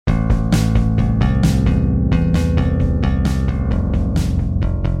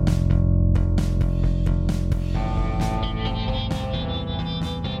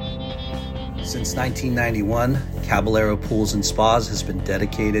1991, Caballero Pools and Spas has been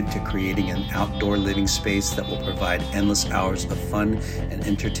dedicated to creating an outdoor living space that will provide endless hours of fun and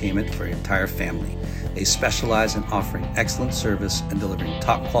entertainment for your entire family. They specialize in offering excellent service and delivering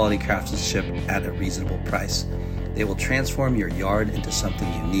top quality craftsmanship at a reasonable price. They will transform your yard into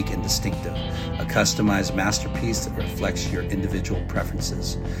something unique and distinctive, a customized masterpiece that reflects your individual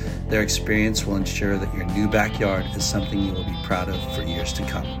preferences. Their experience will ensure that your new backyard is something you will be proud of for years to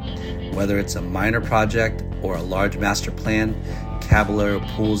come. Whether it's a minor project or a large master plan, Caballero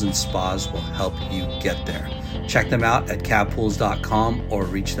Pools and Spas will help you get there. Check them out at cabpools.com or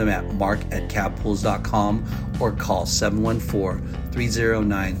reach them at mark@cabpools.com or call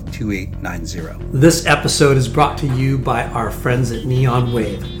 714-309-2890. This episode is brought to you by our friends at Neon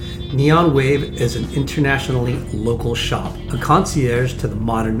Wave. Neon Wave is an internationally local shop, a concierge to the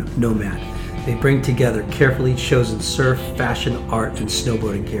modern nomad. They bring together carefully chosen surf, fashion, art, and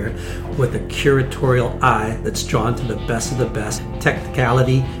snowboarding gear with a curatorial eye that's drawn to the best of the best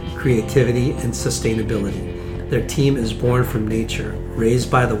technicality, creativity, and sustainability. Their team is born from nature, raised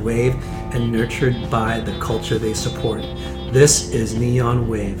by the wave, and nurtured by the culture they support. This is Neon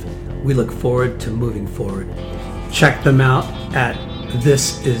Wave. We look forward to moving forward. Check them out at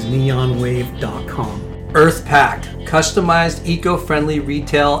thisisneonwave.com. EarthPack, customized eco-friendly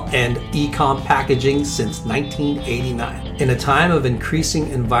retail and e-com packaging since 1989. In a time of increasing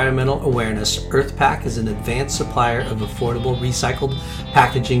environmental awareness, EarthPack is an advanced supplier of affordable recycled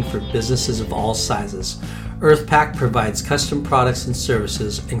packaging for businesses of all sizes. EarthPack provides custom products and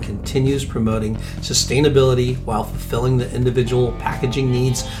services and continues promoting sustainability while fulfilling the individual packaging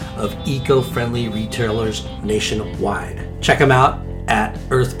needs of eco-friendly retailers nationwide. Check them out at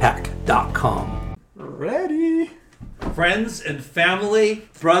earthpack.com. Ready. Friends and family,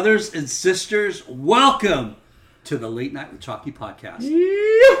 brothers and sisters, welcome to the Late Night with Chalky podcast.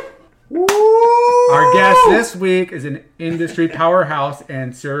 Our guest this week is an industry powerhouse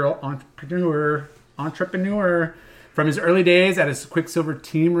and serial entrepreneur. From his early days as a Quicksilver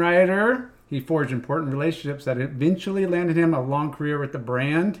team rider, he forged important relationships that eventually landed him a long career with the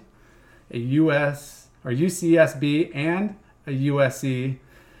brand, a UCSB and a USC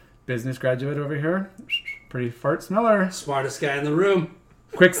business graduate over here. Pretty fart smeller. Smartest guy in the room.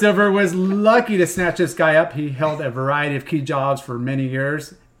 Quicksilver was lucky to snatch this guy up. He held a variety of key jobs for many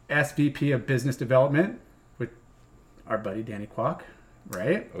years. SVP of Business Development with our buddy Danny Kwok,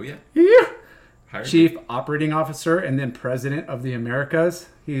 right? Oh, yeah. Yeah. Chief Operating Officer and then President of the Americas.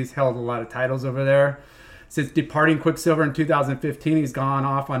 He's held a lot of titles over there. Since departing Quicksilver in 2015, he's gone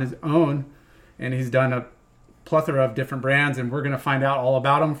off on his own and he's done a plethora of different brands, and we're going to find out all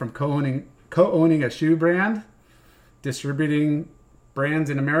about them, from co-owning a shoe brand, distributing brands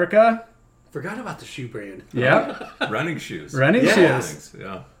in America. Forgot about the shoe brand. Yeah. Running shoes. Running shoes.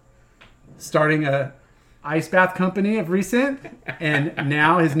 Yeah. Starting a ice bath company of recent, and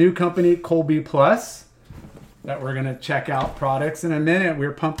now his new company, Colby Plus, that we're going to check out products in a minute.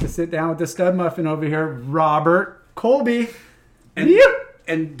 We're pumped to sit down with the stud muffin over here, Robert Colby.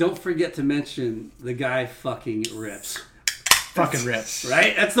 And don't forget to mention the guy fucking rips. Fucking rips.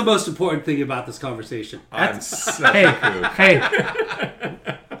 Right? That's the most important thing about this conversation. I'm so Hey.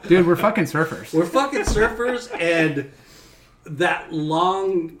 Dude, we're fucking surfers. We're fucking surfers, and that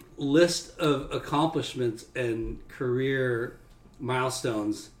long list of accomplishments and career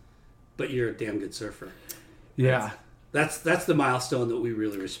milestones, but you're a damn good surfer. Yeah. That's the milestone that we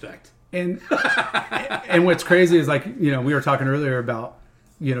really respect. And what's crazy is, like, you know, we were talking earlier about,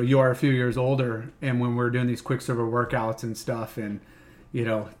 you know, you are a few years older, and when we're doing these Quicksilver workouts and stuff, and, you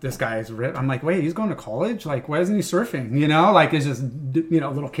know, this guy is ripped. I'm like, wait, he's going to college? Like, why isn't he surfing? You know, like, it's just, you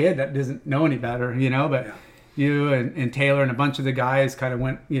know, a little kid that doesn't know any better, you know, but you and Taylor and a bunch of the guys kind of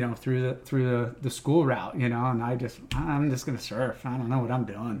went, you know, through the school route, you know, and I'm just going to surf. I don't know what I'm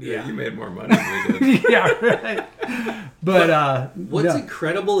doing. Yeah, you made more money than we did. Yeah, right. But what's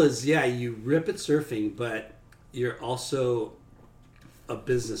incredible is, you rip at surfing, but you're also a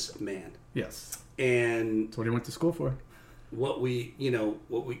businessman. Yes. And that's what he went to school for. We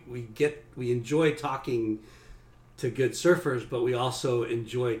enjoy talking to good surfers, but we also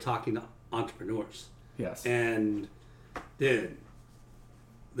enjoy talking to entrepreneurs. Yes. And dude,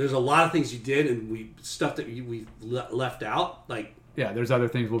 there's a lot of things you did, and stuff that we left out. Like, yeah, there's other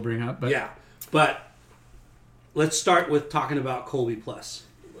things we'll bring up. But but let's start with talking about Colby Plus.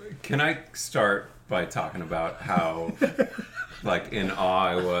 Can I start by talking about how like in awe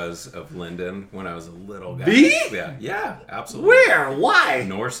I was of Lyndon when I was a little guy? Me? Yeah, absolutely. Where? Why?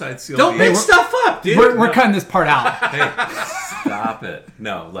 Northside Seal Don't Beach. make stuff up, dude. We're cutting this part out. Hey, stop it.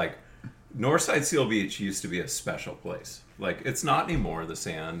 No, like Northside Seal Beach used to be a special place. Like, it's not anymore. The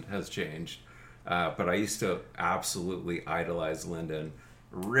sand has changed. But I used to absolutely idolize Lyndon.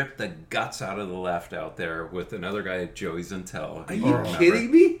 Rip the guts out of the left out there with another guy, Joey Zintel. Are you kidding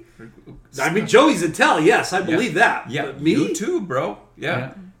me? I mean, Joey Zintel, yes, I believe that. Yeah, but me? You too, bro.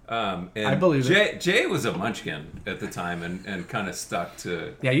 Yeah. And I believe Jay was a munchkin at the time and kind of stuck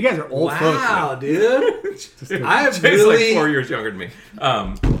to... Yeah, you guys are old folks. Wow, dude. I've Jay's really... like 4 years younger than me.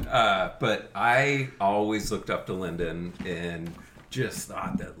 But I always looked up to Lyndon and just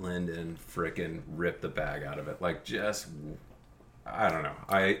thought that Lyndon frickin' ripped the bag out of it. Like, just... I don't know.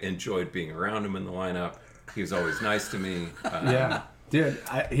 I enjoyed being around him in the lineup. He was always nice to me. Yeah, dude,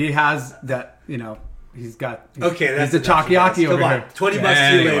 he has that. You know, he's got. Okay, that's the Chalkyaki over Come on, here.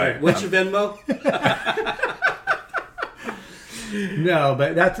 $20 to you later. What's your Venmo? No,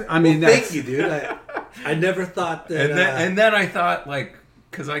 but that's. I mean, thank you, dude. I never thought that. And then I thought, like,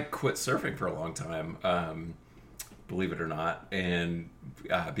 because I quit surfing for a long time, believe it or not, and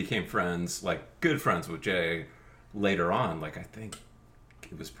became friends, like good friends with Jay. Later on, like I think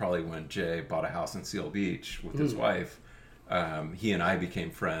it was probably when Jay bought a house in Seal Beach with his wife. He and I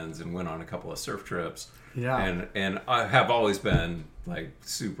became friends and went on a couple of surf trips. Yeah, and I have always been like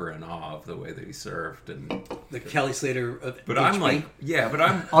super in awe of the way that he surfed and the Kelly Slater of But HP. I'm like, yeah, but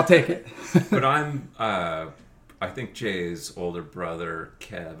I'm. I'll take it. But I'm. I think Jay's older brother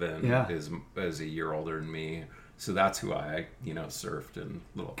Kevin is a year older than me, so that's who I surfed and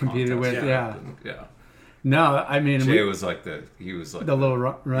little competed with. Yeah. No, I mean Jay was like the little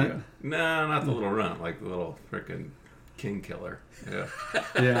runt. Yeah. No, not the little runt, like the little freaking king killer. Yeah.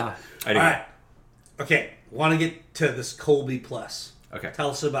 Yeah. Anyway. All right. Okay. Want to get to this Colby Plus. Okay.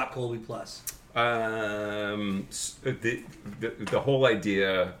 Tell us about Colby Plus. The whole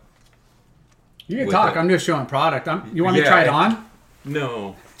idea. You can talk. I'm just showing product. You want me to try it on?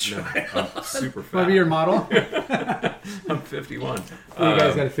 No. I'm super fat. Want to be your model? I'm 51. You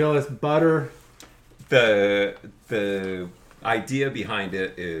guys got to feel this butter. The idea behind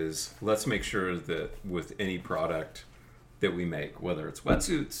it is let's make sure that with any product that we make, whether it's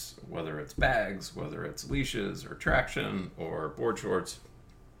wetsuits, whether it's bags, whether it's leashes or traction or board shorts,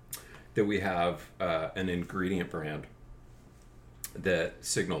 that we have an ingredient brand that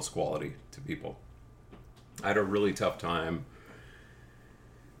signals quality to people. I had a really tough time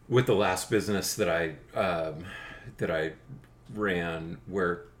with the last business that I ran,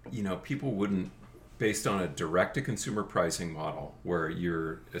 where people wouldn't, based on a direct-to-consumer pricing model, where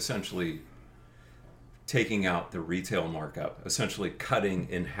you're essentially taking out the retail markup, essentially cutting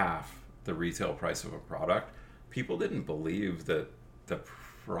in half the retail price of a product. People didn't believe that the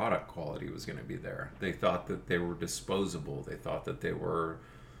product quality was going to be there. They thought that they were disposable. They thought that they were,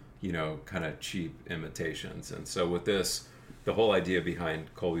 kind of cheap imitations. And so with this, the whole idea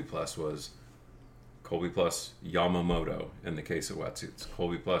behind Colby Plus was Colby Plus Yamamoto in the case of wetsuits,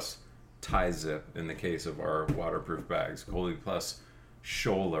 Colby Plus tie zip in the case of our waterproof bags, Colby Plus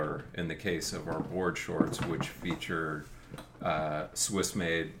Scholler in the case of our board shorts, which feature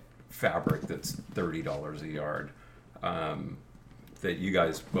Swiss-made fabric that's $30 a yard, that you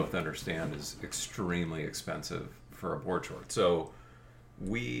guys both understand is extremely expensive for a board short. So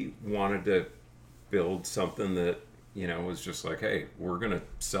we wanted to build something that was just like, hey, we're going to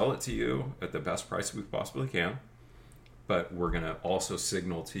sell it to you at the best price we possibly can, but we're going to also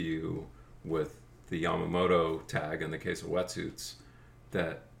signal to you with the Yamamoto tag in the case of wetsuits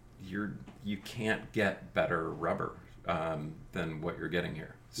that you can't get better rubber than what you're getting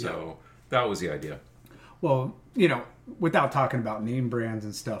here. So that was the idea. Well, without talking about name brands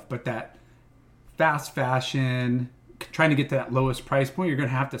and stuff, but that fast fashion, trying to get to that lowest price point, you're going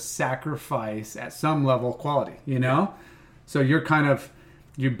to have to sacrifice at some level quality, So you're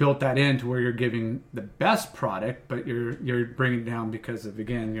you built that into where you're giving the best product, but you're bringing it down because of,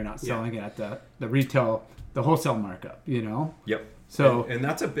 again, you're not selling it at the retail, the wholesale markup, Yep. So and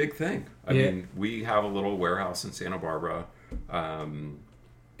that's a big thing. I mean, we have a little warehouse in Santa Barbara, and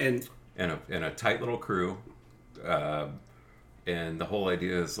a tight little crew, and the whole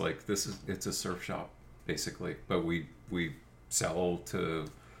idea is like it's a surf shop basically, but we sell to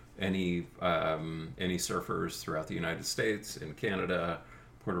any surfers throughout the United States, in Canada,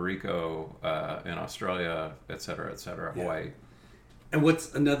 Puerto Rico, in Australia, et cetera, Hawaii. And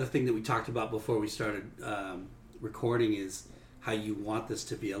what's another thing that we talked about before we started recording is how you want this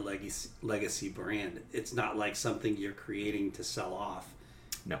to be a legacy brand. It's not like something you're creating to sell off.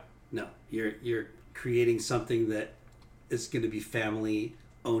 No, you're creating something that is going to be family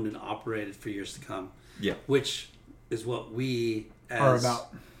owned and operated for years to come. Yeah, which is what we are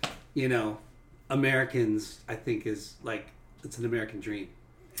about. Americans, I think, is like, it's an American dream,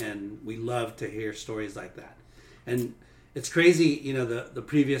 and we love to hear stories like that. And It's crazy, you know, the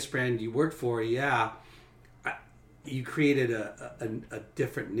previous brand you worked for, you created a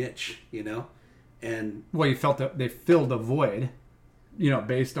different niche, you know, and Well, you felt that they filled a void, you know,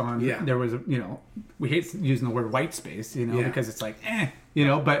 based on there was a, you know, we hate using the word white space, you know, because it's like, you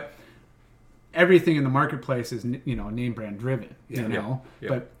know, but everything in the marketplace is, you know, name brand driven, you know,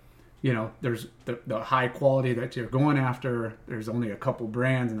 but you know, there's the high quality that you're going after. There's only a couple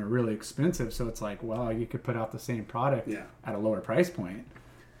brands and they're really expensive. So it's like, well, you could put out the same product at a lower price point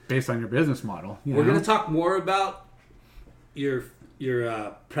based on your business model. We're going to talk more about your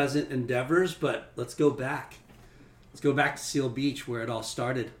present endeavors, but let's go back. Let's go back to Seal Beach where it all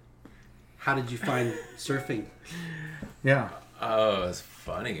started. How did you find surfing? Yeah. Oh, it's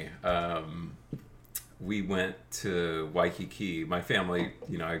funny. We went to Waikiki. My family,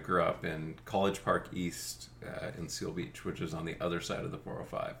 you know, I grew up in College Park East in Seal Beach, which is on the other side of the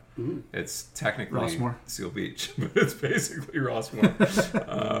 405. Mm-hmm. It's technically Rossmore. Seal Beach, but it's basically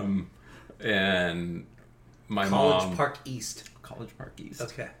Rossmore. And my College Park East. College Park East.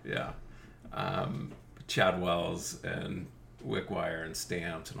 Okay. Yeah. Chad Wells and Wickwire and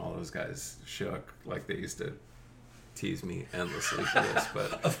Stamps and all those guys shook. Like they used to tease me endlessly for this,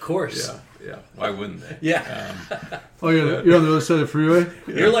 but of course, yeah. Why wouldn't they? Yeah. You're on the other side of the freeway.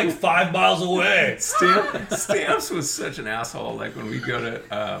 You're like 5 miles away. Stamps was such an asshole. Like when we go to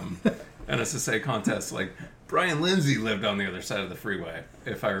NSSA contests, like Brian Lindsay lived on the other side of the freeway,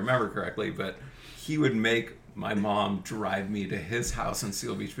 if I remember correctly. But he would make my mom drive me to his house in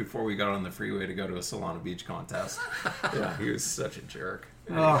Seal Beach before we got on the freeway to go to a Solana Beach contest. Yeah, he was such a jerk.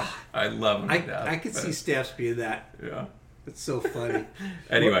 Anyway, I love him to death. I could see Stamps being that. Yeah. It's so funny.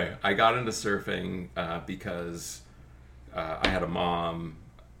 Anyway, I got into surfing because I had a mom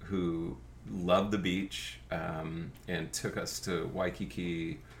who loved the beach and took us to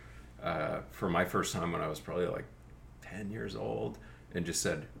Waikiki for my first time when I was probably like 10 years old and just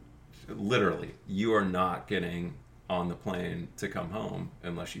said, literally, you are not getting on the plane to come home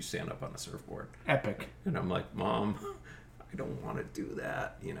unless you stand up on a surfboard. Epic. And I'm like, Mom, I don't want to do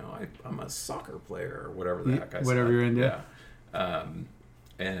that. You know, I'm a soccer player or whatever the heck I said. Whatever you're into. Yeah.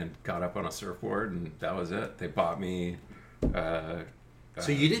 And got up on a surfboard and that was it. They bought me. So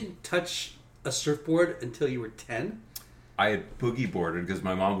you didn't touch a surfboard until you were 10? I had boogie boarded because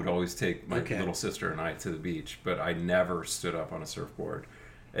my mom would always take my little sister and I to the beach, but I never stood up on a surfboard.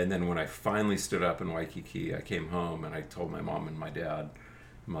 And then when I finally stood up in Waikiki, I came home and I told my mom and my dad,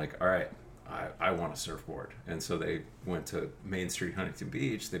 I'm like, all right, I want a surfboard. And so they went to Main Street, Huntington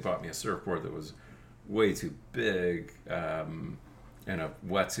Beach. They bought me a surfboard that was way too big and a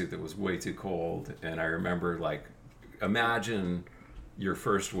wetsuit that was way too cold. And I remember, like, imagine your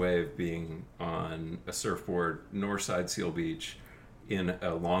first wave being on a surfboard, Northside Seal Beach, in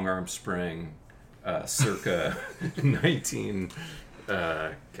a long arm spring, circa 19...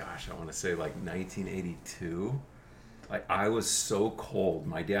 I want to say like 1982. Like I was so cold.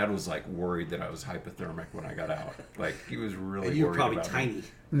 My dad was like worried that I was hypothermic when I got out. Like he was really and you were worried probably about tiny. me.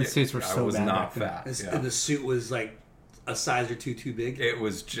 And the suits were so I was bad not back then. fat. And the suit was like a size or two too big. It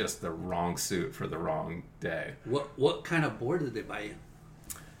was just the wrong suit for the wrong day. What kind of board did they buy you?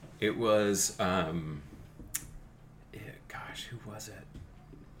 It was who was it?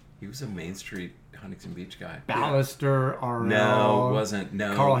 He was a Main Street Huntington Beach guy. Ballister, RL. No, it wasn't.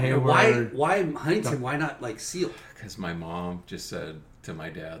 No. Carl Hayward. Why Huntington? Why not like Seal? Because my mom just said to my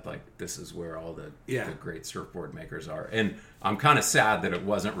dad, like, this is where all the great surfboard makers are. And I'm kind of sad that it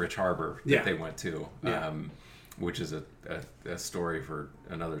wasn't Rich Harbor that they went to, which is a story for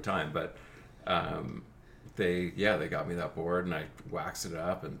another time. But they got me that board and I waxed it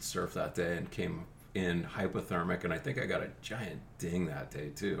up and surfed that day and came in hypothermic. And I think I got a giant ding that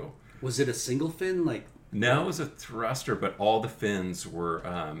day too. Was it a single fin? Like no, it was a thruster, but all the fins were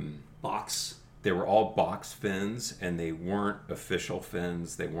box. They were all box fins, and they weren't official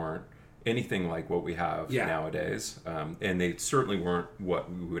fins. They weren't anything like what we have nowadays, and they certainly weren't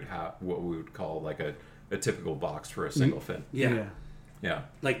what we would call like a typical box for a single fin. Yeah.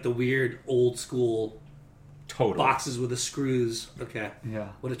 Like the weird old school total boxes with the screws. Okay. Yeah.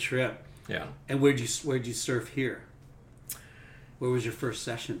 What a trip. Yeah. And where'd you surf here? Where was your first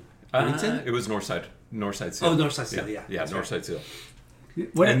session? Huntington? It was Northside Seal. Oh, Northside Seal, yeah. Northside Seal.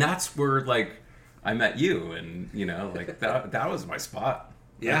 What? And that's where, like, I met you, and, you know, like, that was my spot.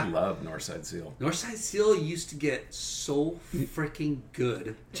 Yeah. I love Northside Seal. Northside Seal used to get so freaking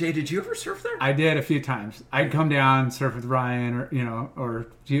good. Jay, did you ever surf there? I did a few times. I'd come down, surf with Ryan, or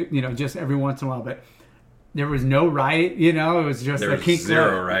just every once in a while, but there was no right, it was just a kink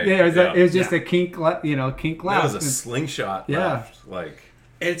zero left. right. Yeah, it was just a kink left, kink left. That was a slingshot left. Like,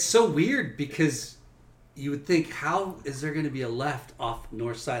 and it's so weird because you would think, how is there going to be a left off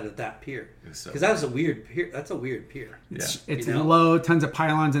north side of that pier? So Because that was a weird pier. That's a weird pier. Yeah. It's You know? low, tons of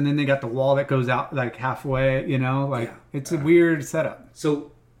pylons, and then they got the wall that goes out like halfway. Yeah. It's a weird setup,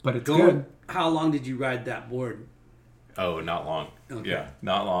 So but it's good. how long did you ride that board? Oh, not long. Okay. Yeah,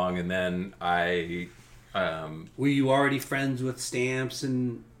 not long. And then I Were you already friends with Stamps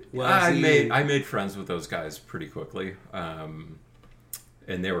and Wellesley? I made friends with those guys pretty quickly, and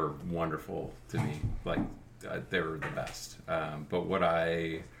they were wonderful to me. Like they were the best. But what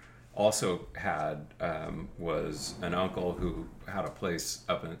I also had was an uncle who had a place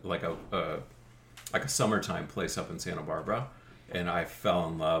up in like a summertime place up in Santa Barbara. And I fell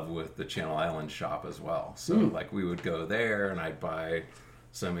in love with the Channel Island shop as well. So like we would go there and I'd buy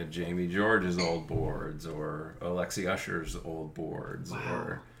some of Jamie George's old boards or Alexi Usher's old boards.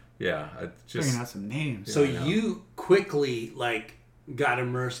 Or Figuring out some names. So you quickly got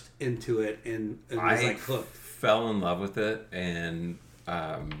immersed into it and was hooked. Fell in love with it and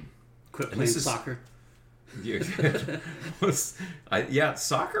Quit playing soccer.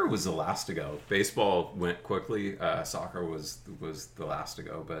 Soccer was the last to go. Baseball went quickly. Soccer was the last to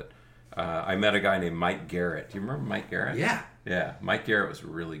go. But I met a guy named Mike Garrett. Do you remember Mike Garrett? Yeah. Mike Garrett was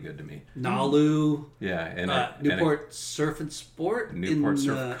really good to me. Nalu. Yeah, and Newport Surf and Sport. Newport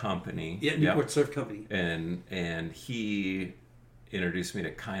Surf Company. Yeah, Newport Surf Company. And he introduced me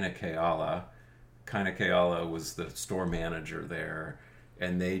to Kaina Keala. Kaina Keala was the store manager there.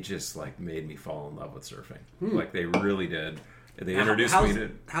 And they just made me fall in love with surfing. Like they really did. They introduced me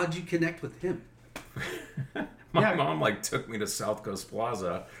to. How'd you connect with him? My mom took me to South Coast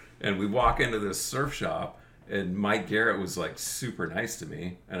Plaza, and we walk into this surf shop, and Mike Garrett was super nice to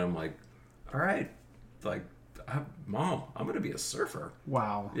me, and I'm like, all right, Mom, I'm gonna be a surfer.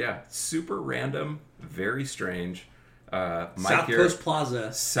 Wow. Yeah, super random, very strange. South Garrett, Coast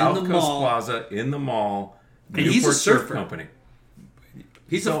Plaza. South Coast Plaza in the mall. And he's a surfer. Surf Company.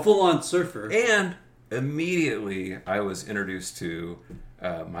 He's a full-on surfer. And immediately I was introduced to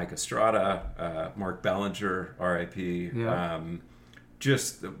Mike Estrada, Mark Bellinger, R.I.P.,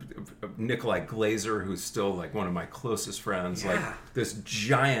 just Nikolai Glazer, who's still one of my closest friends. Yeah. This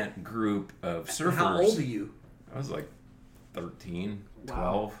giant group of surfers. How old are you? I was 13, 12.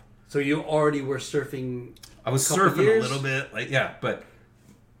 Wow. So you already were surfing. I was surfing a little bit, but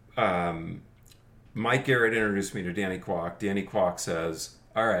Mike Garrett introduced me to Danny Kwok. Danny Kwok says,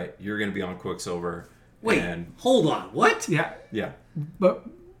 all right, you're going to be on Quicksilver. Wait, hold on. What? Yeah. Yeah. But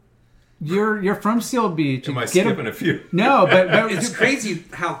you're from Seal Beach. Am I skipping a few? No, but It's crazy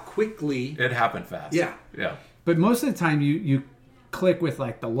how quickly. It happened fast. Yeah. Yeah. But most of the time you click with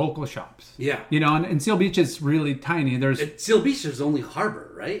the local shops. Yeah. And Seal Beach is really tiny. Seal Beach is only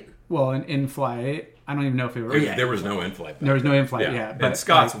harbor, right? Well, an in-flight. I don't even know if it was. There was no in-flight. There was no in-flight, yeah. But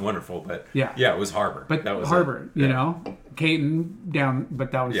Scott's wonderful, but yeah, it was harbor. But that was harbor, you know, Caton down,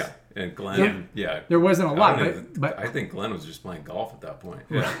 but that was and Glenn, there wasn't a lot, but I think Glenn was just playing golf at that point.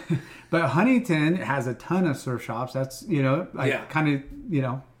 Yeah, but Huntington has a ton of surf shops. That's kind of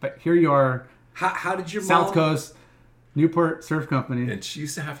But here you are. How did your South Coast Newport Surf Company? And she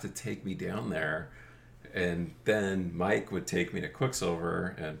used to have to take me down there. And then Mike would take me to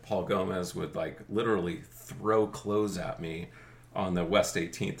Quicksilver, and Paul Gomez would literally throw clothes at me on the West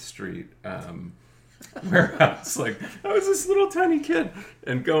 18th Street warehouse. I was this little tiny kid,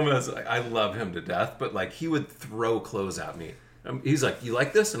 and Gomez, I love him to death, but he would throw clothes at me. He's like, "You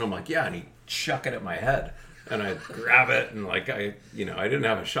like this?" And I'm like, "Yeah." And he'd chuck it at my head, and I'd grab it, and I didn't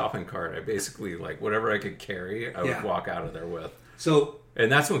have a shopping cart. I basically whatever I could carry, I would walk out of there with. So. And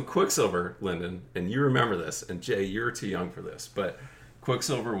that's when Quicksilver, Lyndon, and you remember this, and Jay, you're too young for this, but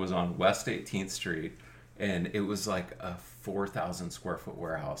Quicksilver was on West 18th Street, and it was a 4,000 square foot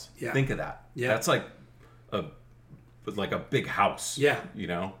warehouse. Yeah. Think of that. Yeah. That's a big house. Yeah.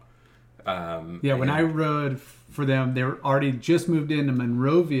 When I rode for them, they were already just moved into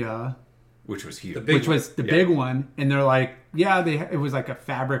Monrovia, which was huge. Which was the big one, and they're it was a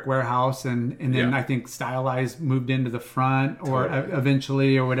fabric warehouse, and then I think Stylized moved into the front or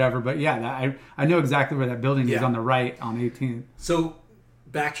eventually or whatever. But I know exactly where that building is on the right on 18th. So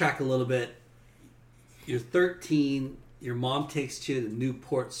backtrack a little bit. You're 13. Your mom takes you to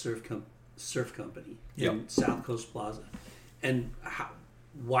Newport Surf Company in South Coast Plaza, and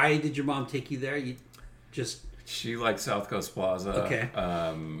why did your mom take you there? You just. She liked South Coast Plaza. Okay.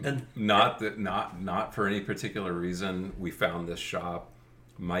 And not for any particular reason. We found this shop.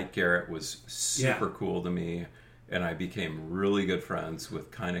 Mike Garrett was super cool to me, and I became really good friends with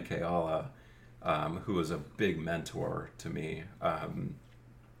Kaina Keala, who was a big mentor to me. I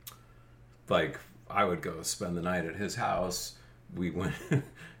would go spend the night at his house. We went.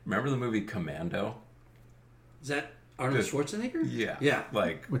 Remember the movie Commando? Is that Arnold Schwarzenegger? Yeah. Yeah.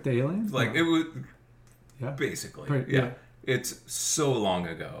 Like With the aliens? Like No. it was Yeah. basically. Yeah. It's so long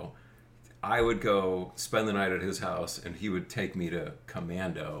ago. I would go spend the night at his house, and he would take me to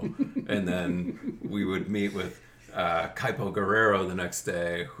Commando, and then we would meet with Kaipo Guerrero the next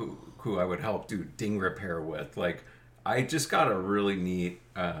day, who I would help do ding repair with. Like, I just got a really neat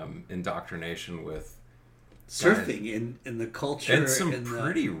indoctrination with surfing and the culture and some and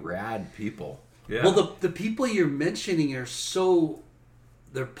pretty rad people. Yeah. Well, the people you're mentioning are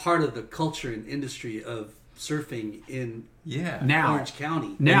they're part of the culture and industry of surfing in Now. Orange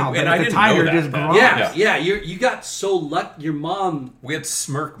County. Now, And but I at the didn't time know you're that just then. growing. Yeah, you got so lucky. Your mom. We had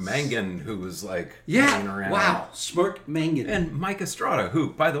Smirk Mangan, who was like hanging around. Wow, Smirk Mangan. And Mike Estrada,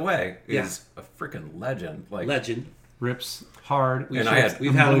 who, by the way, Yeah. is a freaking legend. Like Legend. Rips hard. And I had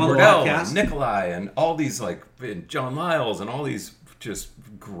We've had him on the Wardell podcast. and Nikolai and all these and John Lyles and all these just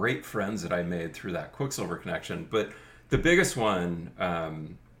great friends that I made through that Quicksilver connection. But the biggest one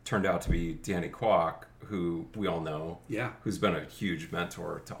turned out to be Danny Kwok, who we all know, who's been a huge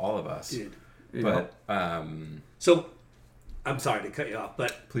mentor to all of us. Dude. But So, I'm sorry to cut you off,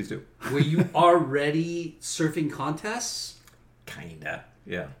 but please do. were you already surfing contests? Kinda,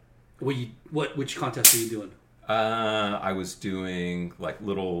 yeah. Which contests were you doing? I was doing like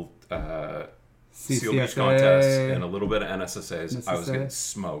little Seal Beach CCSA, contests and a little bit of NSSAs. I was NSSA. getting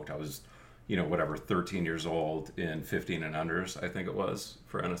smoked. I was, 13 years old in 15 and unders, I think it was,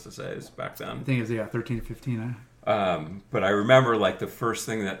 for NSSAs back then. I think it's 13, 15. But I remember like the first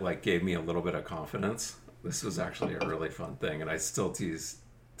thing that like gave me a little bit of confidence. This was actually a really fun thing, and I still tease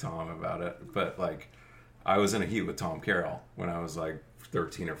Tom about it. But like, I was in a heat with Tom Carroll when I was like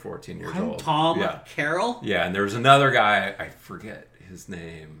 13 or 14 years old. Tom Carroll? Yeah, and there was another guy, I forget his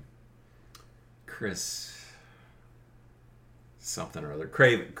name, Chris something or other,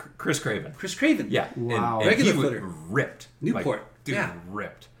 Chris Craven. Chris Craven. Yeah, Wow. and Regular he was footer. ripped. Newport. Like, dude, Yeah.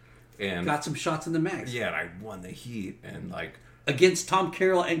 ripped. And Got some shots in the mags. yeah, and I won the heat, and like, Against Tom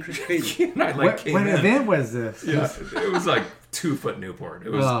Carroll and Chris Craven. and I like What came in. event was this? Yeah, it was like 2 foot Newport.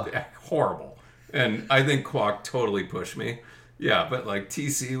 It was horrible. And I think Kwok totally pushed me. Yeah, but like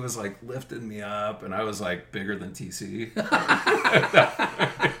TC was like lifting me up, and I was like bigger than TC.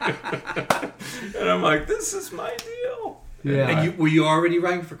 And I'm like, this is my deal. Yeah. And were you already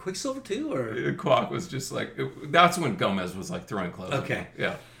riding for Quicksilver too? Or Kwok was just like, that's when Gomez was like throwing clothes. at me. Okay.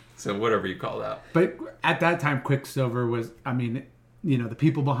 Yeah. So whatever you call that. But at that time, Quicksilver was, the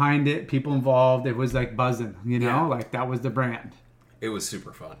people behind it, people involved, it was like buzzing, Yeah. like that was the brand. It was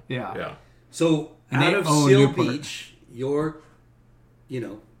super fun. Yeah. Yeah. So And out they of own Seal Newport. Beach, your,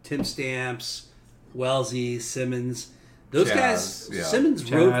 Tim Stamps, Wellesley, Simmons, those Chaz, guys. yeah.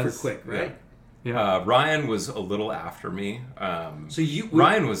 Simmons rode for Chaz, Quick, right? Yeah. Ryan was a little after me. So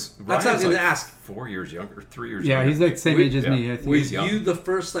Ryan was. That's what I was Ryan's going like to ask. 4 years younger, 3 years. Yeah, younger. he's like the same age as me. I think. Were He's young. you the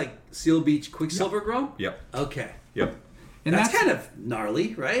first Seal Beach Quicksilver grown? Yep. Okay, Yep. And that's kind of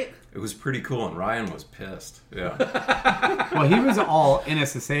gnarly, right? It was pretty cool, and Ryan was pissed. Yeah. well, he was all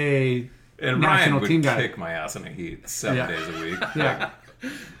NSSA And Ryan national would team guy. kick my ass in a heat 7 Yeah. days a week. Yeah,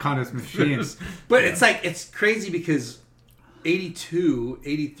 contest machine. But it's crazy because 82,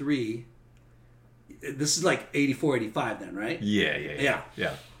 83, this is like 84, 85 then, right? Yeah.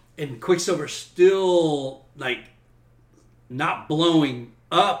 And Quicksilver still not blowing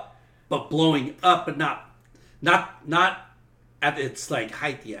up, but blowing up, but not at its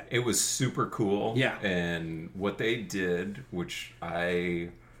height yet. It was super cool. Yeah. And what they did, which I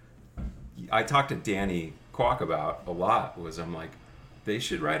talked to Danny Kwok about a lot, was I'm like, they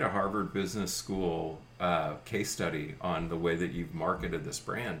should write a Harvard Business School case study on the way that you've marketed this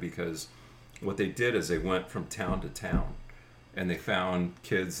brand, because what they did is they went from town to town and they found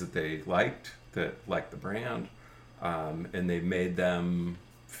kids that they liked, that liked the brand, and they made them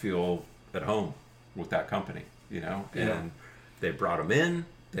feel at home with that company, and they brought them in.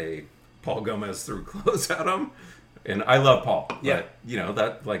 Paul Gomez threw clothes at them, and I love Paul. Yeah.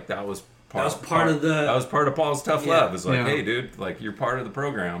 But, that was part of Paul's tough love. It's like, hey, dude, you're part of the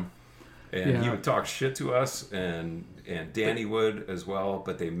program. And he would talk shit to us, and Danny would as well,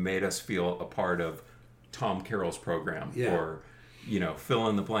 but they made us feel a part of Tom Carroll's program, or, fill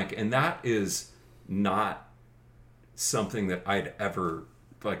in the blank. And that is not something that I'd ever,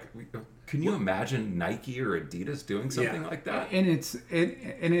 can you imagine Nike or Adidas doing something like that? And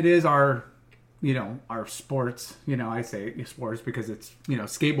it is our, our sports, I say sports because it's,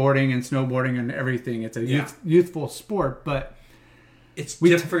 skateboarding and snowboarding and everything. It's a youthful sport, but it's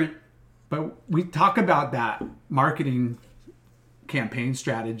different. But we talk about that marketing campaign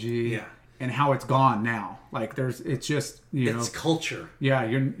strategy and how it's gone now. Like it's just, it's culture. Yeah,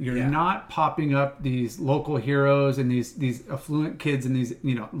 you're not popping up these local heroes and these affluent kids in these,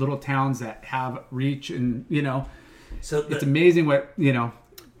 little towns that have reach, and So it's amazing what, being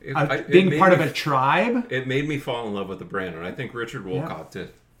part of a tribe. It made me fall in love with the brand, and I think Richard Wolcott took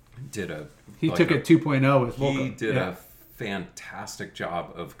it 2.0 with Wolcott. He did a fantastic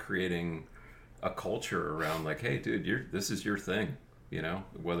job of creating a culture around, like, hey, dude, this is your thing,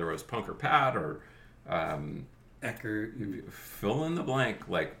 whether it was punk or pad or Eckert, fill in the blank.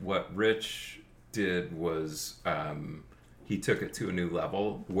 Like what Rich did was he took it to a new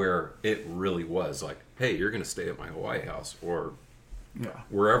level where it really was like, hey, you're going to stay at my Hawaii house or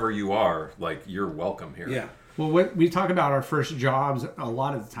wherever you are, like, you're welcome here. Yeah. Well, what we talk about our first jobs a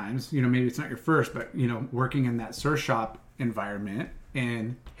lot of the times, maybe it's not your first, but, working in that surf shop environment,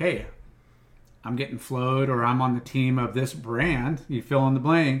 and hey, I'm getting flowed, or I'm on the team of this brand, you fill in the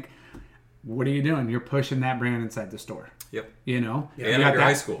blank. What are you doing? You're pushing that brand inside the store. Yep. And at your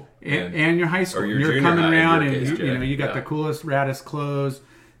high school. And your high school. Or your you're junior coming high, around, in your and case, you got the coolest, raddest clothes,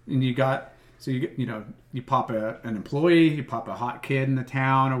 and you pop an employee, you pop a hot kid in the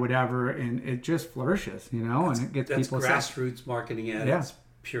town or whatever, and it just flourishes, and it gets that's people grassroots marketing at its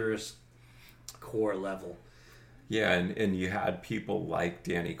purest core level. Yeah, and you had people like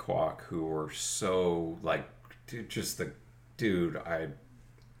Danny Kwok who were so, like, just the dude I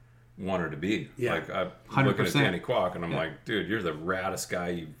wanted to be. Yeah. Like, I'm 100%. looking at Danny Kwok, and I'm like, dude, you're the raddest guy.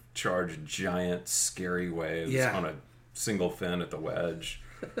 You charge giant, scary waves on a single fin at the wedge.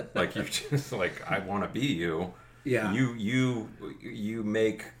 Like, you're just like, I want to be you. Yeah. You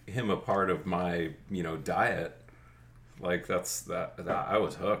make him a part of my, diet. Like, that I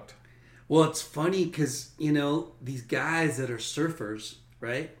was hooked. Well, it's funny because, these guys that are surfers,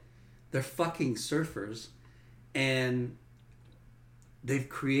 right? They're fucking surfers. And they've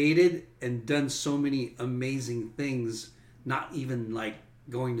created and done so many amazing things, not even like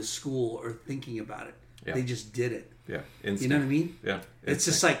going to school or thinking about it. Yeah. They just did it. Yeah. Instinct. You know what I mean? Yeah. It's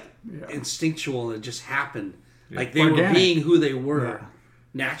just like instinctual, and it just happened. Yeah. Like they were being who they were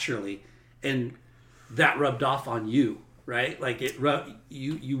naturally. And that rubbed off on you, right? Like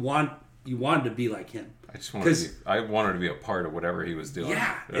you wanted to be like him. I wanted to be a part of whatever he was doing.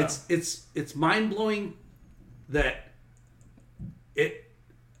 Yeah. It's mind-blowing that it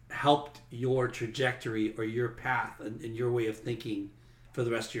helped your trajectory or your path and your way of thinking for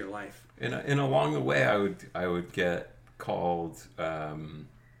the rest of your life. And along the way, I would get called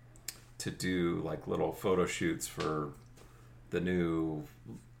to do like little photo shoots for the new,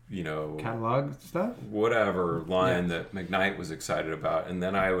 catalog stuff, whatever line that McKnight was excited about, and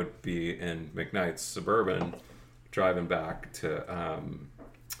then I would be in McKnight's Suburban, driving back to,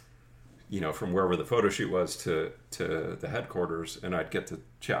 from wherever the photo shoot was to the headquarters, and I'd get to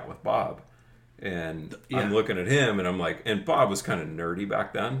chat with Bob. And I'm looking at him, and I'm like, and Bob was kind of nerdy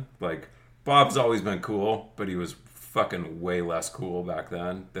back then. Like, Bob's always been cool, but he was fucking way less cool back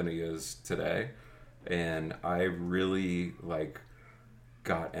then than he is today. And I really,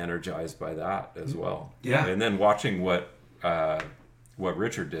 got energized by that as well. Yeah. And then watching what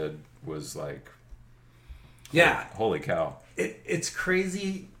Richard did was like, holy cow. It's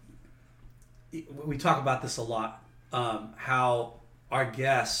crazy. We talk about this a lot, how our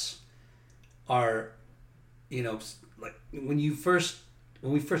guests are, like when we first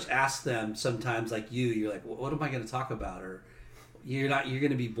ask them, sometimes like you're like, what am I going to talk about? Or you're going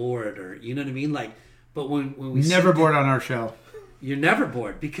to be bored, or you know what I mean? Like, but when we never bored on our show. You're never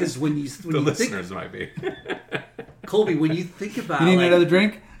bored, because when you listeners might be. Colby, when you think about, you need another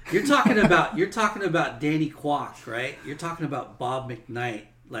drink? You're talking about Danny Kwok, right? You're talking about Bob McKnight,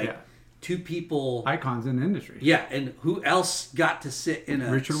 two people, icons in the industry. Yeah, and who else got to sit in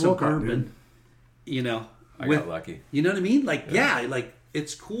a Richard Suburban? Wolcott, I got lucky. You know what I mean? Like, like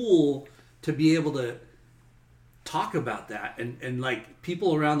it's cool to be able to talk about that, and like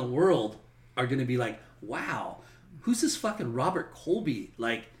people around the world are going to be like, wow, who's this fucking Robert Colby?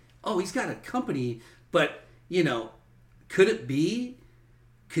 Like, oh, he's got a company, but could it be?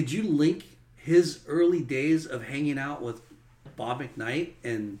 Could you link his early days of hanging out with Bob McKnight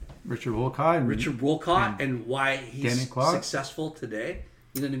and Richard Wolcott and why he's successful today?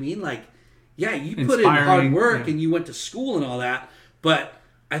 You know what I mean? Like, yeah, you put in Inspiring, hard work and you went to school and all that, but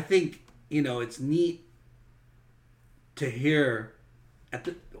I think it's neat to hear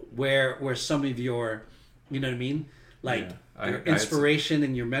where some of your, you know what I mean, like your inspiration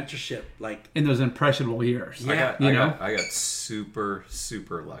and your mentorship, like in those impressionable years. Yeah, I got super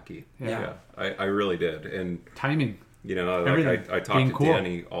lucky. Yeah. I really did, and timing. I talk to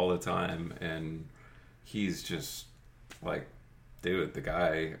Danny all the time, and he's just like dude, the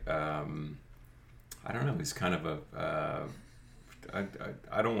guy, I don't know, he's kind of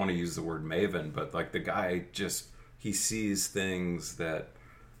I don't want to use the word maven, but like the guy he sees things that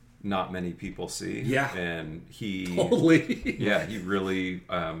not many people see. Yeah. And he Totally. yeah, he really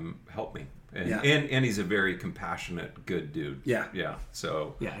helped me. And he's a very compassionate, good dude. Yeah. Yeah.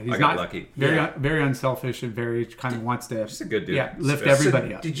 So Yeah, he's I got not lucky. very unselfish and very kind of wants to Just a good dude. Yeah, lift So-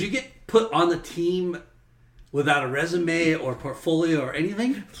 everybody up. Did you get put on the team without a resume or portfolio or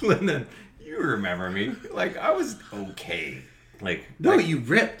anything? Lyndon, you remember me. Like, I was okay. Like, No, like, you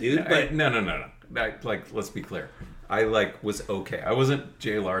ripped, dude. But no. Like, let's be clear. I was okay. I wasn't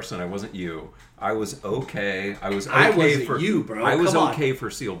Jay Larson. I wasn't you. I was okay. I was okay I wasn't for you, bro. I was Come on. okay for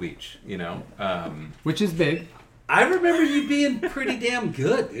Seal Beach. You know. Which is big. I remember you being pretty damn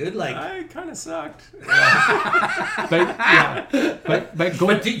good, dude. Like, I kind of sucked. But yeah, but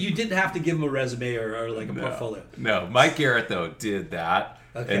going, but you didn't have to give him a resume or like a portfolio. No, Mike Garrett though did that.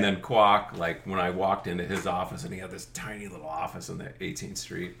 Okay. And then Kwok, like when I walked into his office, and he had this tiny little office on the 18th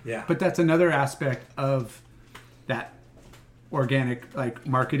Street. Yeah. but that's another aspect of that organic like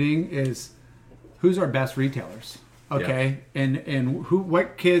marketing is who's our best retailers. Okay, and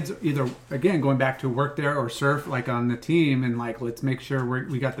what kids either again going back to work there or surf like on the team and like let's make sure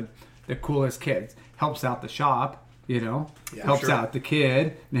we got the coolest kids. Helps out the shop, helps out the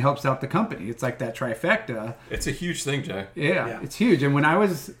kid and it helps out the company. It's like that trifecta. It's a huge thing, Jay. Yeah, it's huge. And when I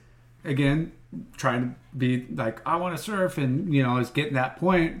was again trying to be like I want to surf and I was getting that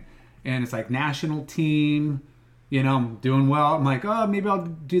point and it's like national team. I'm doing well. I'm like, oh, maybe I'll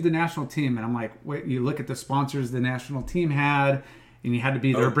do the national team. And I'm like, wait, you look at the sponsors the national team had, and you had to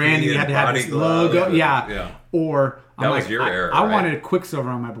be their brand, and you had to have this logo. Yeah. Or I'm that like, was your era, I right? wanted Quicksilver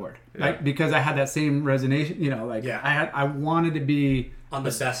on my board, like because I had that same resonation. I wanted to be on the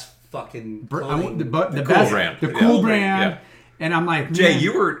best fucking the cool best brand. the cool Yeah. brand. Yeah. And I'm like, Jay, man,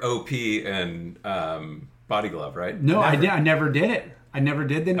 you were OP and Body Glove, right? No, I did. I never did it. I never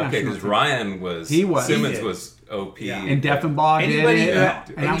did the national. Okay, because team. Ryan was. Simmons Simmons was OP. Yeah. And Deffenbaugh did Anybody,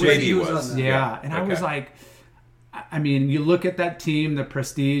 it. And I was, JD who was was. on that. yeah, and I was Okay. like, I mean, you look at that team, the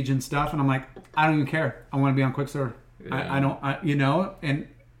prestige and stuff, and I'm like, I don't even care. I want to be on Quicksilver. Yeah. I don't, and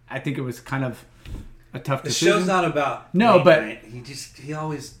I think it was kind of a tough The decision. show's not about No, Nate but- Knight. he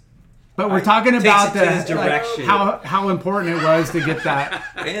always But we're talking takes about it to his direction. how important it was to get that.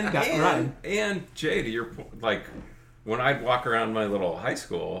 And, That and, right. and Jay, to your point, like when I'd walk around my little high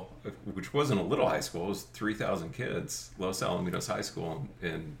school, which wasn't a little high school, it was 3,000 kids, Los Alamitos High School,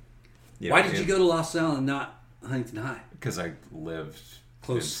 and Why did you go to Los Al and not Huntington High? Because I lived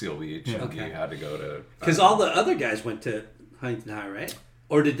Close. in Seal Beach, Yeah. and Okay. you had to go to. Because all the other guys went to Huntington High, right?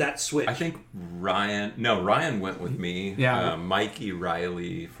 Or did that switch? I think Ryan went with me. Yeah. Mikey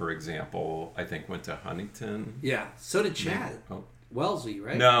Riley, for example, I think went to Huntington. Yeah. So did Chad. Oh. Wellesley,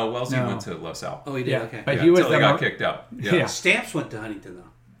 right? No, Wellesley No. went to Los Al. Oh, he did? Yeah, Okay. but Yeah, he was until he the got mo- kicked out. Yeah. Stamps went to Huntington, though.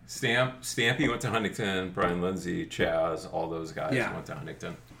 Stampy went to Huntington. Brian Lindsay, Chaz, all those guys Yeah. went to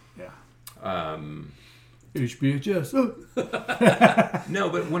Huntington. Yeah. HBHS. Oh. No,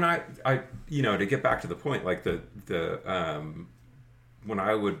 but when I to get back to the point, like the when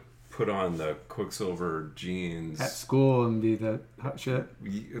I would put on the Quicksilver jeans At school and be the hot shit.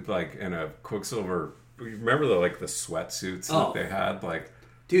 like in a Quicksilver, remember the sweatsuits Oh. that they had, like.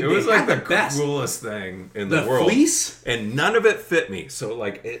 Dude, It was they like had the best. coolest thing in The the world. fleece? And none of it fit me. So,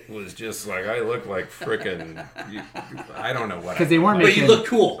 like, it was just like, I looked like frickin' I don't know what. Because they weren't But making. you look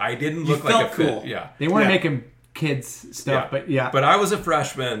cool. I didn't You look like felt a fit. cool. Yeah. They weren't Yeah. making kids stuff, but yeah. But I was a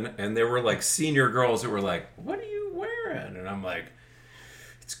freshman, and there were, like, senior girls that were like, what are you wearing? And I'm like,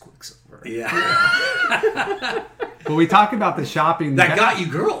 it's Quicksilver. Yeah. But we talk about the shopping. That got you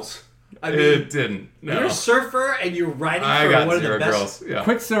girls. I mean, It didn't. No. you're a surfer and you're riding I for got one of zero the best. girls. Yeah.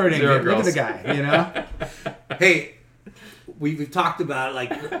 quick sorting. Zero Look at the girls. guy, Hey, we've talked about like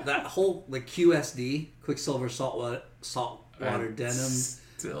that whole QSD, Quicksilver saltwater denim.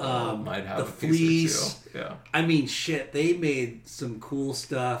 Still might have the a piece fleece. or two. Yeah. I mean, shit, they made some cool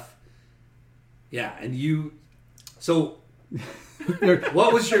stuff. Yeah, and you. So,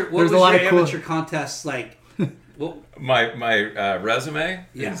 what was your There's a lot of cool- amateur contests like? What? My resume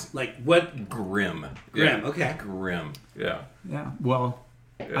Yeah, is like what? grim. Grim, Yeah. okay. Grim. Yeah. Yeah. Well,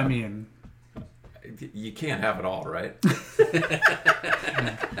 I mean, You can't have it all, right?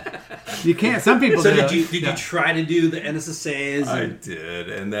 you can't. Some people. So do. did you Yeah. try to do the NSSAs? I And, did,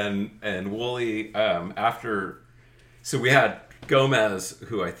 and Wooly after. So we had Gomez,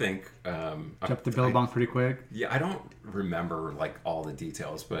 who I think Jumped the billabong pretty quick. Yeah, I don't remember like all the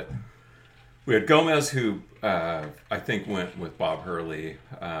details, but we had Gomez, who I think went with Bob Hurley,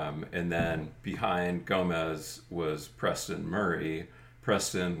 and then behind Gomez was Preston Murray.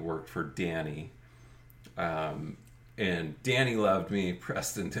 Preston worked for Danny, and Danny loved me.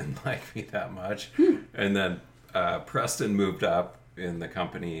 Preston didn't like me that much, and then Preston moved up in the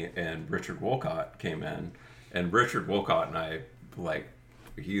company, and Richard Wolcott came in, and Richard Wolcott and I, like,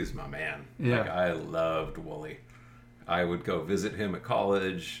 he was my man. Yeah. Like, I loved Wooly. I would go visit him at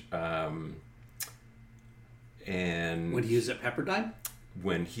college. And When he was at Pepperdine?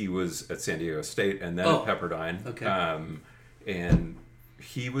 when he was at San Diego State and then Oh, at Pepperdine. okay. And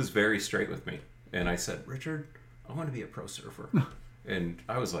he was very straight with me. And I said, Richard, I want to be a pro surfer. And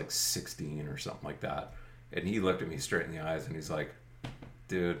I was like 16 or something like that. And he looked at me straight in the eyes and he's like,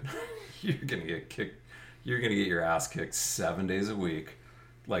 dude, you're going to get kicked. You're going to get your ass kicked 7 days a week.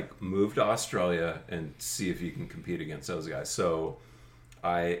 Like, move to Australia and see if you can compete against those guys. So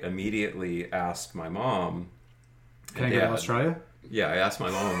I immediately asked my mom. Can I go to Australia? Yeah, I asked my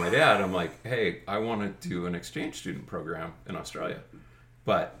mom and my dad, I'm like, hey, I want to do an exchange student program in Australia.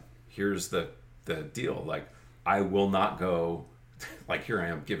 But here's the deal. Like, I will not go. Like, here I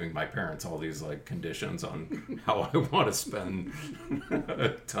am giving my parents all these, like, conditions on how I want to spend a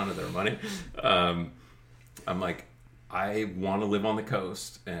ton of their money. I'm like, I want to live on the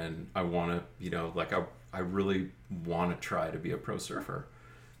coast, and I want to, you know, like, I really want to try to be a pro surfer.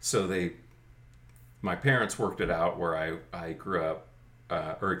 So my parents worked it out where I grew up,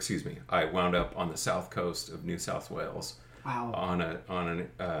 I wound up on the south coast of New South Wales. Wow. On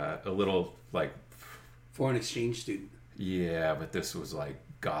a little, like, Foreign exchange student. yeah, but this was like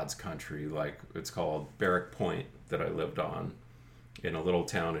God's country. Like, it's called Berwick Point that I lived on in a little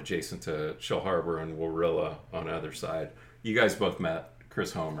town adjacent to Shell Harbor and Warrilla on the other side. You guys both met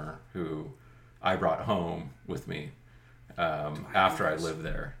Chris Homer, who I brought home with me after I lived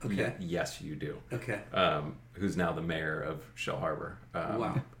there. Okay. Yes, you do. Okay. Who's now the mayor of Shell Harbor.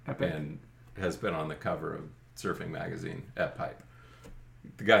 Wow. Epic. And has been on the cover of Surfing Magazine at Pipe.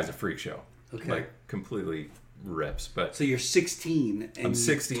 The guy's a freak show. Okay. Like, completely rips. But So you're 16 and I'm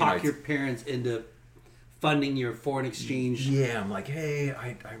 16, you talk your parents into funding your foreign exchange. yeah, I'm like, hey,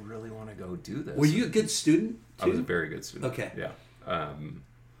 I really want to go do this. Were you a good student too? I was a very good student. Okay. Yeah.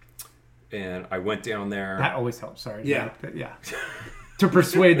 And I went down there. That always helps. Sorry. Yeah. But yeah. To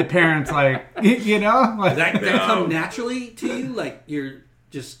persuade the parents, like, you know, like, That come naturally to you? Like, you're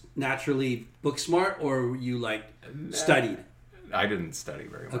just naturally book smart, or you, like, studied? I didn't study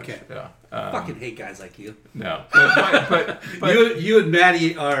very much. Okay. Yeah. Fucking hate guys like you. No. But You and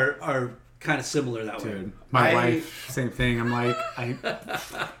Maddie are kind of similar that way. dude, my wife, same thing. I'm like,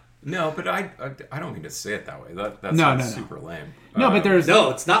 no, but I don't mean to say it that way. That No, sounds no. super lame. no, but there's, No,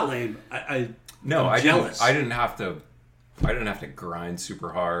 it's not lame. I'm jealous. I didn't have to grind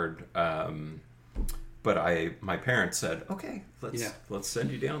super hard. But my parents said, okay, let's send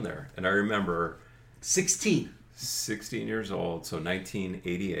you down there. And I remember 16 years old, so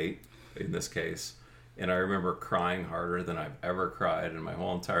 1988 in this case. And I remember crying harder than I've ever cried in my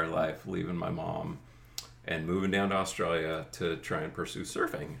whole entire life, leaving my mom and moving down to Australia to try and pursue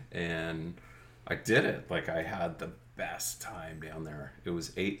surfing. And I did it. Like, I had the best time down there. It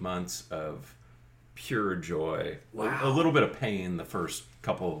was 8 months of pure joy. Wow. A little bit of pain the first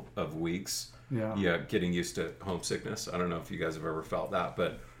couple of weeks. Yeah. Getting used to homesickness. I don't know if you guys have ever felt that,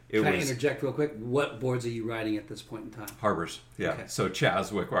 but Can I interject real quick? What boards are you riding at this point in time? Harbors, yeah. Okay. So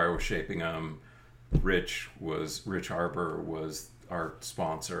Chaz Wickwire was shaping them. Rich Harbor was our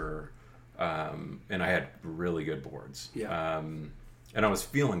sponsor, and I had really good boards. Yeah. And I was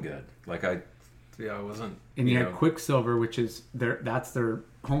feeling good. Like, I wasn't. and you had Quicksilver, which is that's their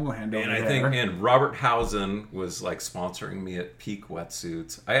homeland over And I there. think, and Robert Housen was like sponsoring me at Peak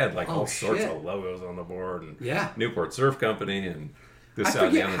Wetsuits. I had like all sorts shit. of logos on the board, and Yeah. Newport Surf Company, and this. I that,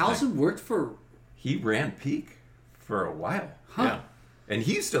 and forget the other Housen thing. worked for... He ran Peak for a while. Huh. Yeah. And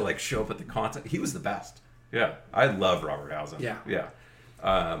he used to like show up at the concert. He was the best. Yeah. I love Robert Housen. Yeah. Yeah.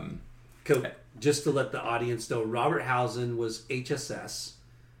 Just to let the audience know, Robert Housen was HSS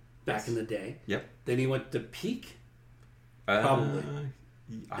back in the day. Yep. Then he went to Peak, probably.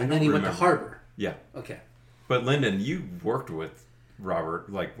 I And then he went to Harbor. Yeah. Okay. But Lyndon, you worked with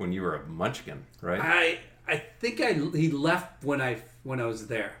Robert like when you were a munchkin, right? I think he left when I was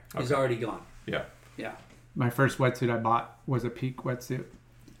there. He's Okay. already gone. Yeah. Yeah. my first wetsuit I bought was a Peak wetsuit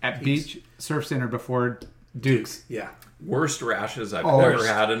at Peaks. Beach Surf Center before Duke's. Yeah. Worst rashes I've Oh, ever worst.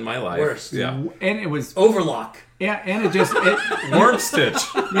 had in my life. Worst. Yeah. And it was, Overlock. yeah, and it just, Warm stitch.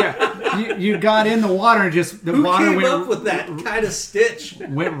 yeah, you got in the water and just, the Who water came up with that kind of stitch?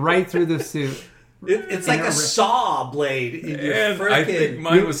 went right through the suit. It's like a saw blade in your frickin'... I think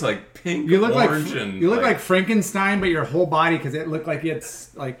mine was like pink, You look orange, like and you look like Frankenstein, but your whole body, because it looked like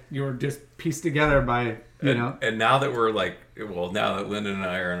it's like you were just pieced together by know. And now that we're like, well, now that Lyndon and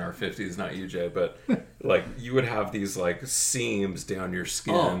I are in our 50s, not you, Jay, but like you would have these like seams down your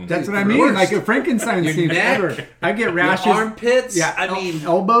skin. Oh, that's what I mean. Like a Frankenstein seam. neck, I get rashes. Your armpits. Yeah, I mean,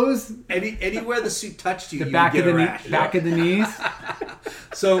 elbows. Anywhere the suit touched you, The you back get of a the rash. back of the knees.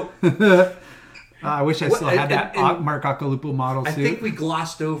 So I wish I still had that and Mark Occalupo model suit. I think we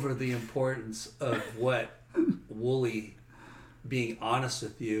glossed over the importance of what Wooly being honest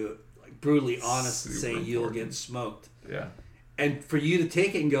with you, like brutally honest, and saying you'll get smoked. Yeah. And for you to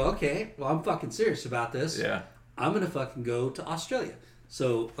take it and go, okay, well, I'm fucking serious about this. Yeah. I'm going to fucking go to Australia.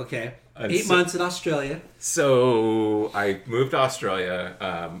 So, okay, And 8 months in Australia. So I moved to Australia.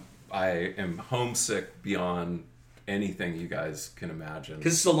 I am homesick beyond anything you guys can imagine.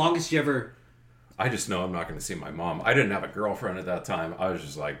 Because it's the longest you ever... I just know I'm not going to see my mom. I didn't have a girlfriend at that time. I was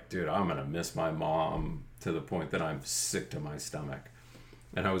just like, dude, I'm going to miss my mom to the point that I'm sick to my stomach.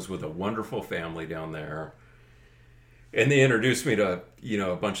 And I was with a wonderful family down there. And they introduced me to,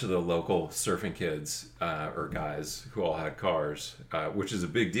 a bunch of the local surfing kids or guys who all had cars, which is a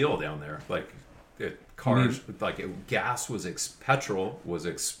big deal down there. Like, gas was, petrol was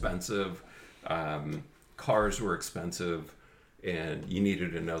expensive. Cars were expensive. And you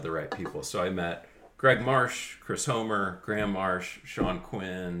needed to know the right people. So I met Greg Marsh, Chris Homer, Graham Marsh, Sean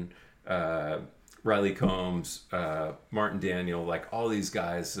Quinn, Riley Combs, Martin Daniel, like all these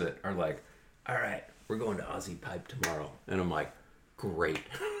guys that are like, all right, we're going to Aussie Pipe tomorrow. And I'm like, great.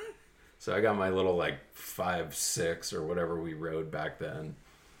 So I got my little like 5-6 or whatever we rode back then.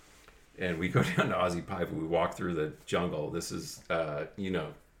 And we go down to Aussie Pipe and we walk through the jungle. This is,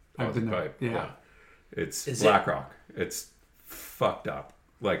 Aussie Pipe. Yeah. It's Black Rock. It's fucked up.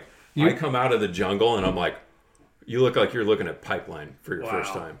 Like, I come out of the jungle and I'm like, you look like you're looking at pipeline for your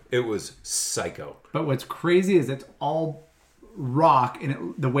first time. It was psycho. But what's crazy is it's all rock,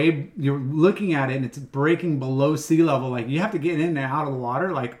 and the way you're looking at it, and it's breaking below sea level. Like, you have to get in and out of the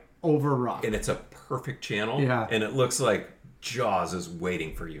water, like, over rock. And it's a perfect channel. Yeah. And it looks like Jaws is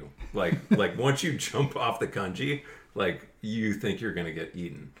waiting for you. Like once you jump off the kanji, like, you think you're going to get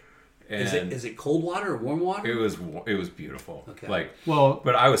eaten. And is it cold water or warm water? It was beautiful. Okay.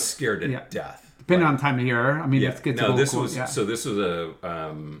 But I was scared to death. Depending on time of year. I mean, it gets a little this cool. was so. This was a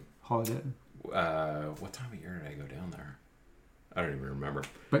holiday. What time of year did I go down there? I don't even remember.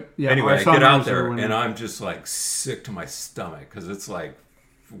 But yeah, anyway, I get out there and I'm just like sick to my stomach because it's like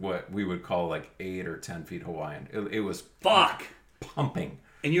what we would call like 8 or 10 feet Hawaiian. It was pumping.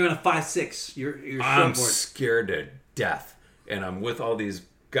 And you're on a 5.6. You're I'm shortboard. Scared to death, and I'm with all these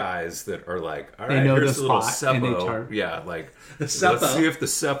guys that are like, all they right, know here's the a little spot and they seppo. Yeah, like the seppo. Let's see if the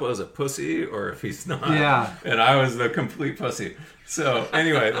seppo is a pussy or if he's not. Yeah. And I was the complete pussy. So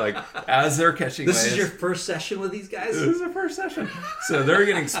anyway, like as they're catching This waves, is your first session with these guys? This is the first session. So they're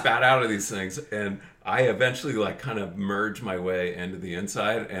getting spat out of these things, and I eventually like kind of merge my way into the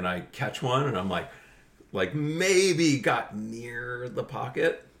inside, and I catch one, and I'm like maybe got near the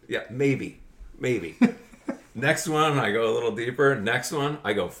pocket. Yeah, maybe. Next one, I go a little deeper. Next one,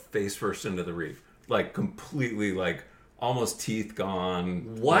 I go face first into the reef. Like completely, like almost teeth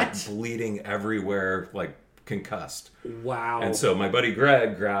gone. What? Like, bleeding everywhere, like concussed. Wow. And so my buddy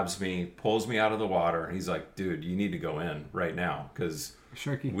Greg grabs me, pulls me out of the water, and he's like, dude, you need to go in right now because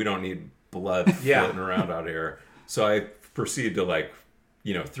we don't need blood floating around out here. So I proceed to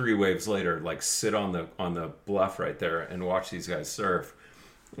 3 waves later, like sit on the bluff right there and watch these guys surf.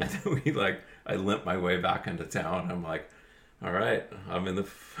 And then I limp my way back into town. I'm like, all right, I'm in the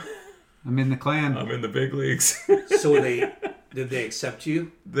clan. I'm in the big leagues. So did they accept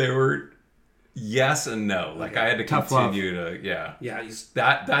you? They were yes and no. Like I had to Tough continue love.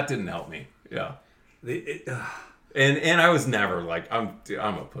 That didn't help me. Yeah. And I was never like I'm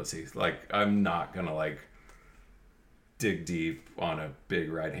a pussy. Like I'm not gonna like dig deep on a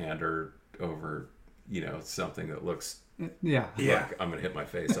big right hander over something that looks. Yeah. Like I'm gonna hit my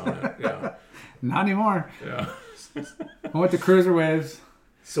face on it. Yeah. Not anymore. Yeah. I went to cruiser waves.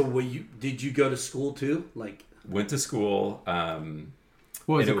 So did you go to school too? Went to school.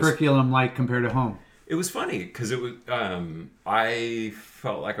 What was the curriculum like compared to home? It was funny because it was. I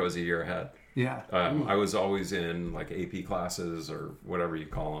felt like I was a year ahead. Yeah. I was always in like AP classes or whatever you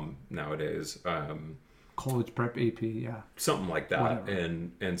call them nowadays. College prep AP, yeah. Something like that. Whatever.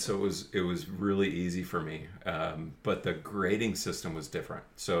 And so it was really easy for me. But the grading system was different.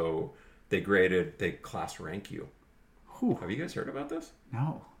 So they class rank you. Whew. Have you guys heard about this?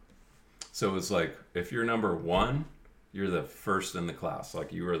 No. So it's like if you're number 1, you're the first in the class.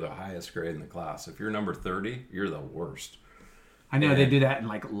 Like, you were the highest grade in the class. If you're number 30, you're the worst. I know they do that in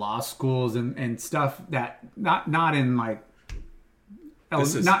like law schools and stuff that not in like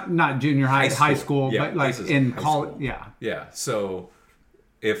not junior high school, yeah, but like in college. School. Yeah. Yeah. So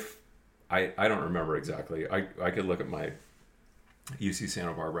if I don't remember exactly, I could look at my UC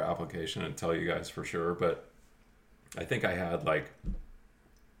Santa Barbara application and tell you guys for sure, but I think I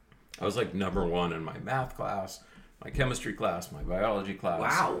was like number 1 in my math class, my chemistry class, my biology class.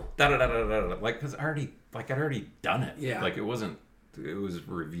 Wow. Like, because I'd already done it. Yeah. Like, it was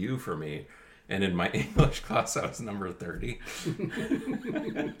review for me. And in my English class, I was number 30.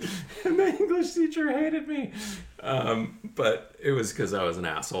 And the English teacher hated me. But it was because I was an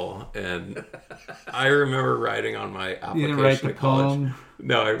asshole. And I remember writing on my application You didn't write the to college. poem?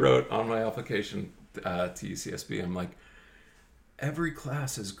 No, I wrote on my application to UCSB. I'm like, every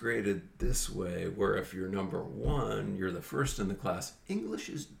class is graded this way, where if you're number 1, you're the first in the class. English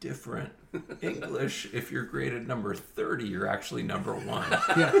is different. English, if you're graded number 30, you're actually number 1.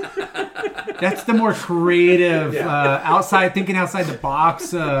 Yeah. That's the more creative, outside the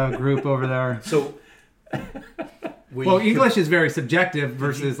box group over there. So, English is very subjective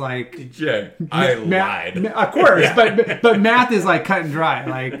versus like. Jay, I lied. Of course, but math is like cut and dry.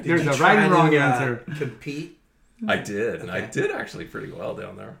 Like there's a right and wrong answer. Compete. I did, and I did actually pretty well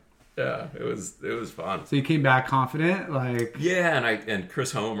down there. Yeah, it was fun. So you came back confident, like. Yeah, and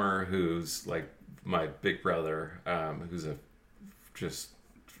Chris Homer, who's like my big brother, who's just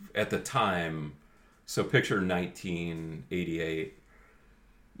at the time. So picture 1988,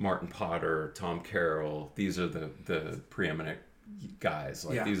 Martin Potter, Tom Carroll. These are the preeminent guys.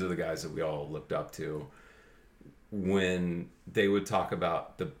 Like, these are the guys that we all looked up to. When they would talk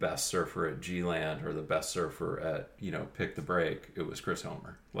about the best surfer at G-Land or the best surfer at, Pick the Break, it was Chris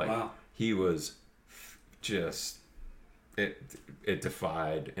Homer. Like, wow. He was just, it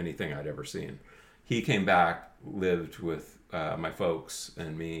defied anything I'd ever seen. He came back, lived with my folks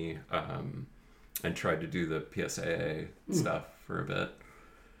and me, and tried to do the PSAA stuff for a bit.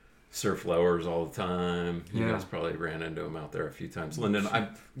 Surf lowers all the time. You guys probably ran into him out there a few times. Lyndon,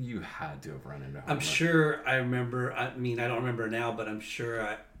 you had to have run into him. I'm sure I remember. I mean, I don't remember now, but I'm sure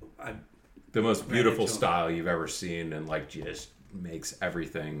I the most beautiful style you've ever seen, and like just makes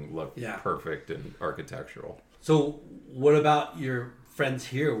everything look perfect and architectural. So, what about your friends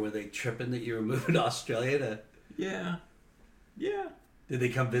here? Were they tripping that you were moving to Australia to? Yeah. Did they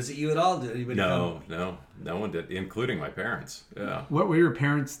come visit you at all? Did anybody come? No one did, including my parents. Yeah. What were your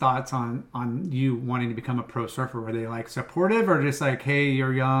parents' thoughts on you wanting to become a pro surfer? Were they like supportive, or just like, hey,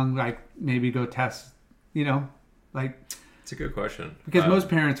 you're young, like maybe go test, like? It's a good question. Because most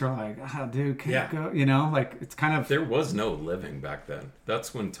parents are like, dude, can't go, like it's kind of. There was no living back then.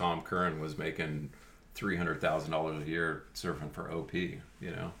 That's when Tom Curran was making $300,000 a year surfing for OP.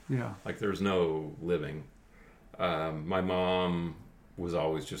 Yeah. Like there's no living. My mom was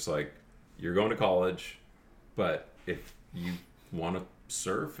always just like, you're going to college, but if you want to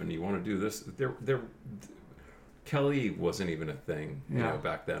surf and you want to do this, Kelly wasn't even a thing,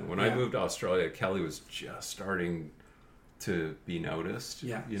 back then. When I moved to Australia, Kelly was just starting to be noticed.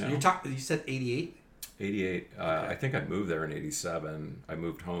 Yeah. So you said 88? 88. I think I moved there in 87. I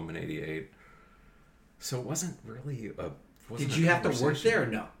moved home in 88. So it wasn't really Did you have to work there or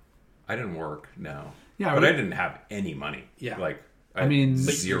no? I didn't work, no. Yeah, but I didn't have any money. Yeah. Like, I mean,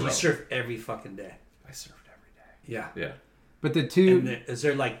 zero. But you surf every fucking day. I surfed every day. Yeah. Yeah. But the two... is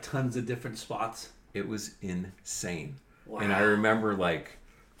there like tons of different spots? It was insane. Wow. And I remember like,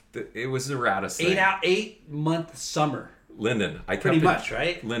 it was the raddest thing. 8-month summer. Lyndon, I kept pretty much,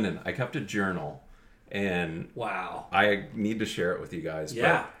 right? Lyndon, I kept a journal, and wow, I need to share it with you guys.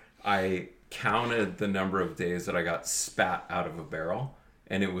 Yeah. But I counted the number of days that I got spat out of a barrel,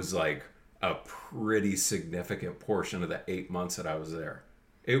 and it was like a pretty significant portion of the 8 months that I was there.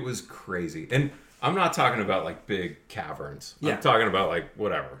 It was crazy. And I'm not talking about like big caverns. Yeah. I'm talking about like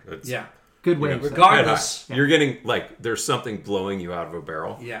whatever. It's, good waves. Regardless. You're getting like, there's something blowing you out of a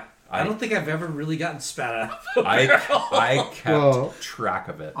barrel. Yeah. I don't think I've ever really gotten spat out of a barrel. I kept track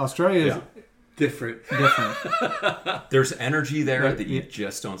of it. Australia is different. There's energy there that you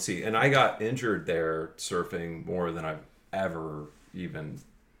just don't see. And I got injured there surfing more than I've ever even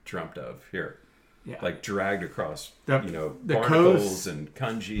dreamt of here. Yeah. Like dragged across, the barnacles coast, and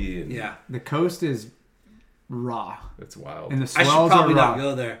Kunji. And the coast is raw. It's wild. And the I swells should probably are raw. not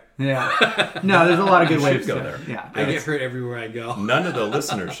go there. Yeah. No, there's a lot of good waves go there. Yeah. I get hurt everywhere I go. None of the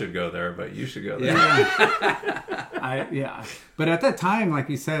listeners should go there, but you should go there. Yeah. But at that time, like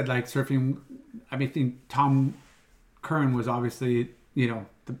you said, like surfing, I think Tom Curran was obviously, the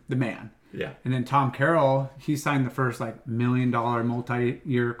man. Yeah. And then Tom Carroll, he signed the first like $1 million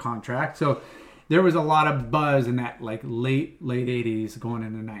multi-year contract. So there was a lot of buzz in that like late 80s going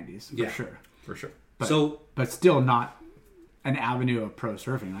into the 90s for sure. For sure. But still not an avenue of pro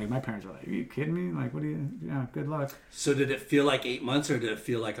surfing. Like my parents were like, "Are you kidding me? Like, what do you? Yeah, good luck." So did it feel like 8 months or did it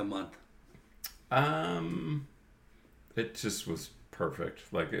feel like a month? It just was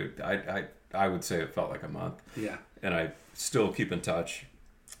perfect. Like I would say it felt like a month. Yeah. And I still keep in touch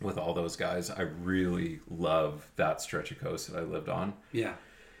with all those guys. I really love that stretch of coast that I lived on. Yeah.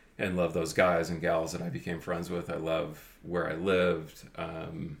 And love those guys and gals that I became friends with. I love where I lived.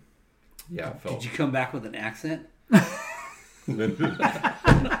 Did you come back with an accent? Like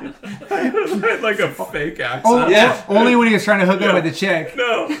a fake accent. Oh, yeah. Only when he was trying to hook up with the chick.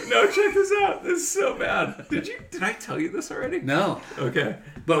 No, check this out. This is so bad. Did I tell you this already? No. Okay.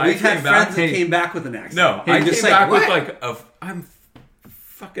 But we've had friends that came back with an accent. No, I came back with like I'm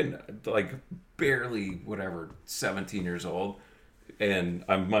fucking like barely whatever 17 years old. And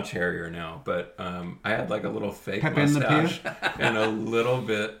I'm much hairier now, but I had like a little fake mustache and a little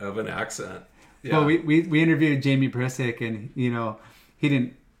bit of an accent. Yeah. Well, we interviewed Jamie Brisick, and he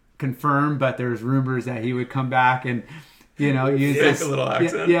didn't confirm, but there's rumors that he would come back and use fake a little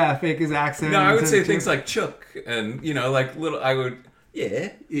accent. Yeah, fake his accent. No, I would say things like "chook" and like little. I would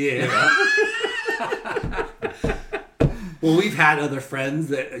yeah. Well, we've had other friends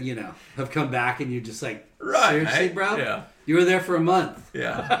that have come back, and you're just like, seriously, bro? Yeah. You were there for a month.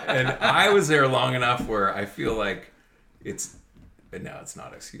 Yeah, and I was there long enough where I feel like it's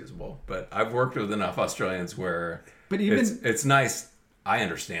not excusable, but I've worked with enough Australians where it's nice. I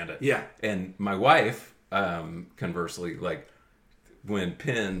understand it. Yeah. And my wife, conversely, like when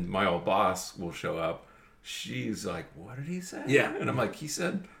Pin, my old boss, will show up, she's like, "What did he say?" Yeah. And I'm like, "He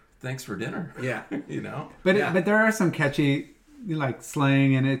said, thanks for dinner." Yeah. But there are some catchy like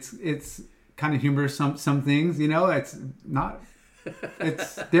slang, and it's kind of humorous. Some things, it's not.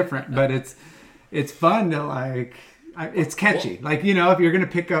 It's different, but it's fun to like. It's catchy. If you're going to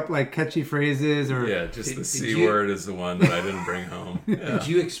pick up like catchy phrases or... Yeah, just the C word is the one that I didn't bring home. Yeah. Did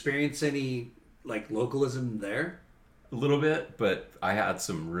you experience any like localism there? A little bit, but I had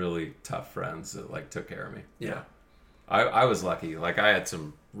some really tough friends that like took care of me. Yeah. I was lucky. Like I had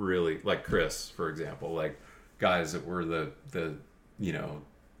some really, like Chris, for example, like guys that were the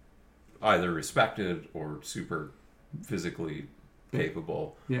either respected or super physically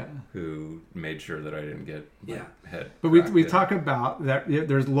capable, who made sure that I didn't get my head. But we talk about that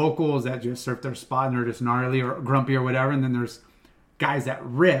there's locals that just surf their spot and they're just gnarly or grumpy or whatever, and then there's guys that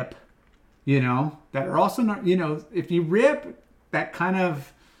rip, that are also not, if you rip, that kind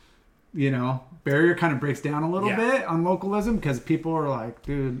of, barrier kind of breaks down a little bit on localism because people are like,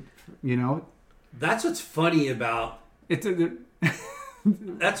 dude, That's what's funny about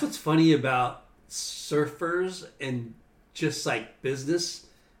that's what's funny about surfers and just like business,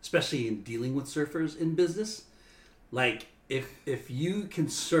 especially in dealing with surfers in business. Like if you can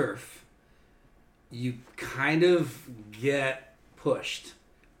surf, you kind of get pushed,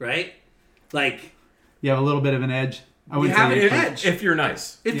 right? Like you have a little bit of an edge. I would have say an edge if you're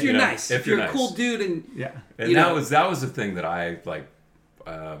nice. If you're nice. If you're a nice. cool dude and And that was the thing that I like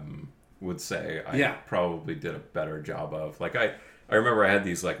would say I probably did a better job of. Like I remember I had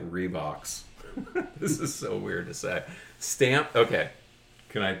these like Reeboks. This is so weird to say. Okay.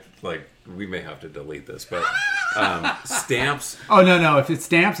 Can I we may have to delete this, but Stamps. Oh no! If it's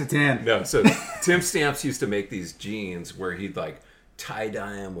Stamps, it's in. No, so Tim Stamps used to make these jeans where he'd like tie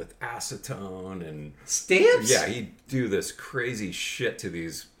dye them with acetone and Stamps. Yeah, he'd do this crazy shit to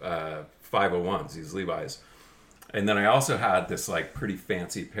these 501s, these Levi's. And then I also had this like pretty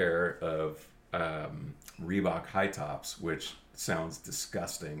fancy pair of Reebok high tops, which sounds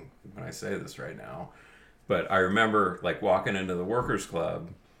disgusting when I say this right now. But I remember like walking into the workers club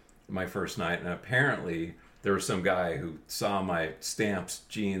my first night, and apparently there was some guy who saw my Stamps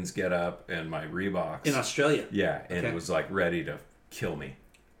jeans get up and my Reeboks in Australia. Yeah, and was like ready to kill me.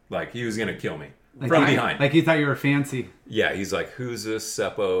 Like he was gonna kill me like from behind. Like he thought you were fancy. Yeah, he's like, "Who's this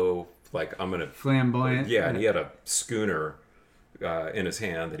Seppo? Like I'm gonna flamboyant." Yeah, and he had a schooner in his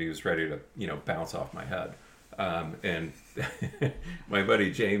hand that he was ready to bounce off my head. And my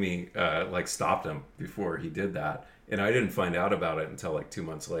buddy Jamie like stopped him before he did that, and I didn't find out about it until like 2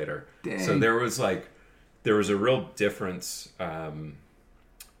 months later. Dang. So there was a real difference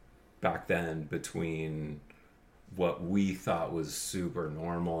back then between what we thought was super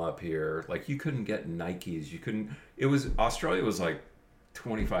normal up here. Like you couldn't get Nikes, Australia was like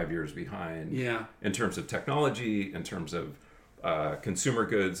 25 years behind in terms of technology, in terms of consumer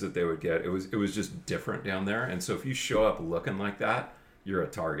goods that they would get. It was just different down there. And so if you show up looking like that, you're a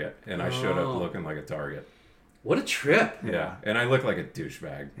target. And I showed up Oh. looking like a target. What a trip. Yeah. And I look like a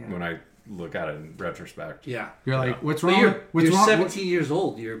douchebag when I look at it in retrospect. Yeah. You're like, what's But wrong? What's you're wrong? 17 years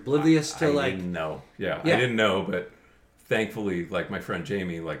old. You're oblivious to I like. didn't know. Yeah, Yeah. I didn't know, but thankfully, like my friend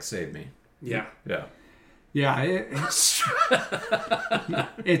Jamie, like saved me. Yeah. Yeah. Yeah,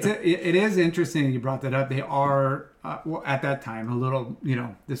 it is interesting you brought that up. They are well, at that time a little,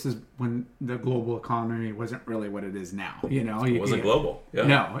 this is when the global economy wasn't really what it is now. It wasn't global. Yeah.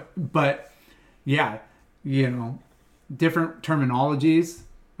 No, but yeah, different terminologies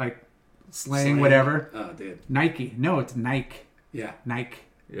like slang, whatever. Oh, dude. Nike, no, it's Nike. Yeah. Nike.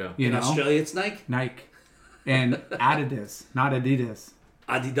 Yeah. You In know, Australia, it's Nike. Nike, and Adidas, not Adidas.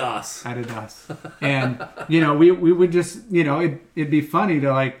 Adidas. And we would just it'd be funny to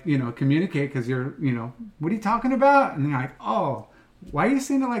like communicate because you're what are you talking about, and they're like, oh, why are you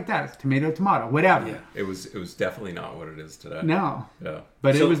saying it like that? It's tomato, whatever. Yeah. It was definitely not what it is today. No, Yeah.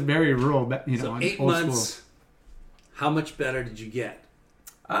 but So- it was very rural, So and 8 old months. school. How much better did you get?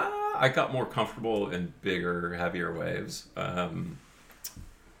 I got more comfortable in bigger, heavier waves, and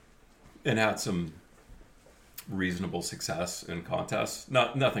had some reasonable success in contests.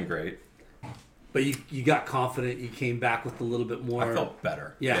 Nothing great. But you got confident. You came back with a little bit more. I felt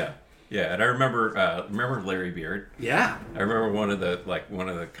better. Yeah. Yeah. And I remember Larry Beard. Yeah. I remember one of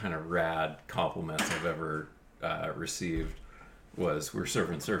the kind of rad compliments I've ever received was we're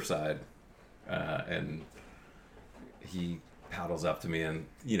surfing Surfside, and he paddles up to me, and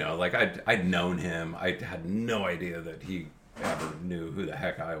I'd known him. I had no idea that he ever knew who the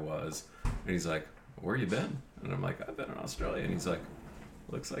heck I was, and he's like, "Where you been?" And I'm like, "I've been in Australia," and he's like,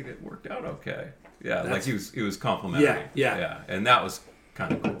 "Looks like it worked out okay." Yeah, like he was complimenting. Yeah. And that was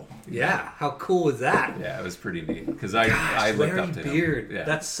kind of cool. Yeah. How cool was that? Yeah, it was pretty neat because I looked Larry up to Beard. him. Yeah.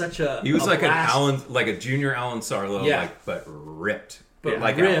 That's such a. He was a like blast. a junior Alan Sarlo, Yeah. but ripped. But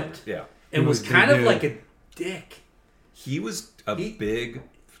like ripped. Alan. Yeah. And He was was kind big of dude. like a dick. He was a big,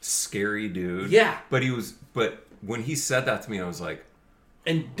 scary dude. Yeah. But when he said that to me, I was like,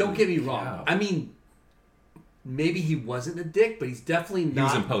 And don't get me wrong. Yeah. I mean, maybe he wasn't a dick, but he's definitely not. he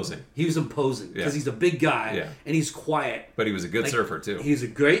was imposing. He was imposing because Yeah. he's a big guy Yeah. and he's quiet. But he was a good Like, surfer too. He's a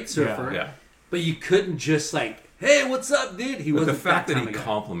great surfer. Yeah. But you couldn't just like, hey, what's up, dude? He But wasn't the fact that kind he of guy.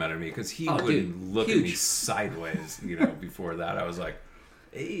 complimented me, because he Oh, wouldn't dude, look at me huge. sideways, before that, I was like,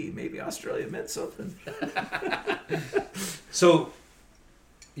 hey, maybe Australia meant something. So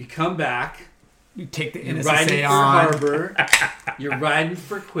you come back, You take the you're riding NSSA for on. Harbor, you're riding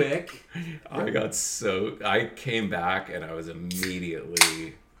for Quick. I came back and I was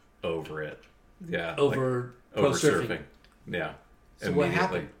immediately over it. Yeah. Over pro over surfing. surfing. Yeah. So what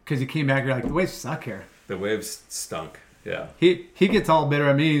happened? Because you came back, you're like, the waves suck here. The waves stunk. Yeah. He gets all bitter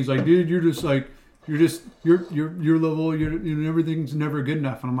at me. He's like, dude, you're just like, your level, everything's never good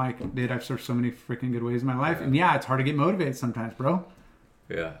enough. And I'm like, dude, I've surfed so many freaking good waves in my life, and yeah, it's hard to get motivated sometimes, bro.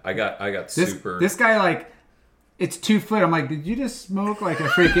 Yeah. I got super. This guy, like, it's 2 foot. I'm like, did you just smoke like a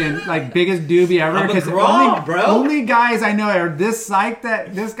freaking like biggest doobie ever? I'm a Because grog, bro. only guys I know are this psyched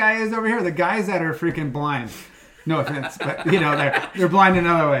that this guy is over here. The guys that are freaking blind. No offense, but they're blind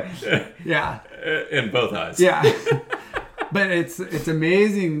another way. Yeah. in both eyes. Yeah. But it's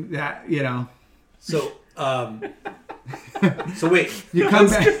amazing that So, so wait. you come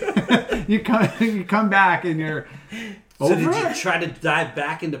back, you come back and you're So over did you it. try to dive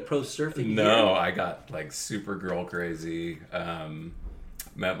back into pro surfing? No, I got like super girl crazy.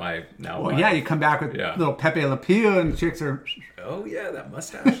 Met my now. Well, wife. yeah, you come back with Yeah. little Pepe Le Pew and chicks are. Oh yeah, that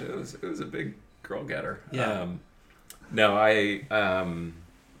mustache. it was a big girl getter. Yeah. No, I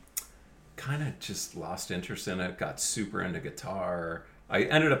kind of just lost interest in it. Got super into guitar. I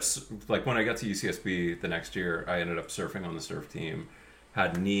ended up like when I got to UCSB the next year, I ended up surfing on the surf team.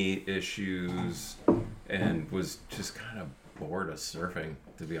 Had knee issues and was just kind of bored of surfing,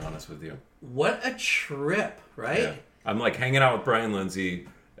 to be honest with you. What a trip, right? Yeah. I'm like hanging out with Brian Lindsay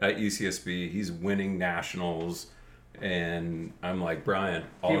at UCSB. He's winning nationals, and I'm like, Brian,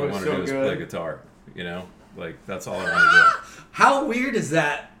 all He I was want to so do is good. play guitar. Like that's all I want to How weird is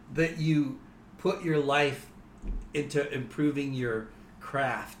that you put your life into improving your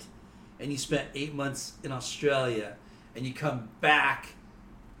craft and you spent 8 months in Australia and you come back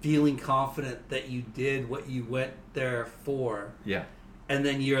feeling confident that you did what you went there for, do. Yeah, and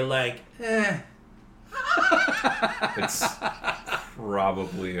then you're like, it's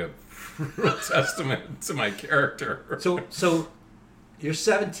probably a real testament to my character. So you're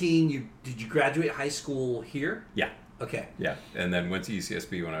 17. Did you graduate high school here? Yeah. Okay. Yeah, and then went to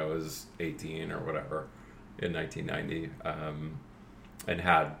UCSB when I was 18 or whatever in 1990, and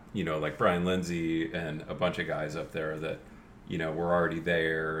had like Brian Lindsay and a bunch of guys up there that were already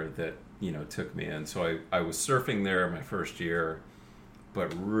there that, took me in. So I was surfing there my first year,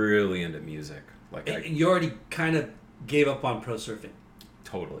 but really into music. Like you already kind of gave up on pro surfing.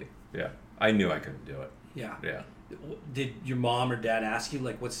 Totally. Yeah. I knew I couldn't do it. Yeah. Yeah. Did your mom or dad ask you,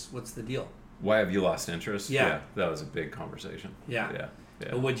 like, what's the deal? Why have you lost interest? Yeah. That was a big conversation. Yeah. Yeah.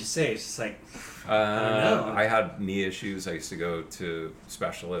 But what'd you say? It's just like, I don't know. I had knee issues. I used to go to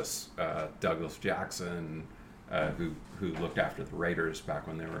specialists, Douglas Jackson, who looked after the Raiders back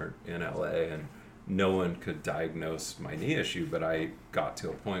when they were in LA, and no one could diagnose my knee issue, but I got to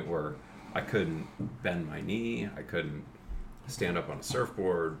a point where I couldn't bend my knee. I couldn't stand up on a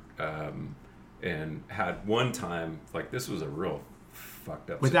surfboard, and had one time, like, this was a real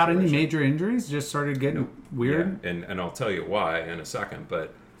fucked up without situation. any major injuries, just started getting weird. Yeah, and I'll tell you why in a second.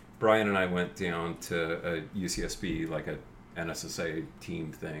 But Brian and I went down to a UCSB, like a NSSA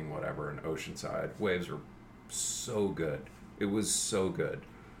team thing, whatever, in Oceanside. Waves were so good. It was so good.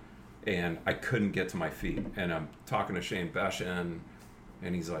 And I couldn't get to my feet. And I'm talking to Shane Beshan,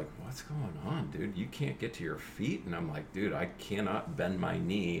 and he's like, what's going on, dude? You can't get to your feet? And I'm like, dude, I cannot bend my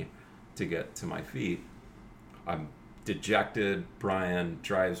knee to get to my feet. I'm dejected. Brian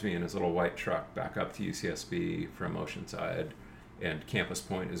drives me in his little white truck back up to UCSB from Oceanside, and Campus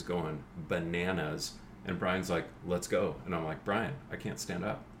Point is going bananas. And Brian's like, let's go. And I'm like, Brian, I can't stand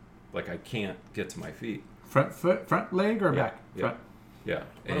up. Like, I can't get to my feet. Front leg or back? Yeah. Front. Yeah.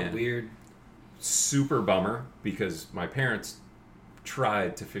 what a weird. Super bummer, because my parents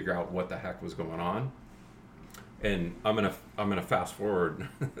tried to figure out what the heck was going on. And I'm gonna fast forward.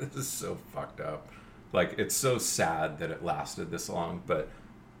 This is so fucked up. Like, it's so sad that it lasted this long, but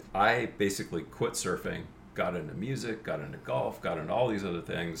I basically quit surfing, got into music, got into golf, got into all these other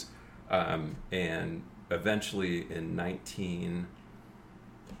things, and eventually in I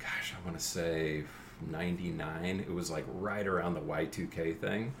want to say 99, it was like right around the Y2K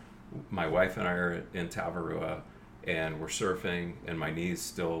thing. My wife and I are in Tavarua, and we're surfing, and my knee's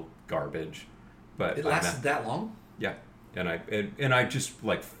still garbage. But It lasted that long? Yeah. And I just,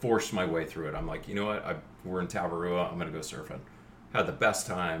 like, forced my way through it. I'm like, you know what? We're in Tavarua. I'm going to go surfing. Had the best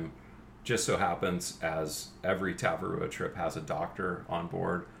time. Just so happens, as every Tavarua trip has a doctor on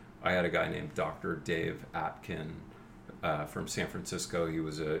board, I had a guy named Dr. Dave Atkin from San Francisco. He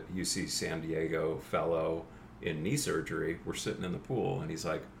was a UC San Diego fellow in knee surgery. We're sitting in the pool, and he's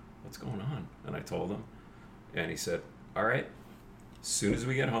like, what's going on? And I told him. And he said, all right, as soon as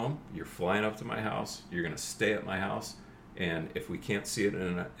we get home, you're flying up to my house. You're going to stay at my house. And if we can't see it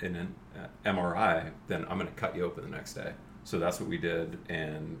in an MRI, then I'm going to cut you open the next day. So that's what we did.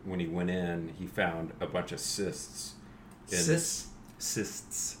 And when he went in, he found a bunch of cysts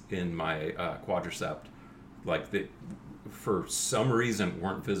in my quadricep, like, that for some reason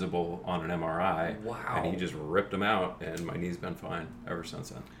weren't visible on an MRI. Wow. And he just ripped them out, and my knee's been fine ever since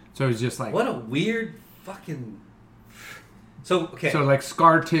then. So it's just like, What a weird fucking. So, okay. so like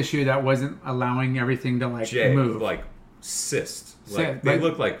scar tissue that wasn't allowing everything to move. Like cysts. Cyst, They but-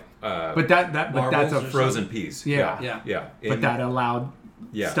 look like but that's marbles a or frozen peas. Yeah. Yeah. but that allowed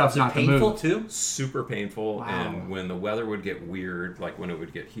Yeah. stuff Is it not to painful move. too? super painful. Wow. And when the weather would get weird, like when it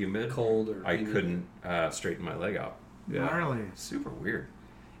would get humid, Cold or I humid. couldn't straighten my leg out. Gnarly. Super weird.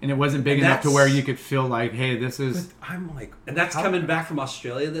 And it wasn't big And enough to that's- where you could feel like, hey, this But is I'm like, And that's how- coming back from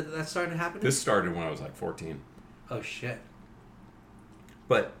Australia that started happening? This started when I was like 14. Oh, shit.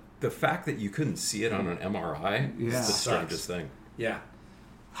 But the fact that you couldn't see it on an MRI Yeah. is the Sucks. strangest thing. Yeah.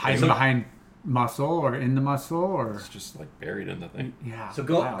 hiding behind muscle or in the muscle or It's just like buried in the thing. yeah. So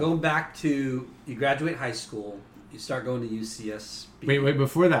wow. going back to, you graduate high school, you start going to UCSB. Wait,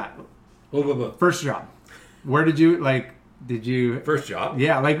 before that, Whoa. first job. Where did you First job?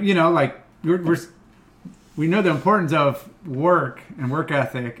 Yeah, we know the importance of work and work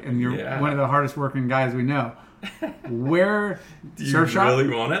ethic, and you're Yeah. one of the hardest working guys we know. Where Do you surf shop? really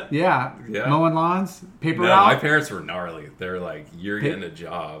want it? Yeah. Yeah. Mowing lawns, paper No, route. my parents were gnarly. They're like, you're getting a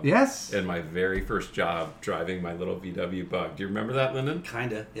job. Yes. And my very first job, driving my little VW Bug. Do you remember that, Lyndon?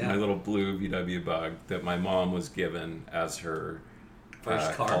 Kinda, My yeah. little blue VW Bug that my mom was given as her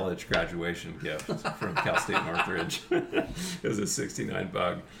First car. college graduation gift from Cal State Northridge. It was a 69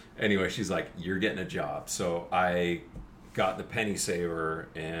 Bug. Anyway, she's like, you're getting a job. So I got the penny saver,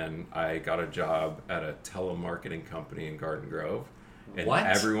 and I got a job at a telemarketing company in Garden Grove. And What?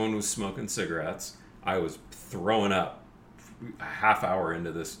 everyone was smoking cigarettes. I was throwing up a half hour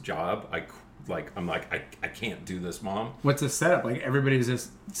into this job. I'm like, I can't do this, Mom. What's the setup? Like everybody's just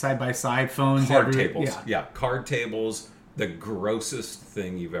side by side phones. Card tables. Yeah, card tables. The grossest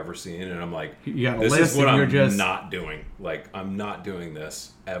thing you've ever seen. And I'm like, You got a this list is what and you're I'm just- not doing. Like, I'm not doing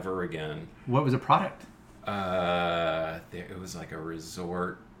this ever again. What was the product? It was like a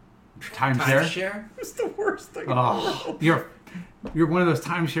resort. Timeshare? It was the worst thing in the Oh, world. you're one of those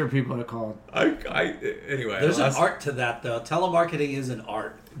timeshare people that call. Anyway. There's an art to that, though. Telemarketing is an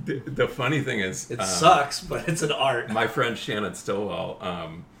art. The funny thing is... It sucks, but it's an art. My friend Shannon Stillwell,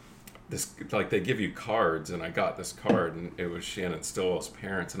 they give you cards, and I got this card, and it was Shannon Stillwell's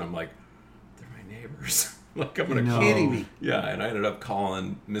parents, and I'm like, they're my neighbors. Like, I'm going to call. Kidding me. Yeah, and I ended up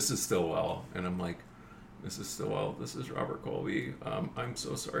calling Mrs. Stillwell, and I'm like, Mrs. Stillwell, this is Robert Colby. I'm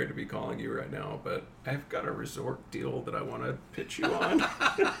so sorry to be calling you right now, but I've got a resort deal that I want to pitch you on.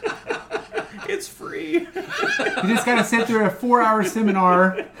 It's free. You just got to sit through a 4-hour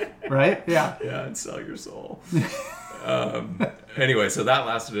seminar, right? Yeah. Yeah, and sell your soul. Anyway, so that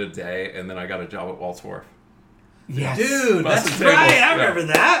lasted a day, and then I got a job at Walt's Wharf. Yes. Dude, that's Busted right. tables. I remember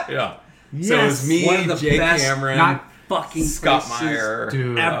that. Yeah. Yes. So it was me, One of the Jay best Cameron, Not fucking Scott places. Meyer,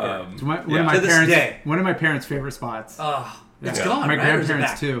 Dude. Ever. It's one yeah. of my To this parents. day. One of my parents' favorite spots. It's Yeah. gone, My right? Or is it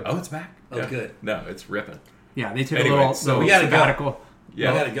grandparents back? too. Oh, it's back. Oh, good. No, it's ripping. Yeah, they took Anyway, a little, so little we gotta go. sabbatical.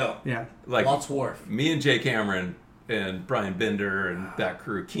 Yeah, We gotta go. Yeah. like Walt's Wharf. me and Jay Cameron and Brian Binder and that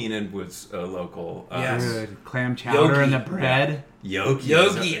crew. Keenan was a local. Yes. Good. Clam chowder and the bread. Yogi.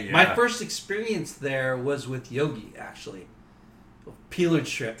 Yogi. Yeah. My first experience there was with Yogi, actually. Peel and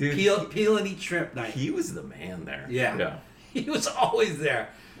shrimp. Dude, Peel and eat shrimp night. He was the man there. Yeah. Yeah. He was always there.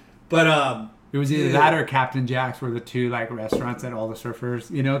 But It was either Dude. that or Captain Jack's were the two like restaurants that all the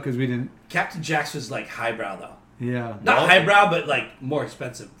surfers, because we didn't. Captain Jack's was like highbrow though. Yeah. Not Walt- highbrow, but like more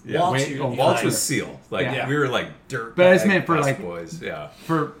expensive. Yeah. Walt's, Wait, you- oh, you Waltz like- was seal. Like Yeah. we were like dirt. But it's bag meant for, bus like- boys. Yeah.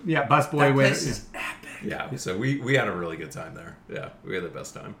 For busboy that way. place is epic. Yeah. So we had a really good time there. Yeah. We had the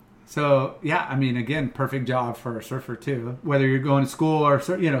best time. So yeah, I mean, again, perfect job for a surfer too. Whether you're going to school or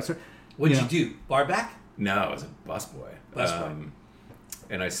What'd you do? Bar back? No, I was a busboy. Busboy.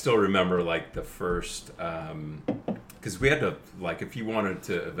 And I still remember like the first, because we had to, like, if you wanted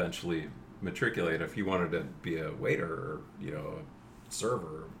to eventually matriculate, if you wanted to be a waiter or, a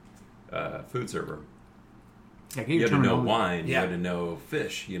server, food server, Yeah, you had to know wine, you Yeah. had to know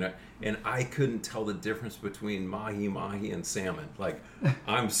fish, and I couldn't tell the difference between mahi and salmon. Like,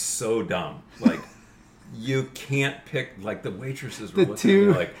 I'm so dumb. Like, you can't pick, like, the waitresses were The looking at me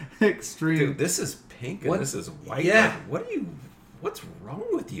two like, extreme. dude, this is pink and What? this is white. Yeah. Like, what's wrong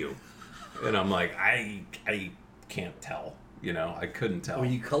with you? And I'm like, I can't tell. I couldn't tell. Were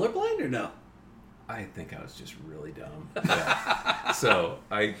you colorblind or no? I think I was just really dumb. Yeah. So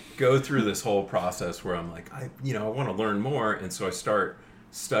I go through this whole process where I'm like, I want to learn more, and so I start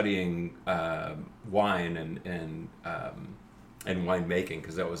studying wine and winemaking,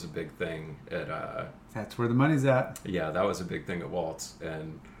 because that was a big thing at. That's where the money's at. Yeah, that was a big thing at Waltz,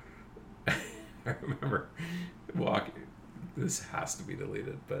 and I remember walking. This has to be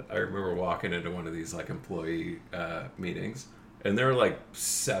deleted, but I remember walking into one of these like employee meetings, and there were like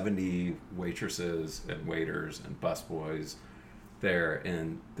 70 waitresses and waiters and busboys there,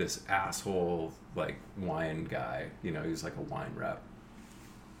 and this asshole like wine guy, he's like a wine rep.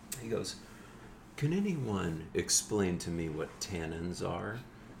 He goes, "Can anyone explain to me what tannins are?"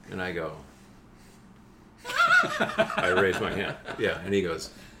 And I go, I raise my hand. Yeah, and he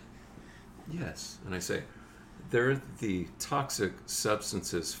goes, "Yes." And I say, "They're the toxic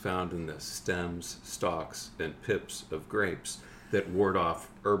substances found in the stems, stalks, and pips of grapes that ward off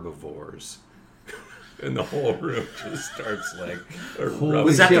herbivores." And the whole room just starts like erupting.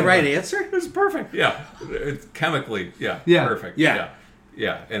 Was that the shit. right answer? It was perfect. Yeah, it's chemically, Yeah. perfect. Yeah.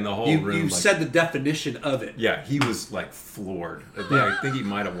 Yeah. And the whole You room. like, said the definition of it. yeah, he was like floored. Yeah. I think he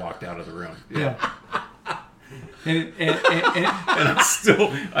might have walked out of the room. Yeah. And And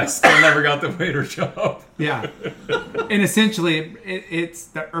I still never got the waiter job. yeah, and essentially, it's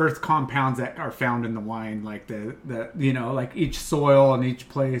the earth compounds that are found in the wine, like the like each soil and each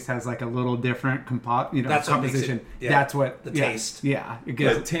place has like a little different That's what makes composition. it- yeah, That's what the yeah, taste. Yeah, it The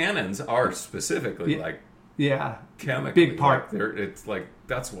gets tannins are specifically Yeah. like yeah, chemically. big part. Like it's like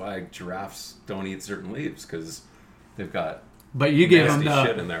that's why giraffes don't eat certain leaves, because they've got But you gave them nasty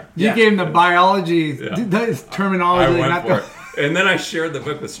shit the in there. you Yeah. gave them the biology Yeah. the terminology. I went not for the, it. And then I shared the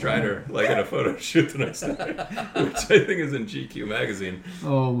book with Strider, like in a photo shoot the next day, which I think is in GQ magazine.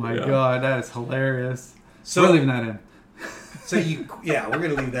 Oh my Yeah. god, that is hilarious. So- We're leaving that in. So we're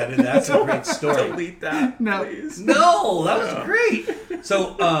gonna leave that in. That's a great story. Delete that, No. please. No, that was great.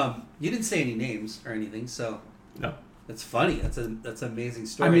 So you didn't say any names or anything, so No. that's funny. That's an amazing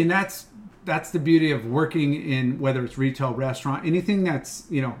story. I mean, that's the beauty of working in, whether it's retail, restaurant, anything that's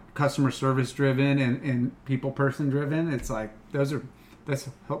customer service driven and people person driven. It's like that's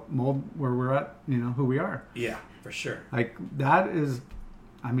help mold where we're at, who we are. yeah, for sure. Like that is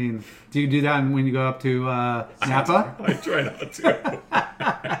I mean, do you do that when you go up to Napa? I try not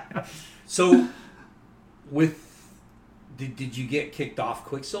to. So, did you get kicked off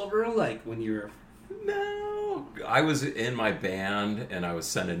Quicksilver like when you were? No, I was in my band and I was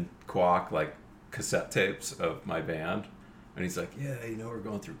sending Quack like cassette tapes of my band, and he's like, "Yeah, we're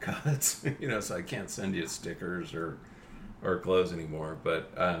going through cuts, so I can't send you stickers or clothes anymore."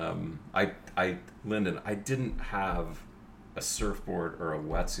 But Lyndon, I didn't have a surfboard or a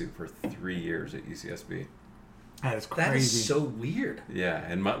wetsuit for 3 years at UCSB. That is crazy. That is so weird. Yeah,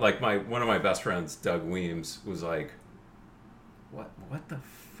 and one of my best friends, Doug Weems, was like, "What the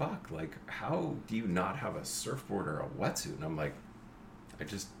fuck? Like, how do you not have a surfboard or a wetsuit?" And I'm like, I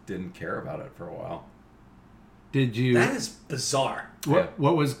just didn't care about it for a while. Did you? That is bizarre. What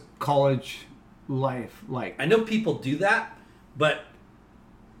was college life like? I know people do that, but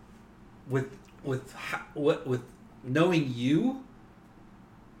with knowing you,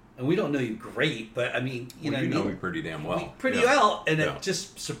 and we don't know you great, but I mean, you know me pretty damn well. Well, and it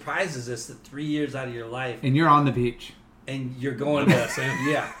just surprises us that 3 years out of your life, And you're on the beach. and you're going to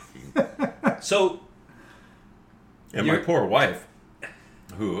yeah. So, And my poor wife,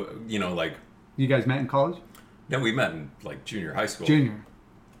 who You guys met in college? no, we met in like junior high school. Junior.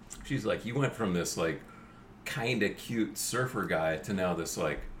 She's like, you went from this like kind of cute surfer guy to now this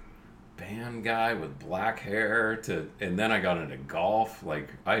like band guy with black hair and then I got into golf. Like,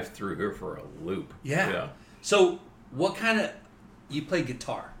 I threw her for a loop. yeah. So, what kind of you play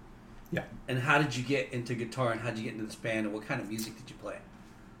guitar? Yeah. And how did you get into guitar, and how did you get into this band, and what kind of music did you play?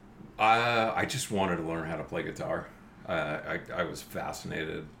 I just wanted to learn how to play guitar. I was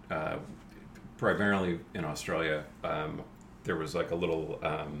fascinated. Primarily in Australia, there was like a little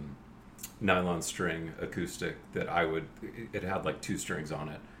nylon string acoustic that it had like 2 strings on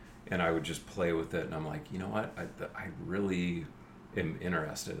it, and I would just play with it, and I'm like, you know what, I really am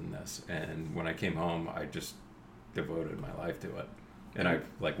interested in this. And when I came home, I just devoted my life to it, and I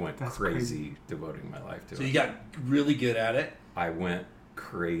like went crazy devoting my life to it. So you got really good at it. I went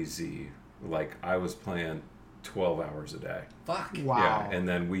crazy. Like, I was playing 12 hours a day. Fuck. Wow. Yeah, and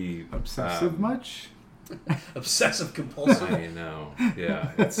then we Obsessive much? Obsessive compulsive. I know.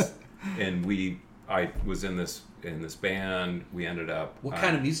 Yeah, I was in this band. We ended up. What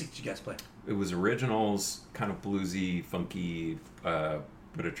kind of music did you guys play? It was originals, kind of bluesy, funky, but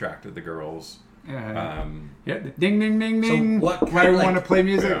attracted the girls. Yeah, ding, ding, ding, ding. So what Why do we want to play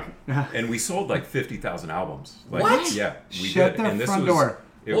music? Yeah. And we sold like 50,000 albums. Like, What? Yeah, we Shut did. the And this front door.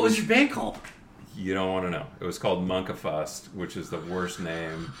 What was your band called? You don't want to know. It was called Monkafust, which is the worst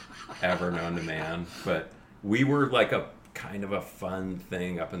name ever known to man. But we were like a kind of a fun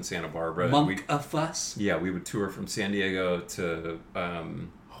thing up in Santa Barbara. Monkafust? Yeah, we would tour from San Diego to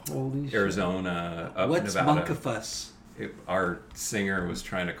Holy shit. Arizona, up What's Nevada. Monkafust? Our singer was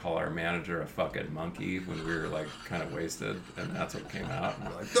trying to call our manager a fucking monkey when we were like kind of wasted, and that's what came out. And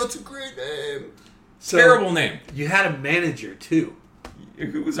we're like, that's a great name. So terrible name. You had a manager too.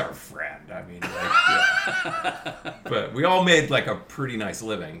 Who was our friend? I mean, like, yeah. But we all made like a pretty nice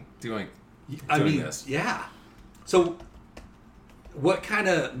living doing this. Yeah. So, what kind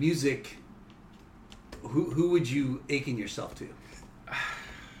of music? Who would you akin yourself to?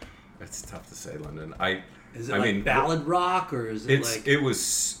 It's tough to say, Lyndon. Is it ballad rock, or is it like? It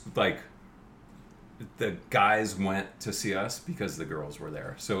was like the guys went to see us because the girls were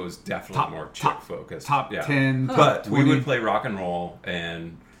there, so it was definitely more chick focused. Top 10, but 20. we would play rock and roll,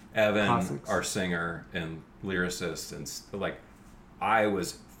 and Evan, Classics. our singer and lyricist, and like I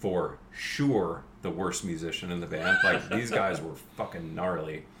was for sure the worst musician in the band. Like, these guys were fucking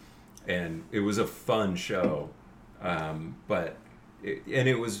gnarly, and it was a fun show, but.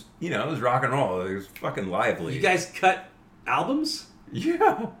 It was, it was rock and roll. It was fucking lively. You guys cut albums?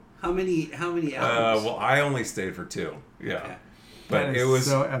 Yeah. How many albums? Well, I only stayed for 2. Yeah. Okay. But That it is was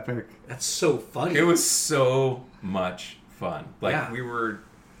so epic. That's so funny. It was so much fun. Like, Yeah.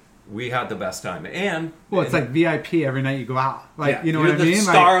 we had the best time. And It's like VIP every night you go out. Like, Yeah. you know You're what I mean? the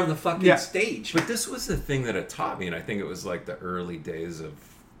star Like, of the fucking yeah. stage. but this was the thing that it taught me, and I think it was like the early days of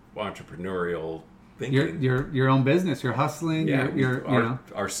entrepreneurial thinking. your own business. You're hustling. Yeah,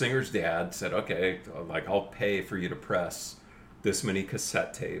 our singer's dad said, okay, like, I'll pay for you to press this many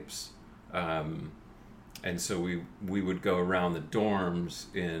cassette tapes. And so we would go around the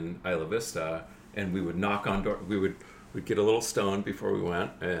dorms in Isla Vista, and we would knock on doors. We'd get a little stoned before we went,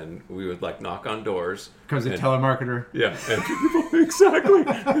 and we would like knock on doors. Because a telemarketer. Yeah, and people, exactly.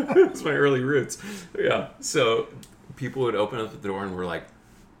 That's my early roots. Yeah, so people would open up the door, and we're like,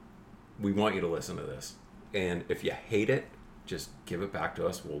 we want you to listen to this, and if you hate it, just give it back to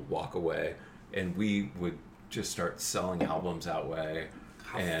us. We'll walk away. And we would just start selling albums that way.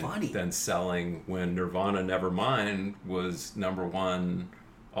 and funny. then selling when Nirvana Nevermind was #1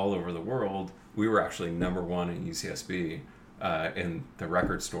 all over the world. We were actually #1 in UCSB in the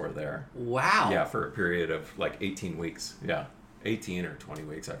record store there. Wow. Yeah, for a period of like 18 weeks. Yeah, 18 or 20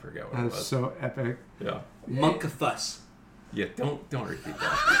 weeks. I forget what it That's was. so epic. Yeah. Monkafus. Yeah, don't repeat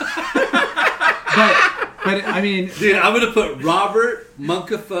that. But I mean, Dude, I'm gonna put Robert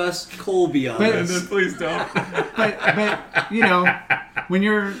Monkafus Colby on But- And this. then please don't. but you know, when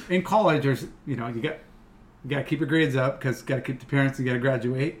you're in college, there's you got to keep your grades up because got to keep the parents. You got to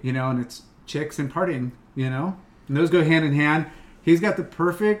graduate, and it's chicks and partying, and those go hand in hand. He's got the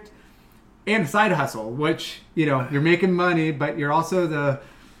perfect and side hustle, which you're making money, but you're also the,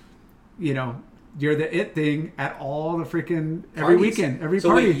 you're the it thing at all the freaking every Parties. weekend, every so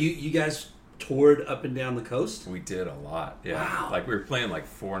party. wait, you guys toured up and down the coast? We did a lot, yeah. Wow. Like we were playing like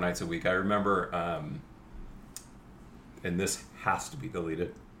 4 nights a week. I remember, and this has to be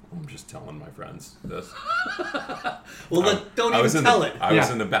deleted. I'm just telling my friends this. Well, then don't even tell it. I was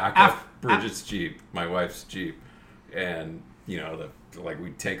Yeah. in the back of Bridget's Jeep, my wife's Jeep, and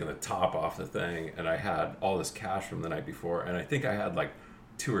we'd taken the top off the thing, and I had all this cash from the night before, and I think I had like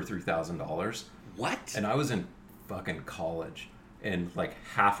 $2,000 or $3,000. What? And I was in fucking college, and like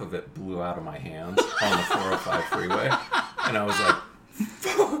half of it blew out of my hands on the 405 freeway, and I was like,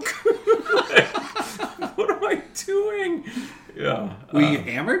 "Fuck! Like, what am I doing?" Yeah. Were you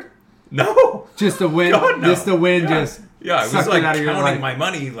hammered? No. just the wind, God, no. just the wind, Yeah. just Yeah, I was sucked like it out of your counting life. my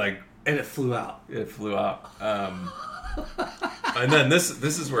money, like And it flew out. it flew out. And then this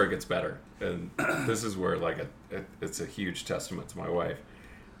is where it gets better, and this is where like it's a huge testament to my wife.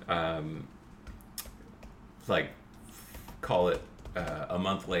 Like, call it a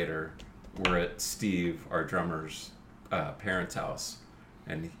month later, we're at Steve, our drummer's parents' house,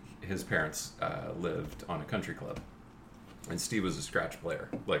 and his parents lived on a country club, and Steve was a scratch player,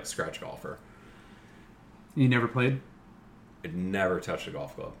 like scratch golfer. You never played? I'd never touched a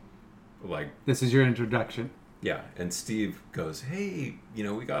golf club. Like, This is your introduction. yeah, and Steve goes, "Hey,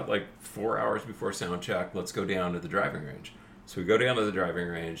 we got like 4 hours before sound check. Let's go down to the driving range." So we go down to the driving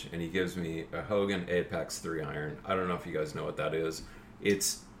range, and he gives me a Hogan Apex 3-iron. I don't know if you guys know what that is.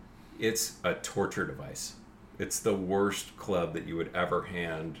 It's a torture device. It's the worst club that you would ever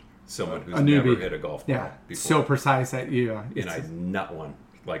hand someone who's A newbie. never hit a golf ball Yeah, before. so precise at you. And I nut one.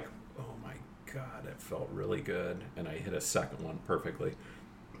 Like, oh my God, it felt really good. And I hit a second one perfectly.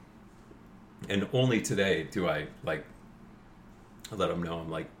 And only today do I, like, let him know. I'm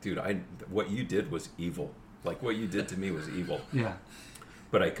like, dude, what you did was evil. Like, what you did to me was evil. Yeah.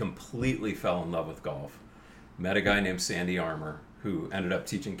 But I completely fell in love with golf. Met a guy named Sandy Armour who ended up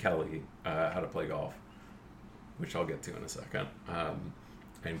teaching Kelly how to play golf, which I'll get to in a second.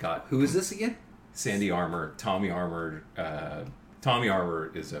 And got Who is this again? Sandy Armour, Tommy Armour. Tommy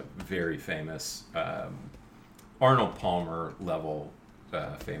Armour is a very famous Arnold Palmer level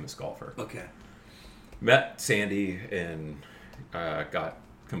famous golfer. Okay. Met Sandy and got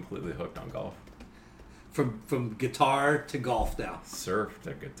completely hooked on golf. From guitar to golf now. Surf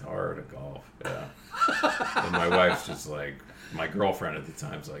to guitar to golf, yeah. And my wife's just like, my girlfriend at the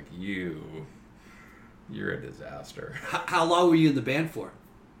time's like, you're a disaster. How long were you in the band for?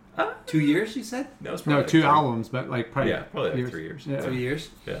 2 years, you said? No, it's No, probably 2 like albums, but like probably probably like years. 3 years. Yeah. 3 years?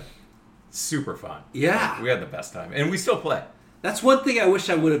 Yeah. Super fun. Yeah. We had the best time. And we still play. That's one thing I wish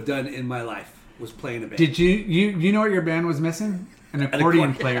I would have done in my life, was playing a band. Did you know what your band was missing? An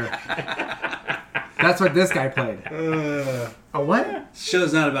accordion player. That's what this guy played. A what?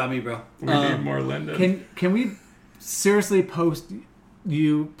 Show's not about me, bro. We need more Lyndon. Can we seriously post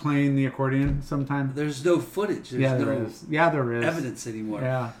you playing the accordion sometime? There's no footage. There's Yeah, no there is. Yeah, there is. evidence anymore.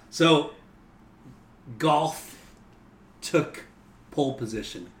 Yeah. So, golf took pole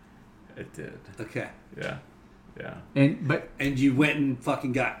position. It did. Okay. Yeah. Yeah. And you went and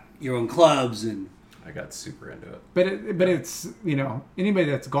fucking got your own clubs and... I got super into it. But it's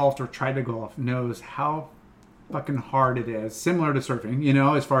anybody that's golfed or tried to golf knows how fucking hard it is. Similar to surfing,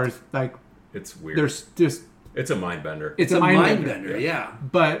 as far as like It's weird. there's just It's a mind bender. it's It's a mind bender. bender, yeah.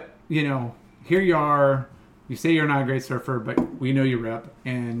 But here you are. You say you're not a great surfer, but we know you rep,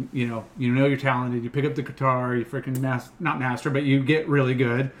 and you know you're talented. You pick up the guitar, you freaking not master, but you get really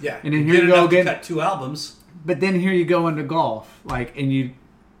good. Yeah. And then Good here you go enough to again. cut 2 albums. But then here you go into golf, and you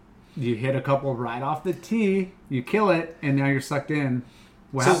hit a couple right off the tee, you kill it, and now you're sucked in.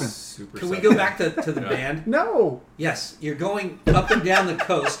 What happened? Super Can we sad. go back to the band? No, Yes. You're going up and down the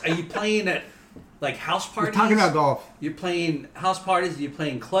coast. Are you playing at, like, house we're parties? talking about golf. You're playing house parties? You're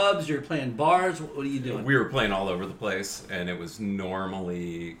playing clubs? You're playing bars? What are you doing? We were playing all over the place, and it was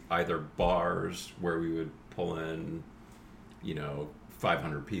normally either bars where we would pull in,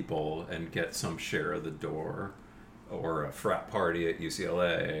 500 people and get some share of the door, or a frat party at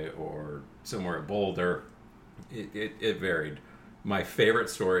UCLA or somewhere at Boulder. It varied. My favorite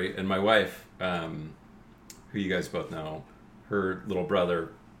story, and my wife, who you guys both know, her little brother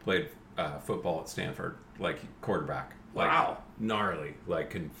played football at Stanford, like quarterback. Like, Wow. Gnarly.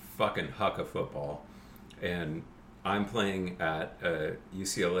 Like, can fucking huck a football. And I'm playing at a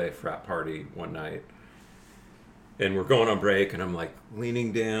UCLA frat party one night, and we're going on break, and I'm like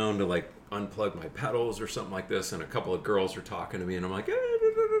leaning down to like unplug my pedals or something like this, and a couple of girls are talking to me, and I'm like,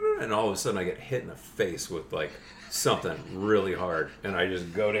 and all of a sudden I get hit in the face with like something really hard, and I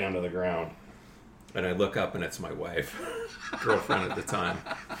just go down to the ground, and I look up, and it's my wife, girlfriend at the time,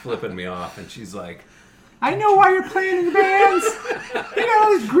 flipping me off, and she's like, I know why you're playing in the bands. You got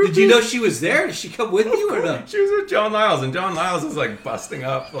all these groupies. Did you know she was there? Did she come with you or no? She was with John Lyles, and John Lyles is like busting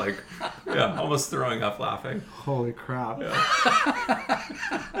up, like, yeah, almost throwing up laughing. Holy crap.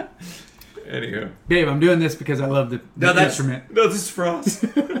 Yeah. Anywho. Babe, I'm doing this because I love the instrument. No, this is for us.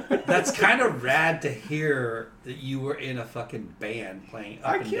 That's kind of rad to hear that you were in a fucking band playing up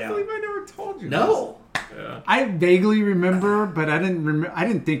I and can't down. believe I never told you No. this. Yeah. I vaguely remember, but I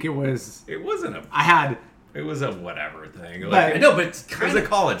didn't think it was. It wasn't it was a whatever thing. Like, I know, but it's it kind was a of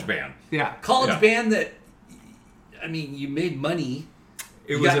college band. Yeah. college Yeah. band that, I mean, you made money.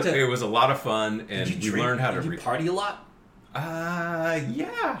 It You was got to- it was a lot of fun, and Did you we learned how to Did you party a lot?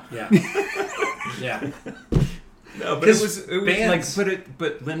 yeah. Yeah. Yeah. No, but 'Cause it was bands- like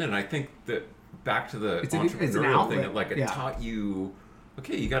but Lyndon, I think that back to the It's an entrepreneurial outlet. thing, like it Yeah. taught you,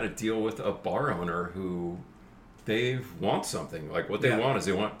 okay, you got to deal with a bar owner who they want something. Like what they Yeah. want is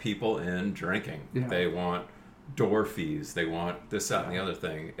they want people in drinking. Yeah. They want door fees. They want this, that, and the other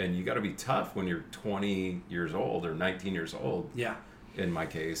thing. And you got to be tough when you're 20 years old or 19 years old. Yeah. In my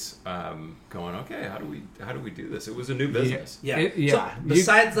case, going, okay, how do we do this? It was a new business. Yeah. So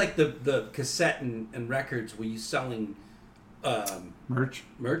besides like the cassette and records, were you selling Merch.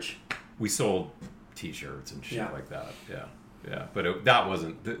 We sold T-shirts and shit Yeah. like that. Yeah. But that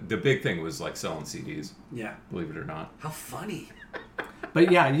wasn't the big thing. Was like selling CDs. Yeah. Believe it or not. How funny.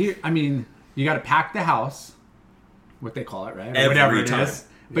 But yeah, you got to pack the house, what they call it, right? Or Every whatever it time. is.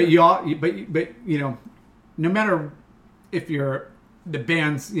 But but no matter if you're the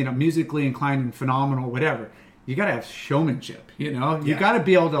band's musically inclined and phenomenal, whatever, you got to have showmanship. You Yeah. got to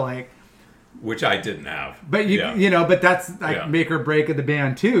be able to like. Which I didn't have. But but that's like make or break of the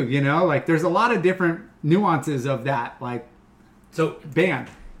band too. Like there's a lot of different nuances of that like So band.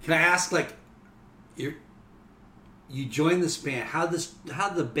 can I ask, like, you joined this band? How did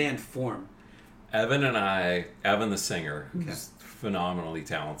the band form? Evan the singer, who's phenomenally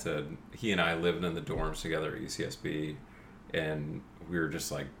talented. He and I lived in the dorms together at UCSB, and we were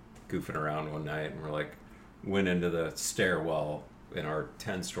just like goofing around one night, and we're like, went into the stairwell in our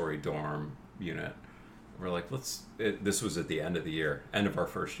 10-story dorm unit. We're like, this was at the end of the year, end of our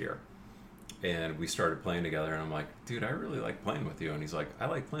first year. And we started playing together, and I'm like, dude, I really like playing with you. And he's like, I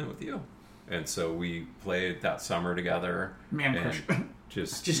like playing with you. And so we played that summer together. Man and crush.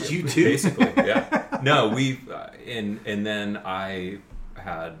 Just you two? Basically, yeah. No, and then I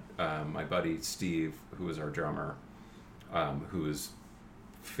had my buddy Steve, who was our drummer, who was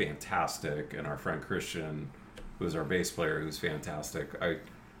fantastic, and our friend Christian, who was our bass player, who was fantastic.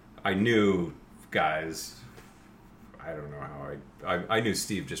 I knew guys. I don't know how I knew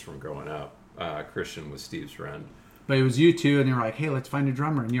Steve just from growing up. Christian was Steve's friend. But it was you two, and they were like, "Hey, let's find a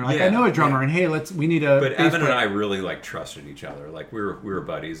drummer." And you're like, Yeah, "I know a drummer," yeah. and hey, we need a. But bass Evan and player. I really like trusted each other. Like we were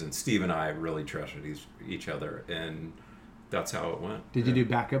buddies, and Steve and I really trusted each other, and that's how it went. Did you do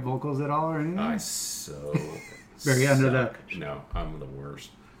backup vocals at all or anything? I so Very under the- No, I'm the worst.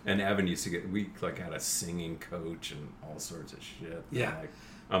 And Evan used to we like had a singing coach and all sorts of shit. Yeah. Like,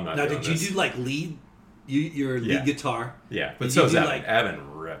 I'm not. Now, doing did you this. do like lead? Your Yeah. lead guitar. Yeah, but Did so you is do, Evan. like-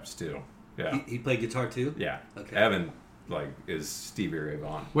 Evan rips too. Yeah, He played guitar too. yeah. Okay. Evan is Stevie Ray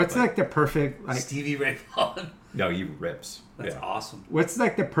Vaughan. What's like the perfect like? Stevie Ray Vaughan. No, he rips. That's yeah. awesome. What's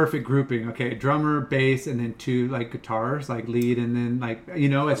like the perfect grouping? Okay, drummer, bass, and then two like guitars, like lead, and then like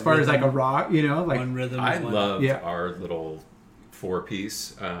as far as like a rock, like One rhythm. I one. love Yeah. our little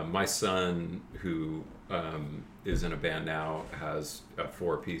 4-piece. My son, who is in a band now, has a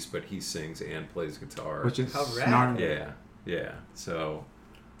 4-piece, but he sings and plays guitar. which is How rad. gnarly. yeah. So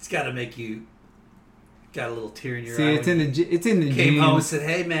It's got to make you got a little tear in your See, eye. it's when in the you came home and genes. said,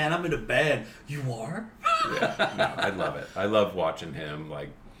 "Hey, man, I'm in a band." You are? yeah, no, I love it. I love watching him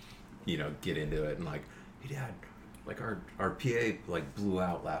get into it and like, hey Dad, like our PA like blew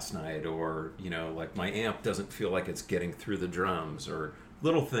out last night, or like my amp doesn't feel like it's getting through the drums, or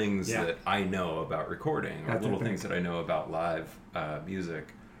little things Yeah. that I know about recording, or That's little the thing. things that I know about live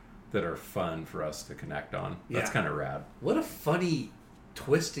music that are fun for us to connect on. That's Yeah. kind of rad. What a funny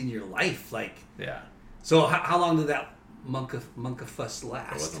twist in your life. Like, Yeah. so how long did that Monka fuss It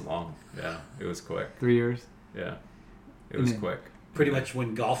last? wasn't long. Yeah. It was quick. 3 years. Yeah. It was then- quick. Pretty much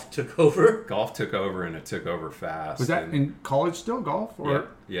when golf took over. Golf took over, and it took over fast. Was that and, in college still, golf? Or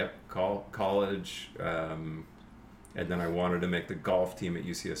Yeah. College. And then I wanted to make the golf team at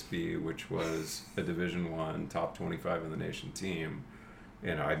UCSB, which was a Division I, top 25 in the nation team.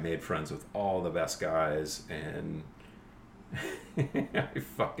 And I made friends with all the best guys, and I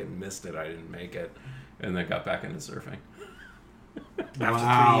fucking missed it. I didn't make it, and then got back into surfing.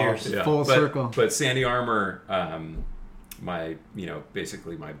 After 3 years. Yeah, Full but, circle. But Sandy Armour,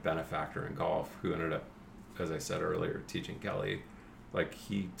 basically my benefactor in golf, who ended up, as I said earlier, teaching Kelly, like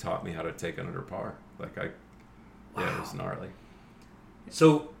he taught me how to take it under par. Like it was gnarly.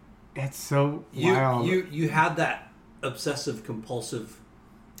 So It's so wild. you had that obsessive compulsive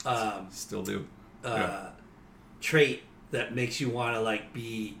Still do. trait that makes you want to like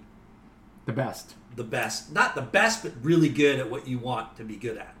be the best. the best, not the best, but really good at what you want to be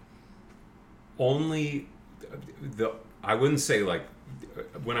good at. Only I wouldn't say like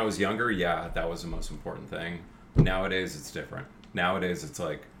when I was younger, yeah, that was the most important thing. Nowadays it's different. Nowadays it's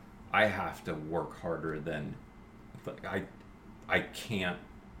like I have to work harder than like I can't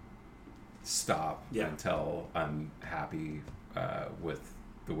stop Yeah. until I'm happy with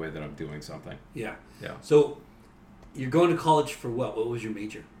the way that I'm doing something. Yeah. Yeah. So you're going to college for what? What was your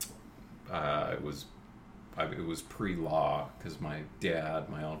major? It was pre-law because my dad,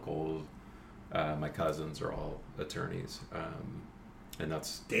 my uncle, my cousins are all attorneys, and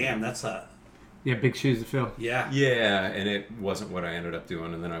that's That's a Yeah, big shoes to fill. yeah. yeah. And it wasn't what I ended up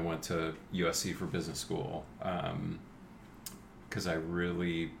doing, and then I went to USC for business school because I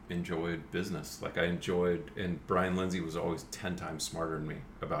really enjoyed business. Like I enjoyed, and Brian Lindsay was always 10 times smarter than me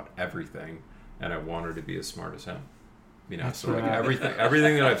about everything, and I wanted to be as smart as him. You know, That's so like right.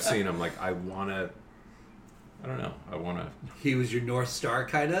 everything that I've seen, I'm like, I want to. I don't know. I want to. He was your North Star,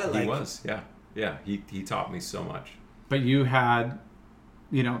 kind of. He was, yeah. He taught me so much. But you had,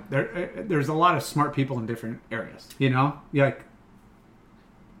 there's a lot of smart people in different areas. Like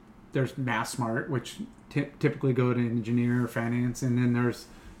there's math smart, which typically go to engineer or finance, and then there's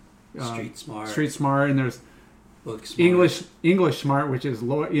Street smart, street smart, and there's book smart. English smart, which is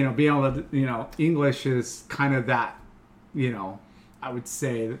low. Being able to, English is kind of that. I would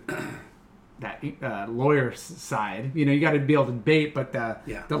say that lawyer side. You got to be able to debate, but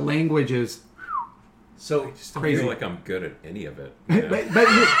the language is So I don't crazy. feel like I'm good at any of it.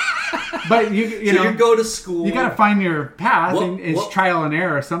 but you so you go to school. you got to find your path, and it's What- trial and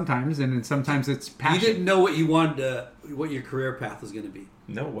error sometimes, and then sometimes it's You passion. didn't know what you wanted to, what your career path was going to be.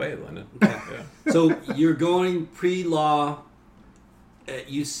 No way, Lyndon. Okay. Yeah. So you're going pre-law at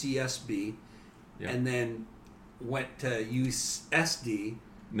UCSB, Yeah. and then went to USD.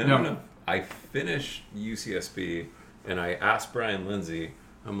 No. I finished UCSB, and I asked Brian Lindsay,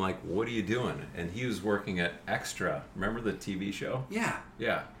 I'm like, what are you doing? And he was working at Extra. Remember the TV show? Yeah.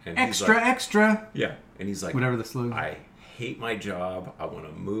 Yeah. And extra, he's like, extra. yeah. And he's like, Whatever the slogan. I hate my job. I want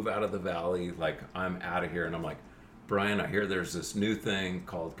to move out of the valley. Like, I'm out of here. And I'm like, Brian, I hear there's this new thing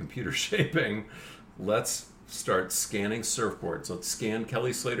called computer shaping. Let's start scanning surfboards. Let's scan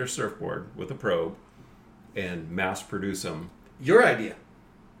Kelly Slater's surfboard with a probe and mass produce them. Your idea.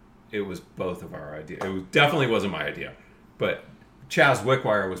 It was both of our idea. Definitely wasn't my idea. But Chaz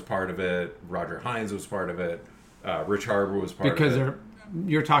Wickwire was part of it. Roger Hines was part of it. Rich Harbor was part Because of it.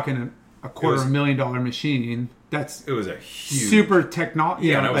 you're talking a $250,000 machine. That's It was a huge... super technology.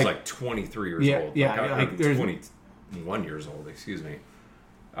 Yeah, and I was like 23 years Yeah, old. yeah, Like, like, I'm there's- 21 years old, excuse me.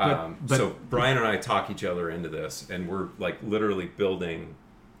 But- So Brian and I talk each other into this, and we're like literally building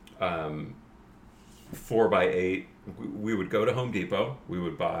 4x8. We would go to Home Depot. We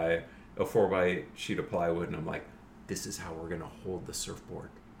would buy a 4x8 sheet of plywood, and I'm like, this is how we're going to hold the surfboard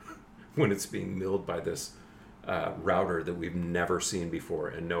when it's being milled by this router that we've never seen before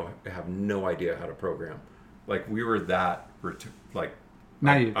and have no idea how to program. Like we were that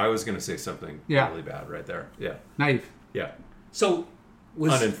naive. I was going to say something Yeah. really bad right there. Yeah, Naive. yeah, So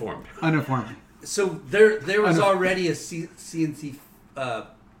was uninformed. Uninformed. so there was already a CNC.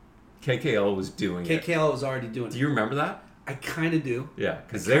 KKL was doing it. KKL was already doing Do it. you remember that? I kind of do. Yeah,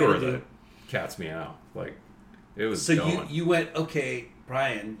 because I they kinda were do. the cat's meow. Like it was. So going. you went, okay,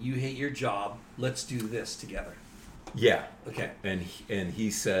 Brian, you hate your job. Let's do this together. Yeah, Okay. and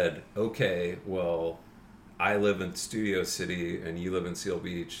he said, okay, well, I live in Studio City and you live in Seal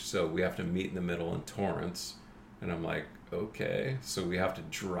Beach, so we have to meet in the middle in Torrance. And I'm like, okay, so we have to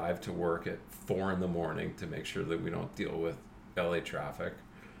drive to work at 4 a.m. to make sure that we don't deal with LA traffic.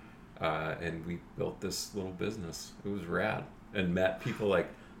 And we built this little business. It was rad. And met people like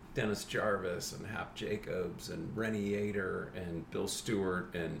Dennis Jarvis and Hap Jacobs and Rennie Yater and Bill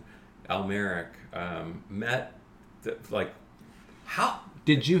Stewart and Al Merrick. How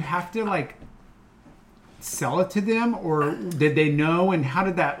Did you have to like sell it to them, or did they know? And how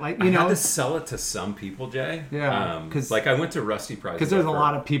did that, like, you I know? had to sell it to some people, Jay. Yeah, because like I went to Rusty Price Because there's a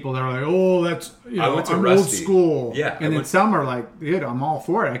lot of people that are like, oh, that's, you know, I went to I'm Rusty. old school. Yeah, and then some are like, dude, I'm all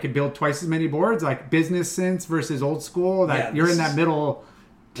for it. I could build twice as many boards, like business sense versus old school. That Yeah, you're in this that middle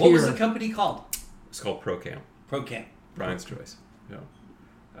tier. What was the company called? It's called ProCam. ProCam. Brian's choice.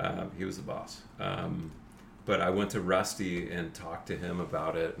 Yeah, he was the boss. But I went to Rusty and talked to him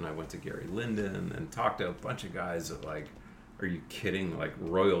about it, and I went to Gary Linden and talked to a bunch of guys that, like, are you kidding? Like,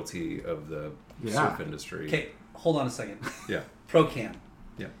 royalty of the surf industry. Okay, hold on a second. Yeah. ProCam.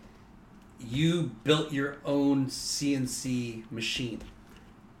 Yeah. You built your own CNC machine.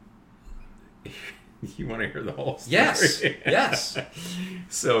 You want to hear the whole story? Yes. Yes.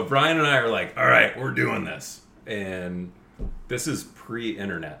 So Brian and I are like, all right, we're doing this. And this is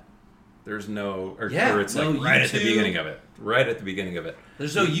pre-internet. There's no, or it's no like right at the YouTube. beginning of it. Right at the beginning of it.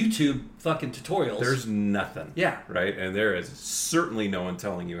 There's no YouTube fucking tutorials. There's nothing. Yeah. Right? And there is certainly no one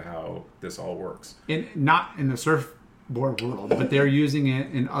telling you how this all works. Not in the surfboard world, but they're using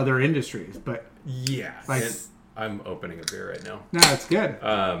it in other industries. But Yeah. Like- And I'm opening a beer right now. no, it's good.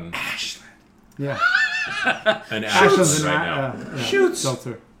 Ashland. Yeah. An Ashland's Ashland right now. Shoots.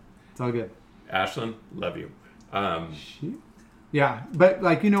 Seltzer. It's all good. Ashland, love you. Yeah, but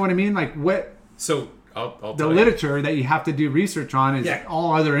like, you know what I mean? Like, what So I'll the tell you. literature that you have to do research on is Yeah.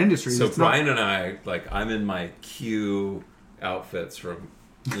 all other industries. So It's not- Brian and I, like, I'm in my Q outfits from,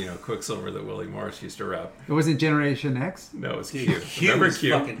 Quicksilver that Willie Morris used to rep. it wasn't Generation X. No, it's Dude, Q. Q Remember was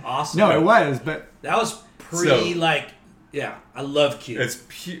Q? fucking awesome. No, it was, but That was pre, So- yeah, I love Q.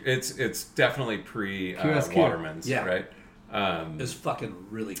 It's definitely pre QSQ. Waterman's, Yeah. right? It was fucking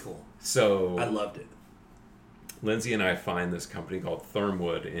really cool. So I loved it. Lindsay and I find this company called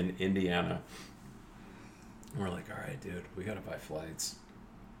Thermwood in Indiana. And we're like, all right, dude, we got to buy flights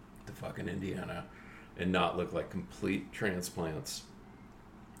to fucking Indiana and not look like complete transplants.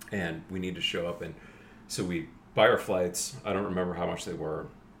 And we need to show up. And so we buy our flights. I don't remember how much they were.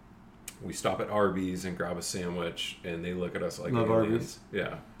 We stop at Arby's and grab a sandwich, and they look at us like Love aliens.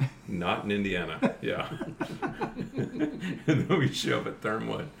 Yeah. Not in Indiana. Yeah. And then we show up at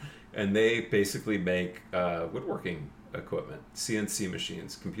Thermwood. And they basically make woodworking equipment, CNC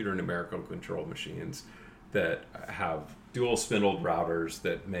machines, computer numerical control machines that have dual spindled routers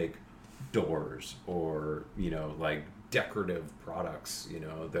that make doors or, like decorative products,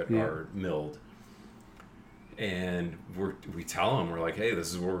 that are milled. And we tell them, we're like, hey,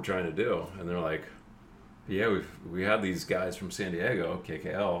 this is what we're trying to do. And they're like, yeah, we had these guys from San Diego,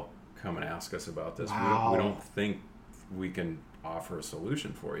 KKL, come and ask us about this. Wow. We don't think we can offer a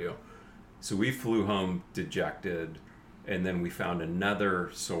solution for you. So we flew home dejected, and then we found another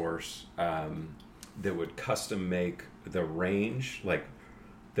source that would custom make the range, like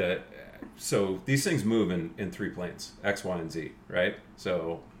the. So these things move in 3 planes, X, Y, and Z, right?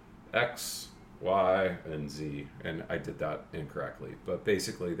 So X, Y, and Z, and I did that incorrectly, but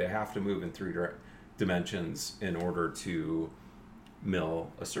basically they have to move in 3 dimensions in order to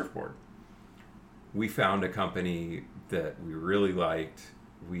mill a surfboard. We found a company that we really liked.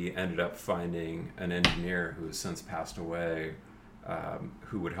 We ended up finding an engineer who has since passed away,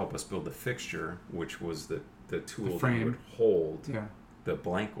 who would help us build the fixture, which was the tool that we would hold the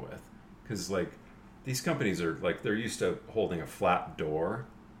blank with. Because, like, these companies are, like, they're used to holding a flat door,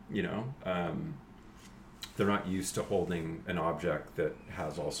 They're not used to holding an object that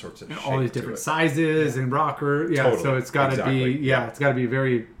has all sorts of shape all these to different it. sizes and rocker. Yeah, Totally. so it's got to Exactly. be, it's got to be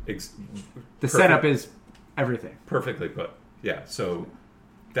very, the Perfect. setup is everything. Perfectly put. Yeah, so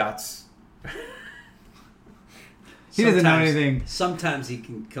that's... He doesn't know Sometimes- anything. Sometimes he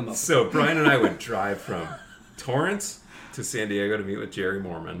can come up. So Brian and I would drive from Torrance to San Diego to meet with Jerry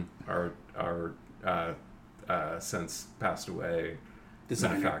Mormon, our since passed away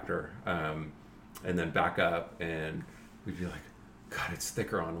benefactor, and then back up, and we'd be like, God, it's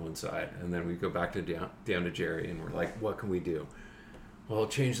thicker on one side, and then we go back to down to Jerry, and we're like, what can we do? Well,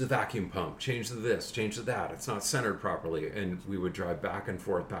 change the vacuum pump, change the this, change the that. It's not centered properly, and we would drive back and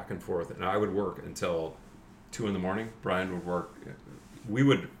forth, and I would work until 2 a.m. Brian would work.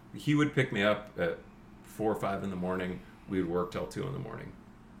 He would pick me up at 4 or 5 a.m. We would work till 2 a.m.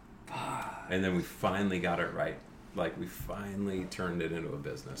 And then we finally got it right. Like, we finally turned it into a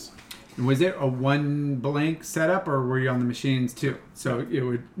business. Was it a one blank setup, or were you on the machines too? So it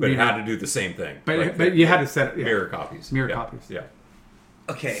would. But it had to do the same thing. But you had to set it. Yeah. Mirror copies. Mirror copies. Yeah.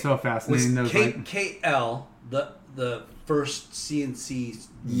 Okay. So fascinating. Was those KL the first CNC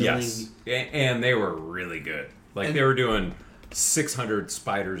milling? Yes. And they were really good. Like they were doing 600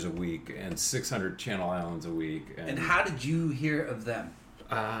 spiders a week and 600 channel islands a week. And how did you hear of them?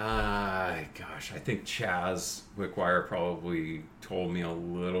 Gosh, I think Chaz Wickwire probably told me a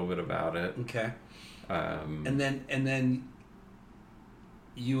little bit about it. Okay. And then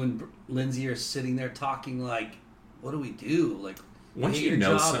you and Lindsay are sitting there talking like, what do we do? Like, once you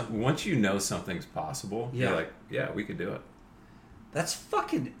know something's possible, you're like, yeah, we could do it. That's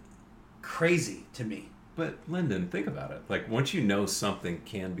fucking crazy to me. But Lyndon, think about it. Like, once you know something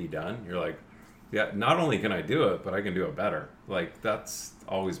can be done, you're like, yeah, not only can I do it, but I can do it better. Like, that's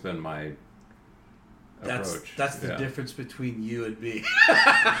always been my approach. That's the difference between you and me.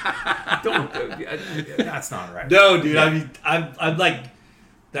 That's not right. No, dude. Yeah. I mean, I'm like,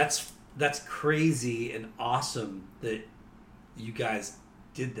 that's crazy and awesome that you guys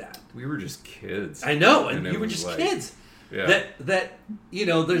did that. We were just kids. I know, and you were just like, kids. Yeah. That you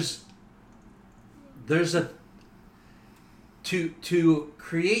know, there's a to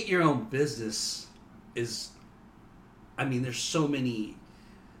create your own business is, I mean, there's so many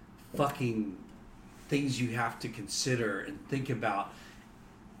fucking things you have to consider and think about,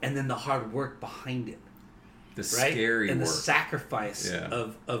 and then the hard work behind it, the scary and work. the sacrifice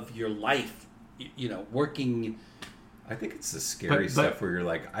of your life, you know, working. I think it's the scary stuff where you're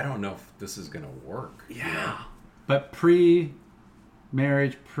like, I don't know if this is gonna work. Yeah. You know? But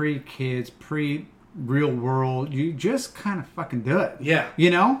pre-marriage, pre-kids, pre-real world, you just kind of fucking do it. Yeah.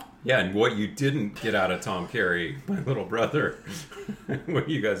 You know? Yeah, and what you didn't get out of Tom Carey, my little brother, when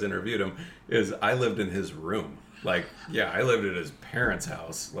you guys interviewed him, is I lived in his room. Like, yeah, I lived at his parents'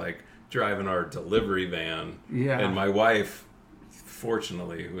 house, like driving our delivery van. Yeah. And my wife,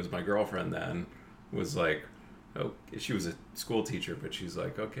 fortunately, who was my girlfriend then, was like, oh, she was a school teacher, but she's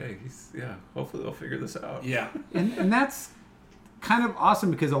like, okay, hopefully they'll figure this out. Yeah. And that's kind of awesome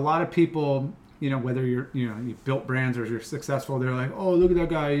because a lot of people, you know, whether you built brands or you're successful, they're like, oh, look at that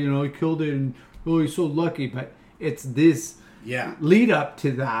guy, you know, he killed it and oh, he's so lucky. But it's this lead up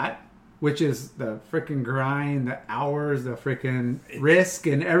to that, which is the freaking grind, the hours, the freaking risk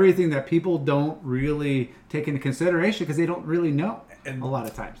and everything that people don't really take into consideration because they don't really know a lot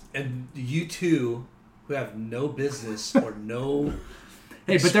of times. And you two who have no business or no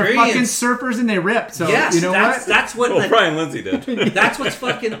hey, but they're fucking surfers and they rip. So yes, you know that's what. Well, Brian Lindsay did. That's what's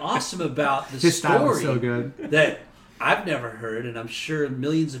fucking awesome about the His story. style is so good that I've never heard, and I'm sure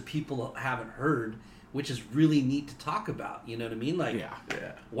millions of people haven't heard, which is really neat to talk about. You know what I mean? Like,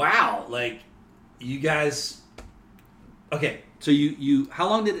 wow, like you guys. Okay, so you how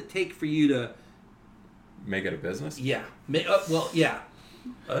long did it take for you to make it a business? Yeah. Well, yeah.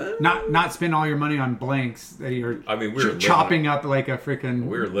 Not spend all your money on blanks that you're we were chopping up like a freaking.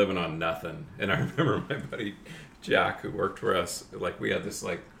 We were living on nothing, and I remember my buddy Jack, who worked for us, like we had this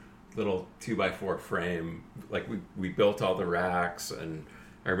like little 2x4 frame, like we built all the racks, and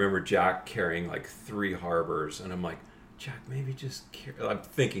I remember Jack carrying like 3 harbors, and I'm like, Jack, maybe just carry. I'm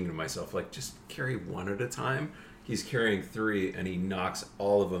thinking to myself, like, just carry one at a time. He's carrying 3, and he knocks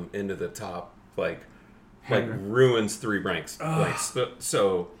all of them into the top, like ruins 3 blanks.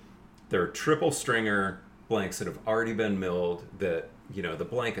 So they're triple stringer blanks that have already been milled. That, you know, the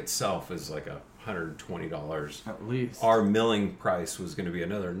blank itself is like $120 at least. Our milling price was going to be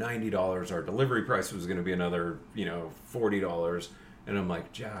another $90. Our delivery price was going to be another, $40. And I'm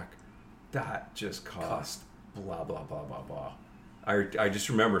like, Jack, that just cost blah blah blah blah blah. I just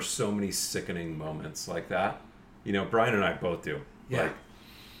remember so many sickening moments like that. You know, Brian and I both do. Yeah. Like,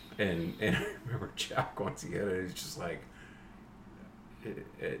 And I remember Jack, once he hit it, he's just like,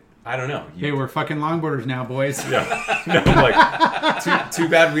 I don't know. Hey, we're fucking longboarders now, boys. Yeah. No, like, too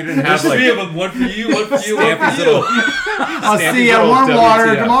bad we didn't have, like... 3 of them, one for you, one for you, one for you. I'll see you at warm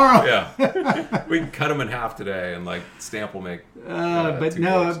water tomorrow. Yeah. We can cut them in half today, and, like, Stamp will make... but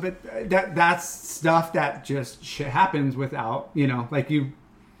no, but that's stuff that just happens without, like you...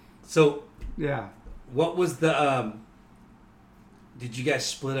 So... Yeah. What was the... Did you guys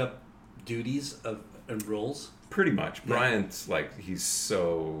split up duties and roles? Pretty much. Brian's like, he's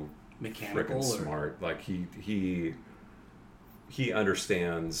so mechanical, freaking smart. Like he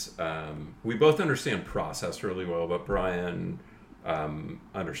understands. We both understand process really well, but Brian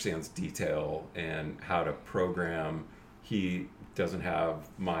understands detail and how to program. He doesn't have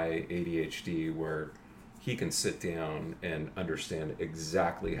my ADHD where he can sit down and understand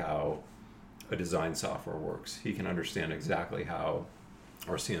exactly how a design software works. He can understand exactly how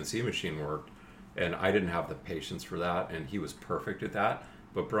our CNC machine worked, and I didn't have the patience for that, and he was perfect at that.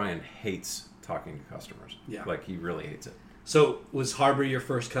 But Brian hates talking to customers. Yeah. Like, he really hates it. So was Harbor your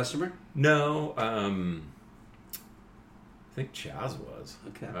first customer? No, I think Chaz was.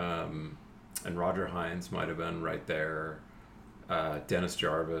 Okay. And Roger Hines might have been right there. Dennis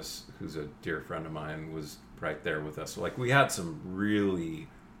Jarvis, who's a dear friend of mine, was right there with us. So, like, we had some really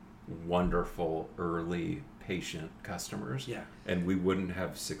wonderful, early, patient customers. Yeah. And we wouldn't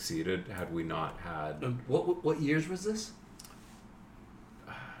have succeeded had we not had... What years was this?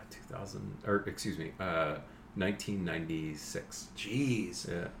 1996. Jeez.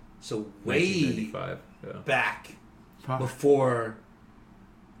 Yeah. So way 1995. Yeah. back Fuck. before,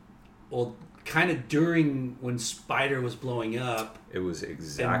 well, kind of during when Spider was blowing up. It was And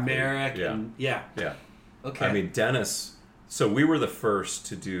exactly... Merrick. Yeah. And, yeah. Yeah. Okay. I mean, Dennis... So we were the first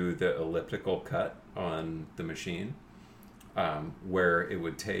to do the elliptical cut on the machine, where it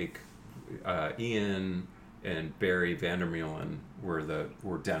would take Ian and Barry Vandermeulen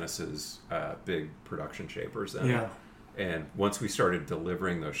were Dennis's big production shapers then. Yeah. And once we started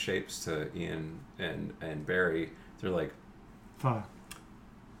delivering those shapes to Ian and Barry, they're like, Fuck.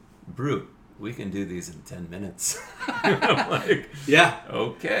 Brute, we can do these in 10 minutes. I'm like, yeah.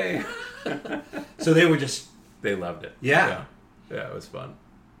 okay. So they were just... They loved it. Yeah. Yeah, it was fun.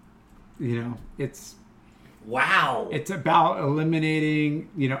 You know, it's Wow. it's about eliminating,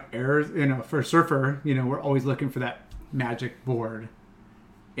 you know, errors. You know, for a surfer, you know, we're always looking for that magic board.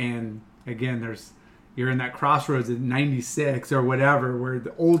 And again, you're in that crossroads in 96 or whatever, where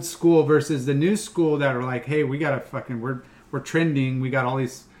the old school versus the new school that are like, hey, we got to fucking, we're trending. We got all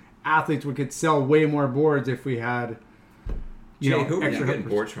these athletes. We could sell way more boards if we had, Jay, who were you extra getting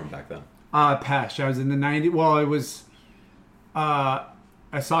hookers. boards from back then? Pesh. I was in the 90s. Well, it was Asaku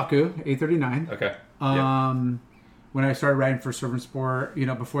 839. Okay. When I started riding for Surf and Sport, you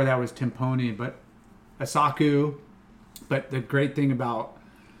know, before that was Timponi, but Asaku. But the great thing about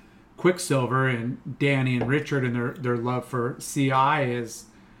Quicksilver and Danny and Richard and their love for CI is,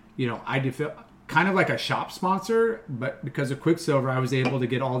 you know, I did feel kind of like a shop sponsor, but because of Quicksilver, I was able to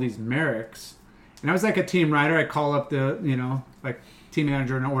get all these Merricks. And I was like a team rider. I call up the, you know, like team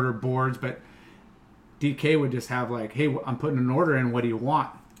manager and order boards, but DK would just have like, hey, I'm putting an order in. What do you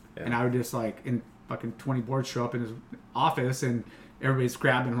want? Yeah. And I would just like, in fucking 20 boards show up in his office and everybody's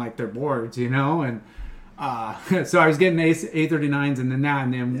grabbing like their boards, you know? And so I was getting A39s and then that.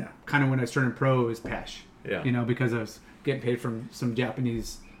 And then kind of when I started pro, it was Pesh. Yeah. You know, because I was getting paid from some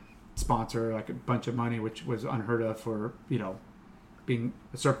Japanese sponsor, like a bunch of money, which was unheard of for, you know, being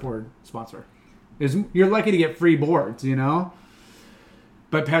a surfboard sponsor. You're lucky to get free boards, you know?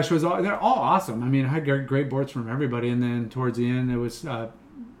 But Pesh was they're all awesome. I mean, I had great boards from everybody. And then towards the end, it was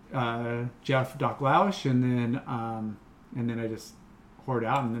Jeff Doc Lausch. And then I just poured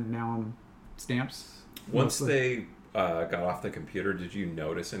out. And then now I'm Stamps. Once mostly. they got off the computer, did you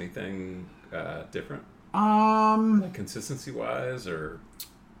notice anything different? Not Consistency-wise or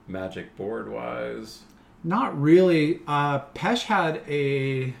magic board-wise? really. Pesh had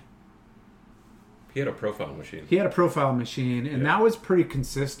He had a profile machine. and that was pretty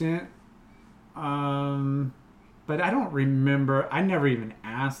consistent. But I don't remember. I never even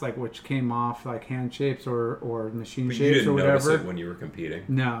asked like which came off, like hand shapes or machine But you shapes didn't or whatever. notice it when you were competing?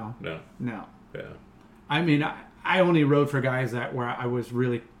 No. No. Yeah. I mean, I only rode for guys that where I was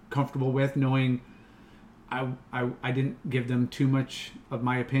really comfortable with, knowing I didn't give them too much of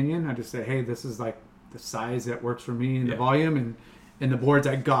my opinion. I just said, hey, this is like the size that works for me and the volume, and the boards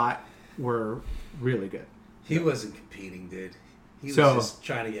I got were really good. He wasn't competing, dude. He was So- just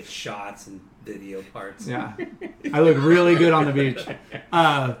trying to get shots and video parts. Yeah, I look really good on the beach.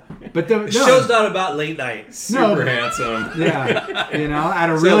 But the Show's not about late night. Super handsome. Yeah, you know, I had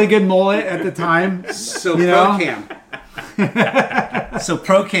a really good mullet at the time. So You know? ProCam. So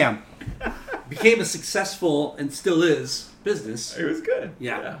ProCam became a successful and still is business. It was good.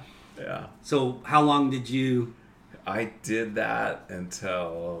 Yeah. Yeah. So how long did you? I did that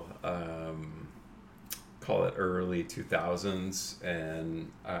until call it early 2000s,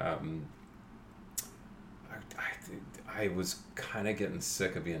 and I was kind of getting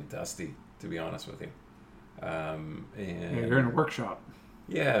sick of being dusty, to be honest with you. And You're in a workshop.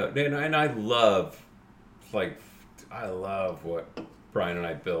 yeah, and I love what Brian and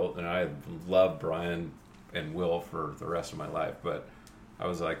I built, and I love Brian and Will for the rest of my life. But I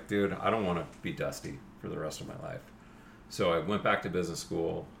was like, dude, I don't want to be dusty for the rest of my life. So I went back to business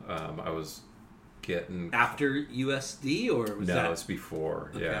school. I was getting After USD or was that? it was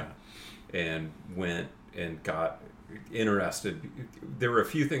before, Okay. yeah, and went and got interested. There were a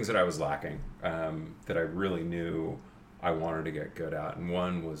few things that I was lacking that I really knew I wanted to get good at. And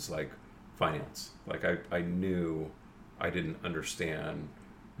one was like finance. Like I knew I didn't understand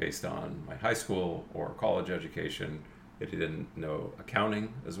based on my high school or college education. I didn't know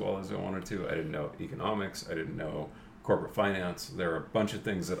accounting as well as I wanted to. I didn't know economics. I didn't know corporate finance. There are a bunch of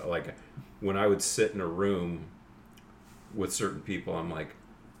things that, like, when I would sit in a room with certain people, I'm like,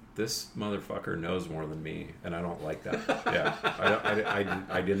 this motherfucker knows more than me, and I don't like that. Yeah,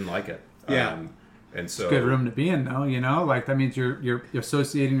 I didn't like it. Yeah. And so It's a good room to be in, though. You know, like that means you're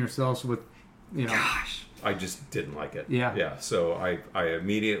associating yourselves with, you know. Gosh. I just didn't like it. Yeah. So I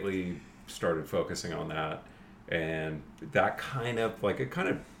immediately started focusing on that, and that kind of put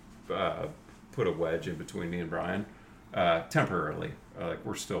a wedge in between me and Brian, temporarily. Like,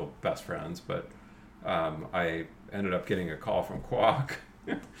 we're still best friends, but I ended up getting a call from Quack.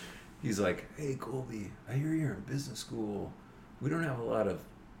 He's like, "Hey, Colby, I hear you're in business school. We don't have a lot of,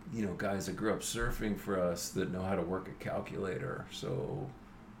 guys that grew up surfing for us that know how to work a calculator. So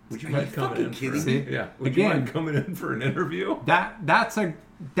would you mind coming in? Would you mind coming in for an interview?" That's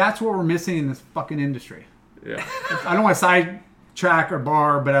what we're missing in this fucking industry. Yeah. I don't want to sidetrack or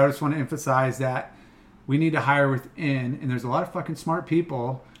bar, but I just want to emphasize that we need to hire within, and there's a lot of fucking smart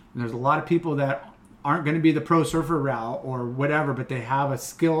people, and there's a lot of people that aren't going to be the pro surfer route or whatever, but they have a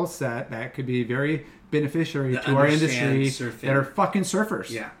skill set that could be very beneficiary to our industry surfing. that are fucking surfers.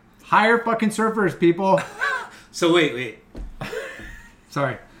 Yeah. Hire fucking surfers, people. So wait.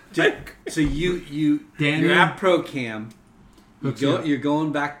 Sorry. So you're at ProCam. You're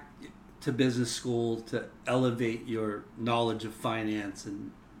going back to business school to elevate your knowledge of finance,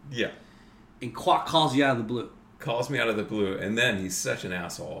 and Quack calls you out of the blue. Calls me out of the blue, and then he's such an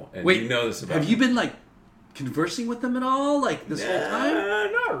asshole. And Wait, you know this about have him. you been like conversing with them at all, like this whole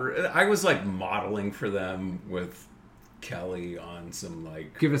time? Not really. I was like modeling for them with Kelly on some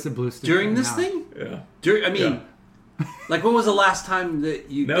like. Give us a blue stick During right this now. thing? Yeah. Like, when was the last time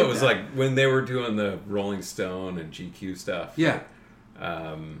that you? No, did it was that? like when they were doing the Rolling Stone and GQ stuff. Yeah.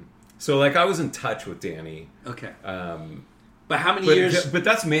 So like I was in touch with Danny. Okay. But how many But years? but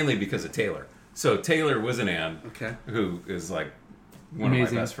that's mainly because of Taylor. So Taylor Wizenan, Okay. who is like one Amazing.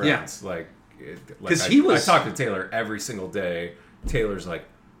 of my best friends. Like, 'Cause I talk to Taylor every single day. Taylor's like,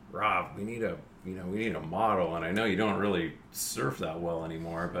 "Rob, we need a model, and I know you don't really surf that well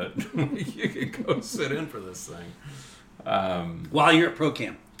anymore, but you could go sit in for this thing." While you're at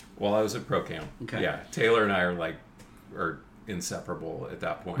ProCam. While I was at ProCam, Okay. yeah, Taylor and I are inseparable at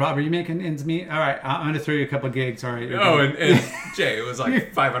that point. Rob, are you making ends meet? All right, I'm going to throw you a couple of gigs. All right. Oh, and Jay, it was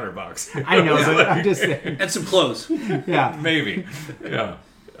like $500. I know, but I'm just saying. And some clothes. Yeah. Maybe, yeah.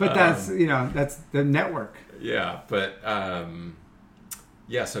 But that's the network. Yeah, but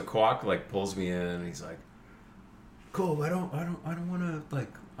so Quack like pulls me in, and he's like, "Cole, I don't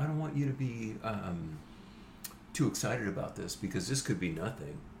want you to be too excited about this, because this could be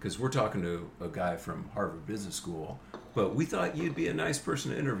nothing. Because we're talking to a guy from Harvard Business School, but we thought you'd be a nice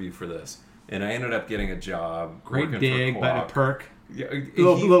person to interview for this." And I ended up getting a job. Great working dig, for but a Quack. perk. Yeah,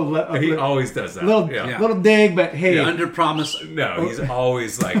 Little he always does that. Little dig, but hey. Under promise. No, he's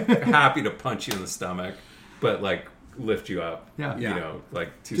always like happy to punch you in the stomach, but like lift you up. Yeah. You know,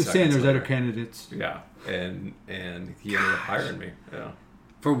 like 2 Just seconds saying there's later. other candidates. Yeah. And he ended up hiring me. Yeah.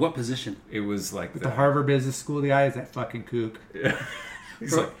 For what position? It was like The Harvard Business School guy is that fucking kook. Yeah.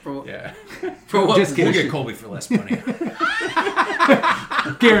 He's For- like, for- yeah. For what Just We'll position? get Colby for less money.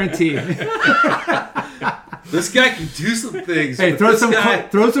 Guaranteed. This guy can do some things. Hey, but throw this some guy,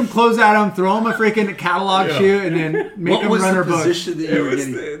 throw some clothes at him. Throw him a freaking catalog Yeah. shoot, and then make what him was run the our book. position that It you were was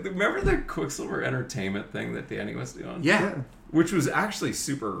getting? remember the Quicksilver Entertainment thing that Danny was doing? Yeah. Which was actually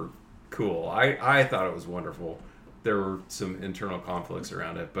super cool. I thought it was wonderful. There were some internal conflicts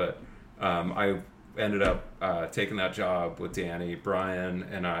around it, but I ended up taking that job with Danny. Brian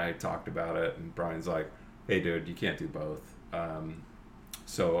and I talked about it, and Brian's like, "Hey, dude, you can't do both."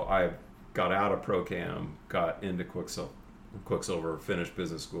 So I got out of ProCam, got into Quicksilver, finished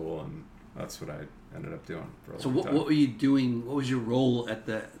business school, and that's what I ended up doing for a So long time. what were you doing? What was your role at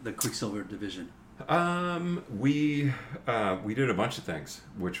the Quicksilver division? We did a bunch of things,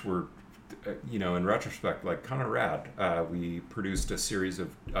 which were, in retrospect, like kind of rad. We produced a series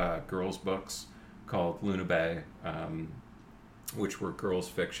of girls' books called Luna Bay, which were girls'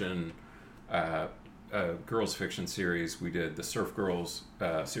 fiction series. We did the Surf Girls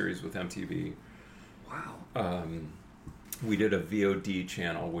series with MTV. Wow. We did a VOD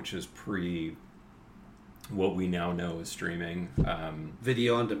channel, which is pre what we now know as streaming.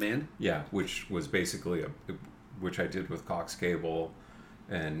 Video on demand? Yeah, which was basically which I did with Cox Cable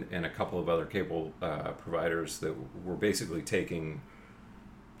and a couple of other cable providers that were basically taking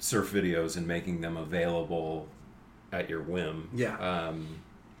surf videos and making them available at your whim. Yeah.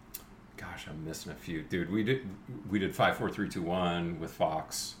 Gosh, I'm missing a few, dude. We did 5-4-3-2-1 with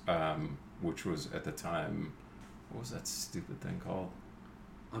Fox, which was at the time, what was that stupid thing called?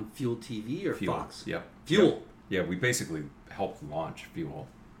 On Fuel TV or Fuel. Fox? Yep. Fuel. Yep. Yeah, we basically helped launch Fuel.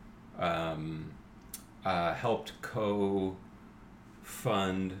 Helped co-fund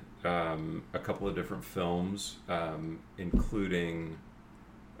a couple of different films, including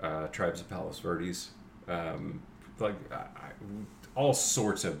Tribes of Palos Verdes, all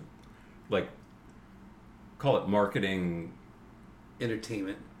sorts of, like, call it marketing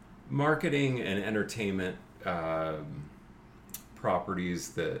Entertainment and entertainment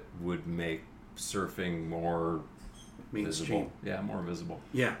properties that would make surfing more mainstream. visible. Yeah, more visible.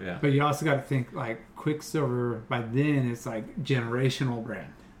 Yeah. But you also got to think, like, Quicksilver by then it's like generational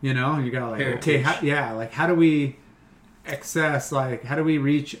brand. You know, you got like, Heritage. okay, how do we access, like, how do we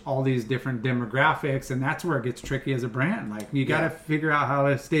reach all these different demographics? And that's where it gets tricky as a brand. Like, you got to figure out how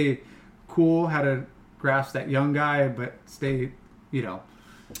to stay cool, how to grasp that young guy, but stay, you know,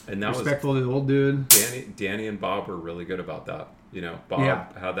 and that respectful to the old dude. Danny and Bob were really good about that. You know, Bob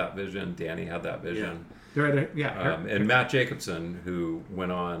had that vision. Danny had that vision. And Matt Jacobson, who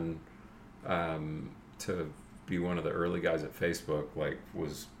went on to be one of the early guys at Facebook, like,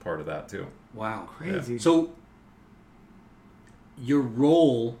 was part of that too. Wow. Crazy. So your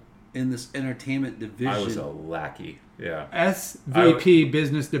role in this entertainment division. I was a lackey. Yeah. SVP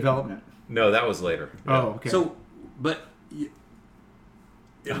Business Development. No, that was later. Oh, okay. So, but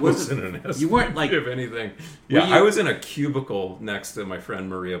I wasn't an SVP, you weren't like, if anything. Yeah, I was in a cubicle next to my friend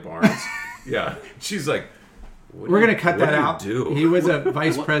Maria Barnes. Yeah. She's like, we're going to cut that out. Do? He was a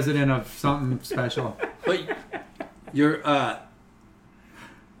vice president of something special. But you're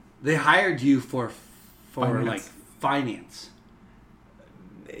they hired you for Finance. like finance.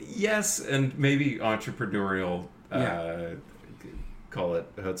 Yes, and maybe entrepreneurial, call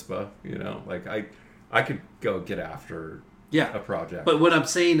it chutzpah, you know? Like, I could go get after a project. But what I'm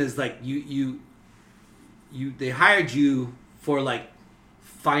saying is, like, you they hired you for, like,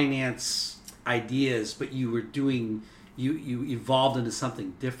 finance ideas, but you were doing, you evolved into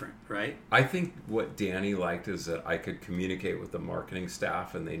something different, right? I think what Danny liked is that I could communicate with the marketing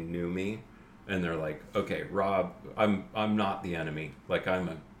staff and they knew me. And they're like, okay, Rob, I'm not the enemy. Like, I'm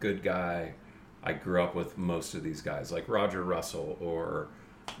a good guy. I grew up with most of these guys, like Roger Russell or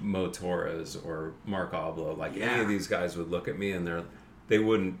Mo Torres or Mark Oblo. Like, any of these guys would look at me and they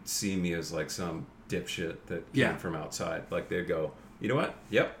wouldn't see me as like some dipshit that came from outside. Like, they'd go, you know what?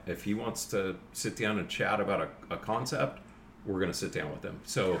 Yep. If he wants to sit down and chat about a concept, we're going to sit down with him.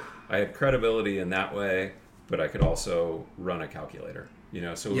 So I had credibility in that way, but I could also run a calculator. You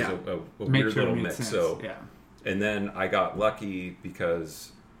know, so it was a weird little mix. Sense. So, and then I got lucky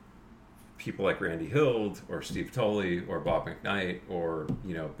because people like Randy Hild or Steve Tully or Bob McKnight or,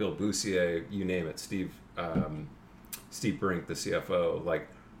 you know, Bill Boussier, you name it, Steve Brink, the CFO, like,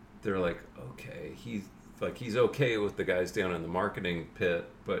 they're like, okay, he's okay with the guys down in the marketing pit,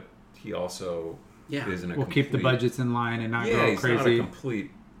 but he also isn't a we'll keep the budgets in line and not go he's crazy. Not a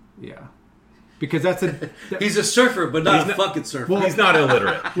complete. Yeah. Because he's a surfer, but not a fucking surfer. Well, he's not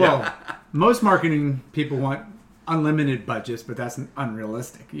illiterate. Well, most marketing people want unlimited budgets, but that's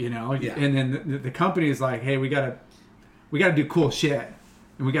unrealistic, you know. Yeah. And then the company is like, hey, we gotta do cool shit,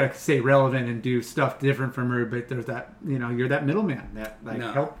 and we gotta stay relevant and do stuff different from her. But there's that, you know, you're that middleman that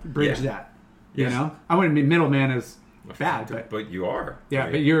help bridge that. You know, I wouldn't mean middleman is bad, but you are. Yeah,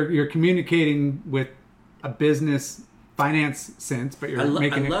 right? But you're communicating with a business finance sense, but you're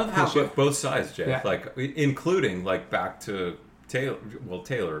making it. I love how both sides, Jay. Like, including, like, back to Taylor. Well,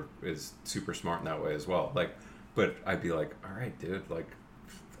 Taylor is super smart in that way as well. Like, but I'd be like, all right, dude, like,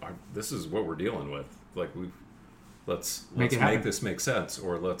 this is what we're dealing with. Like, let's make this make sense,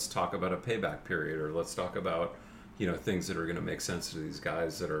 or let's talk about a payback period, or let's talk about, you know, things that are going to make sense to these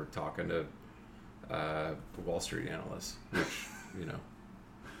guys that are talking to Wall Street analysts, which, you know,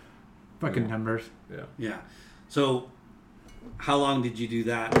 fucking numbers. Yeah. So, how long did you do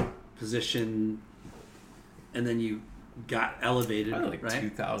that position, and then you got elevated? Like right?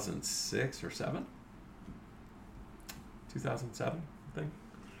 2006 or 7. 2007, I think.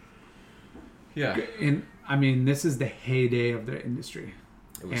 Yeah. And I mean, this is the heyday of the industry.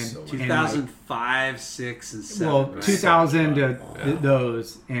 It was so 2005, 6, and 7. Well, right? 2000 to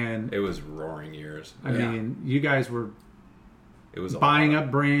those, and it was roaring years. I mean, you guys were. It was buying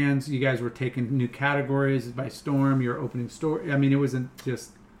up brands. You guys were taking new categories by storm. You're opening store. I mean, it wasn't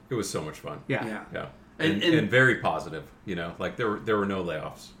just. It was so much fun. Yeah. And very positive. You know, like there were no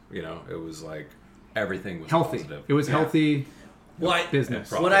layoffs. You know, it was like everything was healthy. Positive. It was healthy. Well,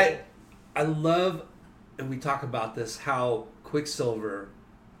 business. What I love and we talk about this, how Quicksilver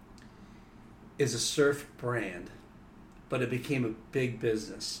is a surf brand, but it became a big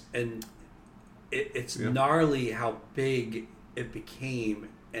business, and it's gnarly how big it became,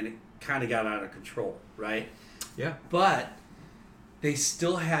 and it kind of got out of control, right? Yeah. But they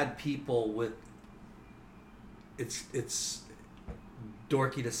still had people with, it's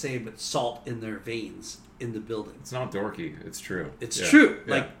dorky to say, but salt in their veins in the building. It's not dorky. It's true. It's true.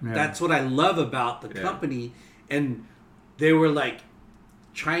 Yeah. Like, that's what I love about the company. And they were like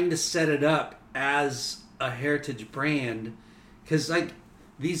trying to set it up as a heritage brand. Because like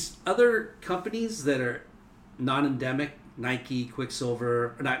these other companies that are non-endemic, Nike,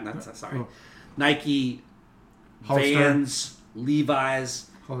 Quicksilver, Nike, Hollister. Vans,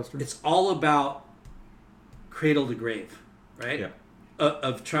 Levi's. Hollister. It's all about cradle to grave, right? Yeah.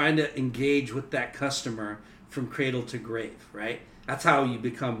 Of trying to engage with that customer from cradle to grave, right? That's how you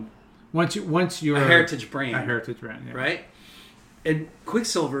become once you're a heritage brand. A heritage brand, yeah. Right? And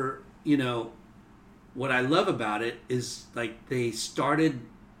Quicksilver, what I love about it is like they started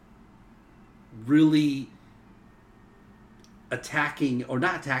really attacking, or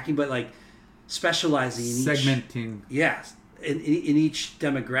not attacking, but like specializing in segmenting. Yes, in each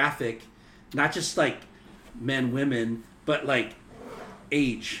demographic, not just like men, women, but like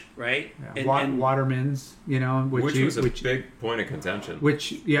age, right? Yeah. And Waterman's, which was a big point of contention.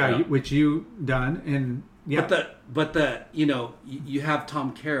 Which you done, and but the you have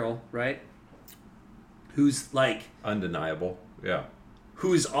Tom Carroll, right? Who's like undeniable, yeah.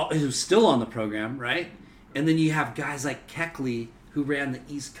 Who's still on the program, right? And then you have guys like Keckley who ran the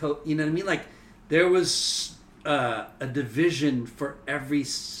East Coast. You know what I mean? Like there was a division for every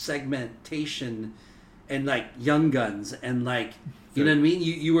segmentation, and like Young Guns, and like you know what I mean.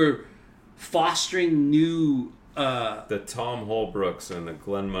 You were fostering new. The Tom Holbrooks and the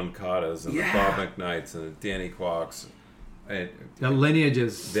Glenn Moncadas and the Bob McKnights and the Danny Quocks. The lineage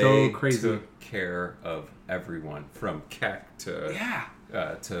is so crazy. They took care of everyone from Keck to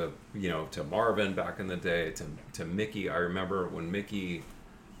to Marvin back in the day to Mickey. I remember when Mickey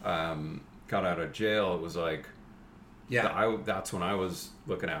got out of jail, it was like that's when I was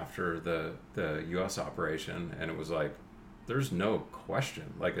looking after the U.S. operation, and it was like there's no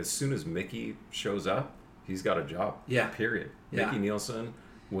question. Like as soon as Mickey shows up, he's got a job. Yeah. Period. Yeah. Mickey Nielsen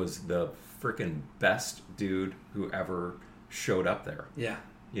was the freaking best dude who ever showed up there. Yeah.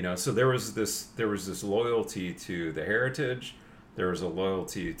 So there was this loyalty to the heritage. There was a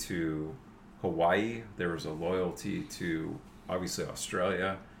loyalty to Hawaii. There was a loyalty to obviously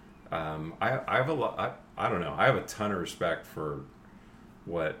Australia. I have a lot. I don't know. I have a ton of respect for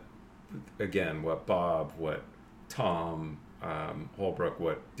what Bob, what Tom Holbrook,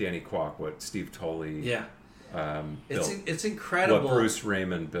 what Danny Quock, what Steve Tolley. Yeah. Built. It's incredible. What Bruce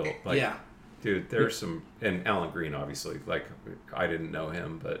Raymond built. Like, dude, there's some, and Alan Green, obviously. Like, I didn't know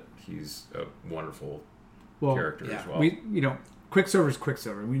him, but he's a wonderful character as well. Quicksilver's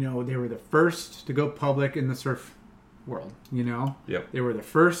Quicksilver. We know they were the first to go public in the surf world. Yep. They were the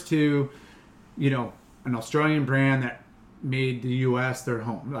first to, an Australian brand that made the U.S. their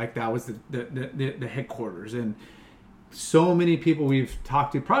home. Like that was the headquarters, and so many people we've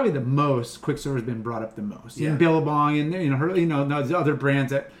talked to, probably the most, Quicksilver's been brought up the most. And Billabong and those other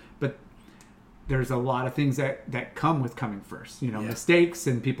brands but there's a lot of things that come with coming first. Mistakes,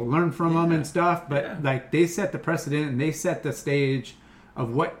 and people learn from them and stuff. But like they set the precedent and they set the stage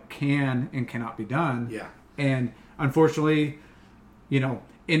of what can and cannot be done. Yeah. And unfortunately,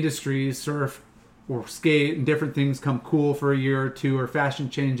 industries, surf or skate and different things come cool for a year or two, or fashion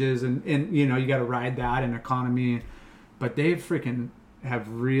changes, and you got to ride that in economy. But they freaking have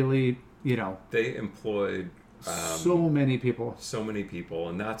really, they employed so many people,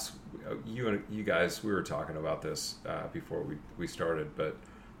 and that's you guys. We were talking about this before we started, but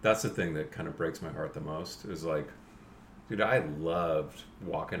that's the thing that kind of breaks my heart the most. Is like, dude, I loved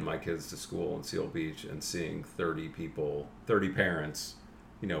walking my kids to school in Seal Beach and seeing 30 parents,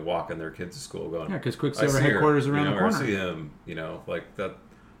 walking their kids to school, going, because Quicksilver headquarters around the corner. I see him, like that.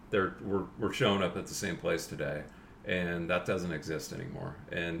 We're showing up at the same place today. And that doesn't exist anymore,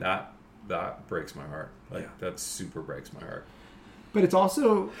 and that breaks my heart. That super breaks my heart. But it's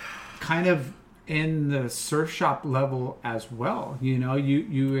also kind of in the surf shop level as well.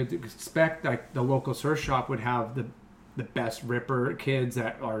 You would expect like the local surf shop would have the best ripper kids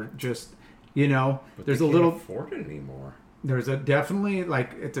that are just But there's they a little can't afford it anymore. There's a definitely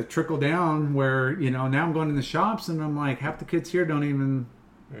like it's a trickle down where now I'm going in the shops and I'm like half the kids here don't even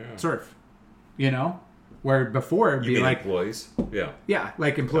surf. Where before it'd be like employees,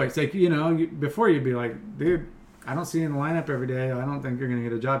 like employees, like before you'd be like, dude, I don't see you in the lineup every day. I don't think you're going to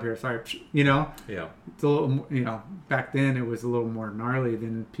get a job here. Sorry. You know? Yeah. It's a little, you know, back then it was a little more gnarly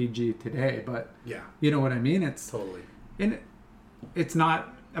than PG today, but Yeah. you know what I mean? It's Totally. and it's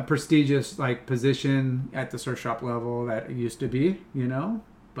not a prestigious like position at the surf shop level that it used to be, you know?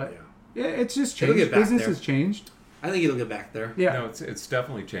 But yeah, it's just It'll changed. get back Business there. has changed. I think it'll get back there. Yeah. No, it's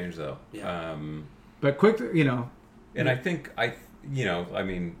definitely changed though. Yeah. But quick, you know. And I think I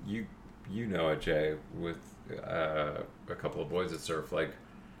mean, you know it, Jay, with a couple of boys that surf, like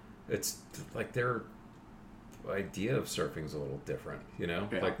it's like their idea of surfing is a little different, you know.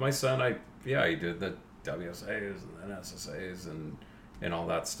 Yeah. Like my son, he did the WSAs and then SSAs and all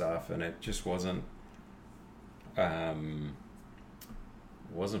that stuff, and it just wasn't for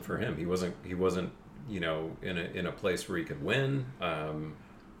him. He wasn't you know in a place where he could win.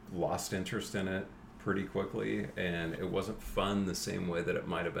 Lost interest in it pretty quickly, and it wasn't fun the same way that it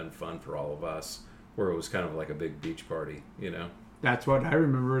might have been fun for all of us, where it was kind of like a big beach party, you know. That's what I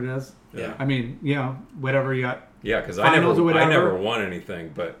remember it as. Yeah. I mean, you know, whatever you got. Yeah, because I Finals or whatever. never won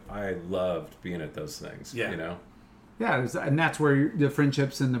anything, but I loved being at those things. Yeah. You know. Yeah, and that's where the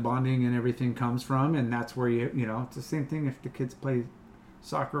friendships and the bonding and everything comes from, and that's where you know, it's the same thing if the kids play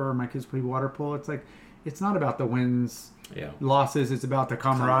soccer or my kids play water polo. It's like, it's not about the wins, losses. It's about the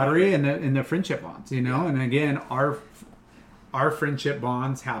camaraderie and the friendship bonds, you know. And again, our friendship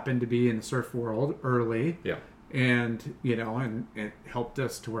bonds happen to be in the surf world early. Yeah. And you know, and it helped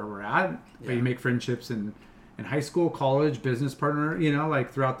us to where we're at. But you make friendships in high school, college, business partner, you know,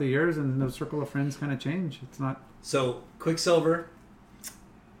 like throughout the years, and those circle of friends kind of change. It's not. So Quicksilver.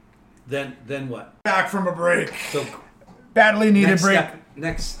 Then what? Back from a break. So Badly needed break.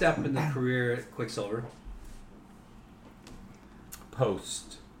 Next step in the career at Quicksilver.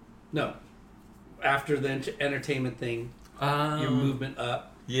 Post. No. After the entertainment thing, your movement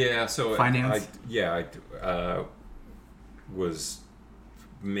up. Yeah. So Finance. I was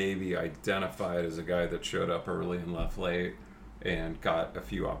maybe identified as a guy that showed up early and left late, and got a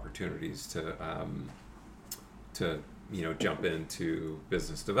few opportunities to you know, jump into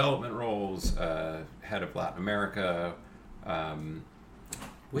business development roles, head of Latin America,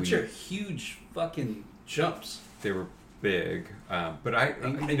 Which are huge fucking jumps. They were big, but I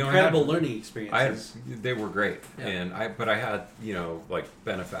incredible learning experiences. They were great, Yeah. and I had, you know, like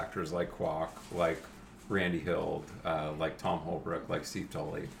benefactors like Kwok, like Randy Hild, like Tom Holbrook, like Steve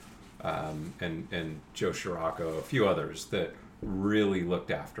Tully, and Joe Scirocco, a few others that really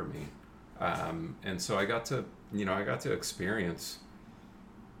looked after me, and so I got to experience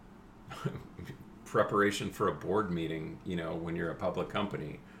preparation for a board meeting, you know, when you're a public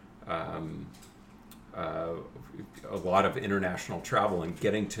company. A lot of international travel and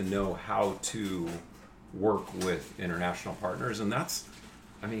getting to know how to work with international partners. And that's,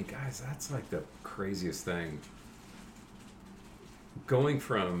 I mean, guys, that's like the craziest thing. Going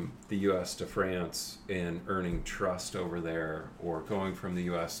from the US to France and earning trust over there, or going from the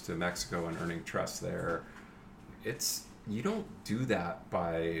US to Mexico and earning trust there, you don't do that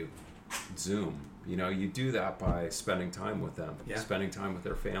by Zoom. You know, you do that by spending time with them, spending time with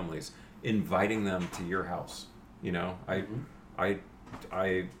their families, inviting them to your house. You know, I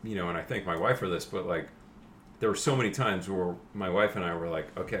you know, and I thank my wife for this, but like, there were so many times where my wife and I were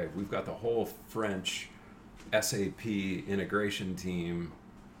like, okay, we've got the whole French SAP integration team.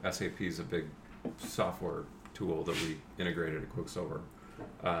 SAP is a big software tool that we integrated at Quicksilver.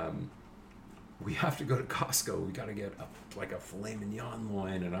 We have to go to Costco. We got to get a filet mignon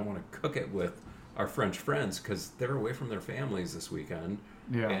loin, and I want to cook it with our French friends because they're away from their families this weekend,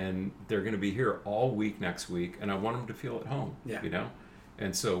 and they're going to be here all week next week, and I want them to feel at home. You know,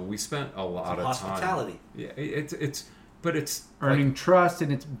 and so we spent a lot of hospitality. time. Yeah, it's earning like, trust,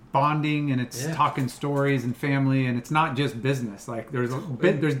 and it's bonding, and it's talking stories and family, and it's not just business. Like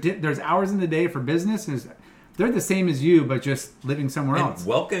there's hours in the day for business. They're the same as you, but just living somewhere else.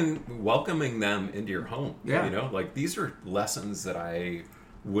 Welcoming them into your home. Yeah. You know, like these are lessons that I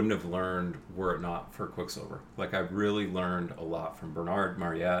wouldn't have learned were it not for Quicksilver. Like I really learned a lot from Bernard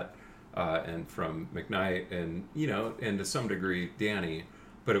Mariette and from McKnight, and you know, and to some degree Danny.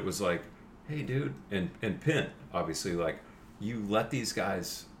 But it was like, hey, dude, and Pin, obviously, like you let these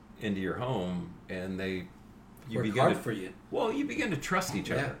guys into your home, and you work begin hard to for you. Well, you begin to trust each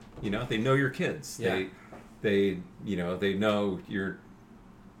other. You know, they know your kids. Yeah. They you know, they know you're,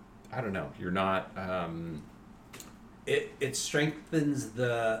 I don't know, you're not. It strengthens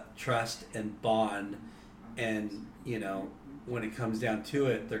the trust and bond, and you know, when it comes down to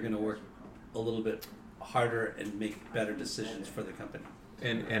it, they're going to work a little bit harder and make better decisions for the company.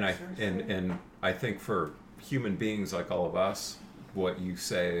 And I think for human beings like all of us, what you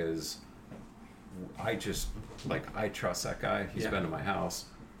say is I just, like, I trust that guy. He's been to my house.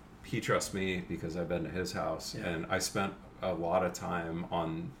 He trusts me because I've been to his house. Yeah. And I spent a lot of time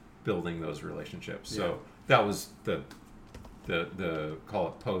on building those relationships. So that was the call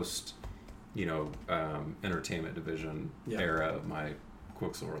it post, entertainment division era of my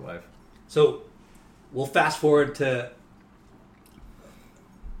Quicksilver life. So we'll fast forward to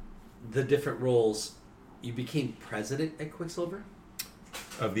the different roles. You became president at Quicksilver?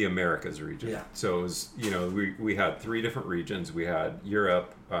 Of the Americas region. Yeah. So it was, we had 3 different regions. We had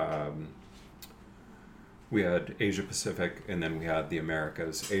Europe, we had Asia Pacific, and then we had the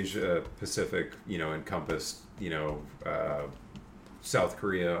Americas. Asia Pacific, encompassed, South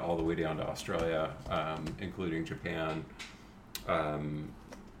Korea all the way down to Australia, including Japan.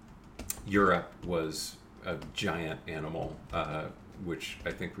 Europe was a giant animal, which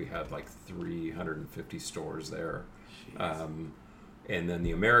I think we had like 350 stores there. And then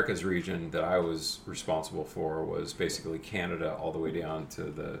the Americas region that I was responsible for was basically Canada all the way down to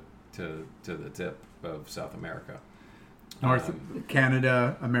the tip of South America. North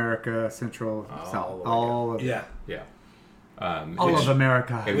Canada, America, Central, South, all of Yeah. all of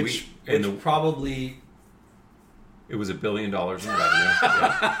America. And Which probably... It was $1 billion in revenue.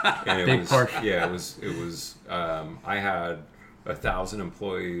 Yeah. And Big portion. Yeah, it was. I had 1,000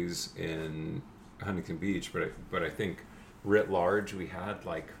 employees in Huntington Beach, but I think writ large we had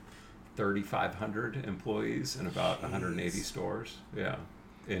like 3,500 employees in about 180 stores. Yeah,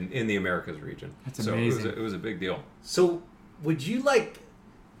 in the Americas region. That's amazing. So it was a big deal. So would you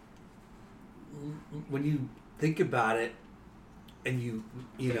when you think about it, and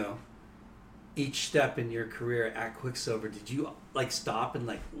each step in your career at Quicksilver, did you stop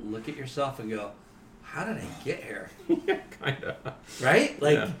and look at yourself and go, how did I get here? Yeah, kind of. Right?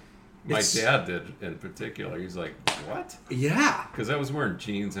 My dad did in particular. He's like, what? Yeah. Because I was wearing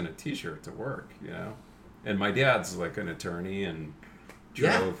jeans and a t-shirt to work, And my dad's like an attorney and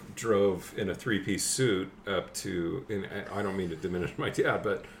drove in a 3-piece suit up to, and I don't mean to diminish my dad,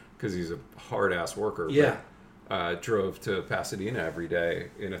 but because he's a hard-ass worker. Yeah. But, drove to Pasadena every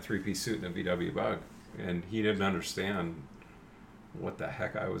day in a 3-piece suit and a VW Bug. And he didn't understand what the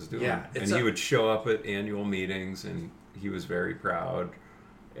heck I was doing. Yeah, and he would show up at annual meetings and he was very proud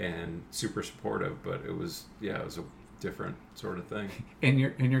and super supportive, but it was a different sort of thing. And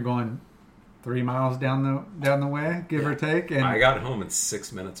you're going 3 miles down the way, give or take. And I got home in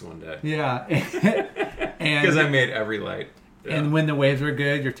 6 minutes one day. Yeah, and because I made every light. Yeah. And when the waves were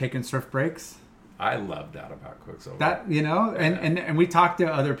good, you're taking surf breaks. I love that about Quicksilver. That and we talked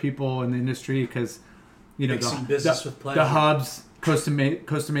to other people in the industry because the hubs, Costa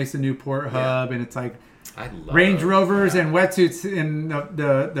Mesa Newport hub, and it's like I love Range Rovers and wetsuits in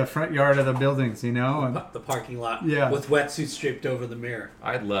the front yard of the buildings, and the parking lot with wetsuits draped over the mirror.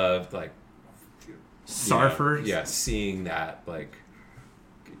 I loved surfers. Seeing that.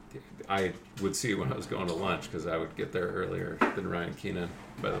 I would see it when I was going to lunch because I would get there earlier than Ryan Keenan.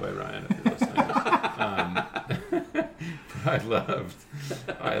 By the way, Ryan, if you're listening,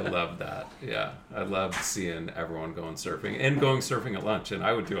 I loved that. Yeah, I loved seeing everyone going surfing and going surfing at lunch, and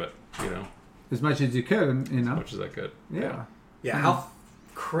I would do it. As much as you could, As much as I could. Yeah. How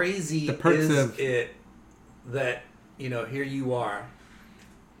crazy is it that here you are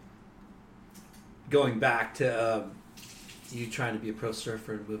going back to you trying to be a pro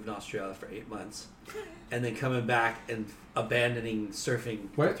surfer and moving to Australia for 8 months, and then coming back and abandoning surfing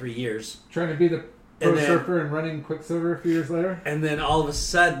for 3 years. Trying to be the pro surfer and running Quicksilver a few years later. And then all of a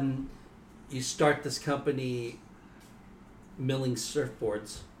sudden, you start this company milling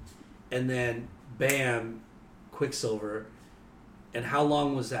surfboards, and then bam, Quicksilver. And how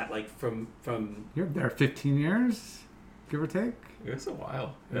long was that? From You're there 15 years, give or take? It was a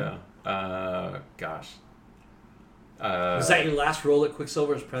while. Yeah. Gosh. Was that your last role at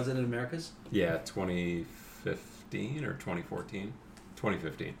Quicksilver as President of Americas? Yeah, 2015 or 2014?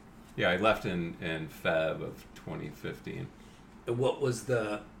 2015. Yeah, I left in Feb of 2015. And what was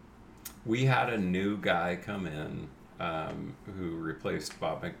We had a new guy come in who replaced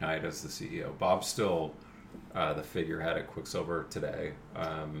Bob McKnight as the CEO. Bob's still the figurehead at Quicksilver today.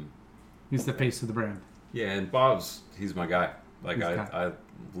 He's the face of the brand. Yeah, and he's my guy. I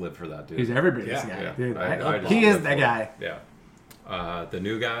live for that dude. He's everybody's guy. Yeah. Dude, he is the guy. Yeah. The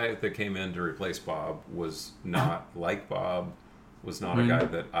new guy that came in to replace Bob was not like Bob, was not a guy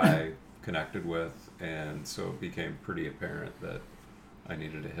that I connected with, and so it became pretty apparent that I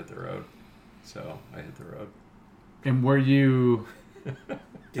needed to hit the road. So I hit the road. And were you...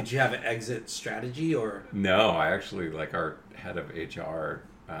 Did you have an exit strategy or? No, I actually, our head of HR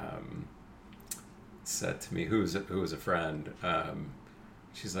said to me, who was a friend,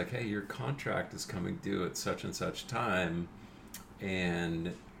 she's like, hey, your contract is coming due at such and such time,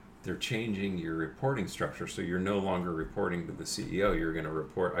 and they're changing your reporting structure, so you're no longer reporting to the CEO. You're going to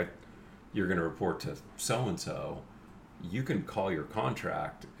report to so and so. You can call your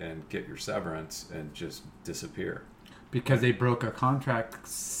contract and get your severance and just disappear. Because they broke a contract,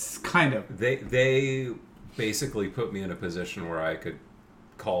 kind of. They basically put me in a position where I could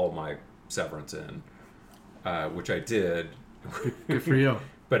call my severance in, which I did. Good for you.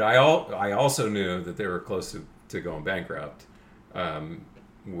 But I also knew that they were close to going bankrupt,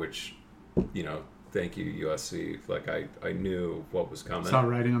 which, thank you, USC. Like, I knew what was coming. Saw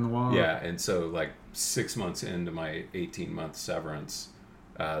writing on the wall. Yeah, and so, like, 6 months into my 18-month severance,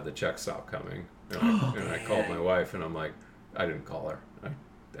 the check stopped coming. And I called my wife, and I'm like, I didn't call her. I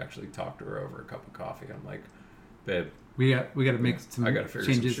actually talked to her over a cup of coffee. I'm like, babe, we got to make some I got to figure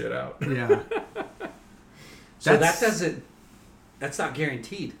changes. some shit out. Yeah. So that's not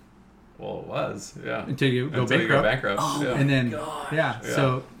guaranteed. Well, it was, yeah. Until you go bankrupt. Oh, yeah. And then, gosh. yeah.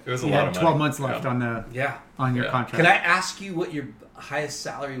 So it was a you lot had of 12 money. months left on your contract. Can I ask you what your highest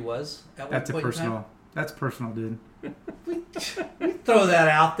salary was at one point in time? That's personal, dude. We throw that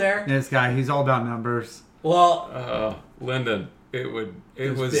out there. This guy, he's all about numbers. Well, Lyndon, it was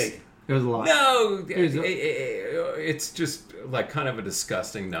big. It was a lot. No, it's just like kind of a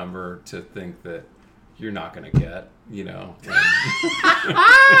disgusting number to think that you're not going to get, when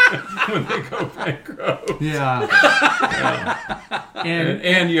they go bankrupt. Yeah.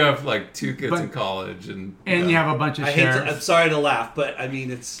 And you have like 2 kids in college, and you have a bunch of shares. I'm sorry to laugh, but I mean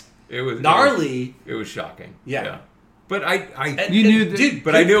it was gnarly. It was shocking. Yeah. But I knew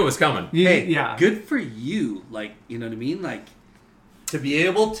I knew it was coming. Yeah. Good for you. Like, you know what I mean? Like, to be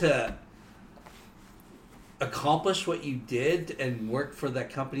able to accomplish what you did and work for that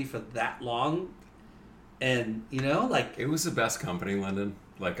company for that long, and like, it was the best company, Lyndon.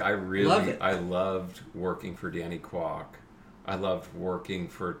 Like, I loved working for Danny Kwok. I loved working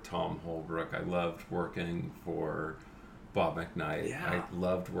for Tom Holbrook. I loved working for Bob McKnight. Yeah. I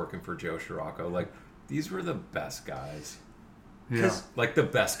loved working for Joe Scirocco. Like, these were the best guys. Yeah. Like, the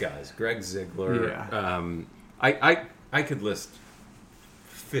best guys. Greg Ziegler. Yeah. I could list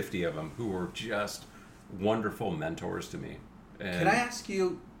 50 of them who were just wonderful mentors to me. And can I ask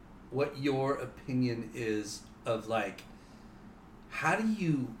you what your opinion is of, like, how do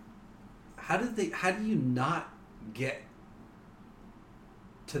you not get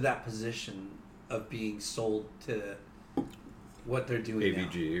to that position of being sold to what they're doing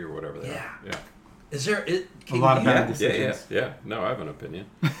AVG now? Or whatever they are. Yeah. Is there a lot of bad decisions? Yeah. No, I have an opinion.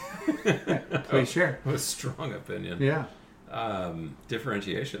 Please share. A strong opinion. Yeah.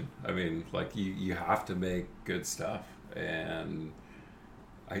 Differentiation. I mean, like, you have to make good stuff, and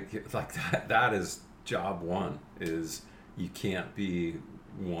I like that is job one. Is you can't be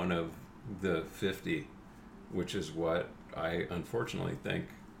one of the 50, which is what I unfortunately think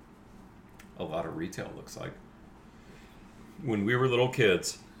a lot of retail looks like. When we were little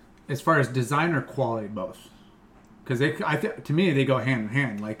kids, as far as design or quality, both, because to me they go hand in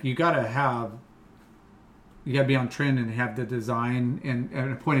hand. Like, you gotta be on trend and have the design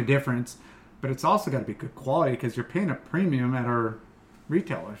and a point of difference, but it's also got to be good quality because you're paying a premium at our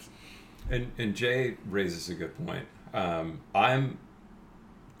retailers. And Jay raises a good point.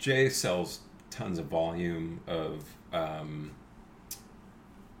 Jay sells tons of volume of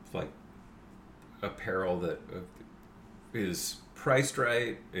like apparel that is priced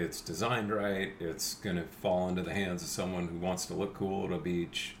right, it's designed right, it's going to fall into the hands of someone who wants to look cool at a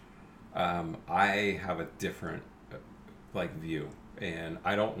beach. I have a different view, and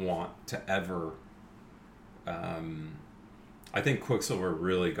I don't want to ever. I think Quicksilver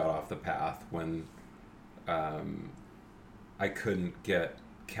really got off the path when I couldn't get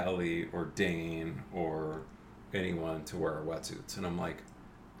Kelly or Dane or anyone to wear our wetsuits, and I'm like,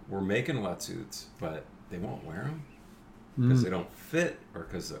 we're making wetsuits, but they won't wear them because they don't fit or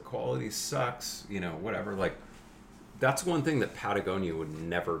because the quality sucks, whatever. Like, that's one thing that Patagonia would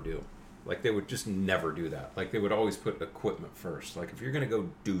never do. Like, they would just never do that. Like, they would always put equipment first. Like, if you're going to go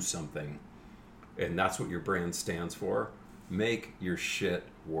do something and that's what your brand stands for, make your shit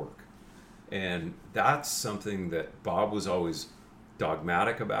work. And that's something that Bob was always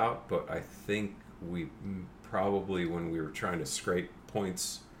dogmatic about, but I think we probably, when we were trying to scrape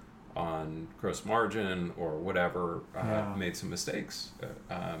points on gross margin or whatever, made some mistakes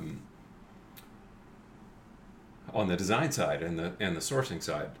on the design side and the sourcing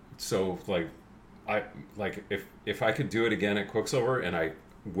side. So if I could do it again at Quicksilver, and I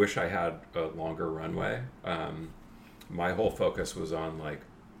wish I had a longer runway, my whole focus was on, like,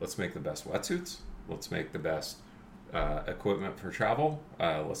 let's make the best wetsuits, let's make the best equipment for travel.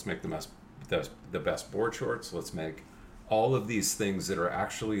 Let's make the best board shorts. Let's make all of these things that are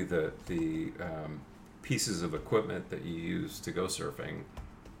actually the pieces of equipment that you use to go surfing,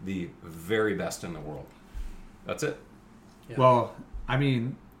 the very best in the world. That's it. Yeah. Well, I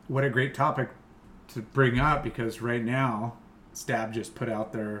mean, what a great topic to bring up, because right now, Stab just put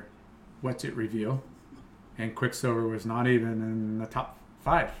out their wetsuit review, and Quicksilver was not even in the top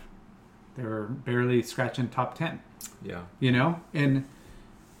 5. They were barely scratching top 10. Yeah. You know? And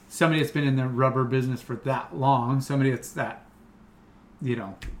somebody that's been in the rubber business for that long, somebody that's that, you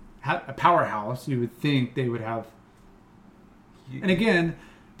know, a powerhouse, you would think they would have. And again,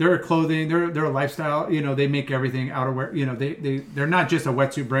 they're a clothing, they're a lifestyle, you know, they make everything outerwear, you know, they're not just a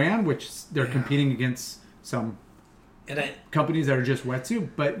wetsuit brand, which they're competing against some companies that are just wetsuit,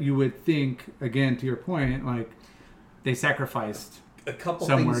 but you would think, again, to your point, like they sacrificed a couple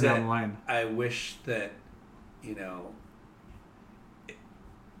somewhere things down the line. I wish that, you know,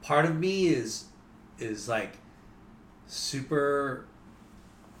 part of me is like super,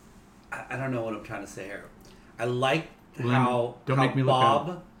 I don't know what I'm trying to say here. I like how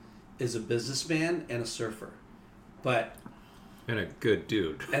Bob is a businessman and a surfer, but and a good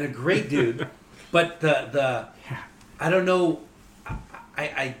dude and a great dude, but the I don't know,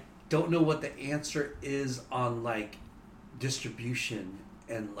 I don't know what the answer is on like distribution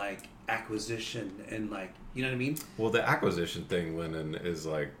and like acquisition and like, you know what I mean? Well, the acquisition thing, Lennon, is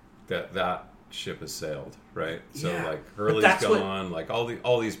like that ship has sailed, right? So like Hurley's gone, like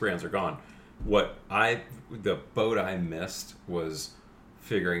all these brands are gone. The boat I missed was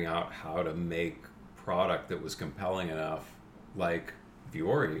figuring out how to make product that was compelling enough, like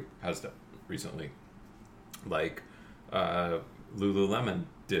Vuori has done recently, like Lululemon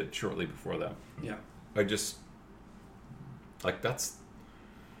did shortly before them. Yeah. I just like How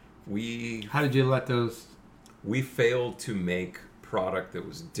did you let those? We failed to make product that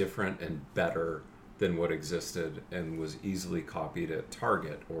was different and better than what existed and was easily copied at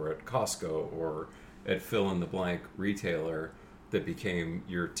Target or at Costco or at fill-in-the-blank retailer that became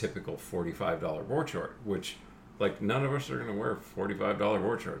your typical $45 board short, which, like, none of us are going to wear $45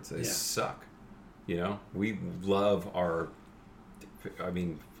 board shorts. They suck. You know? We love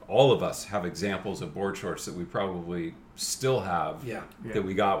all of us have examples of board shorts that we probably still have that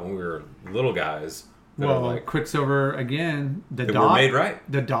we got when we were little guys. Well, like, Quicksilver, again, were made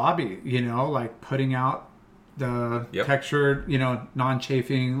right. The Dobby, you know, like putting out the textured, you know,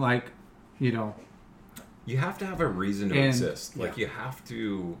 non-chafing, like, you know. You have to have a reason to exist. Like, you have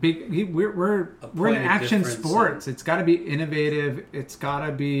to. We're in action sports. It's got to be innovative. It's got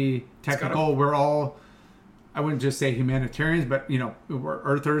to be technical. We're all, I wouldn't just say humanitarians, but, you know, we're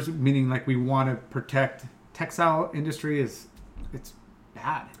earthers, meaning like we want to protect textile industry. It's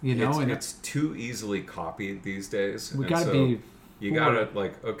bad, you know, and it's too easily copied these days. We gotta be. You gotta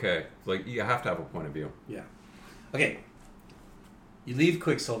okay, like you have to have a point of view. Yeah. Okay. You leave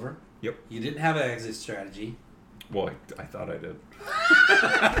Quicksilver. Yep. You didn't have an exit strategy. Well, I thought I did.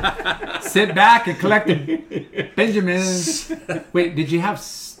 Sit back and collect the Benjamins. Wait, did you have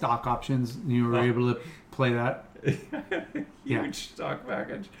stock options? You were able to play that? Huge stock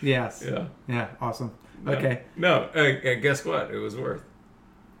package. Yes. Yeah. Yeah. Awesome. No, okay. No. And guess what? It was worth.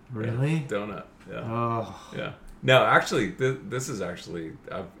 Really? Donut. Yeah. Oh. Yeah. No, actually, this is actually,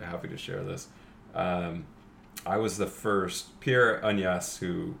 I'm happy to share this. I was the first, Pierre Agnes,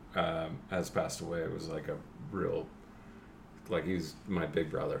 who has passed away, was like a real, like he's my big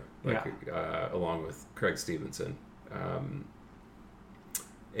brother, like along with Craig Stevenson.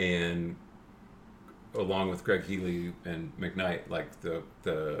 And along with Greg Healy and McKnight, like the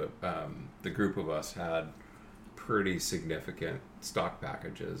group of us had pretty significant stock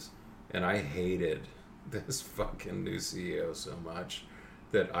packages, and I hated this fucking new CEO so much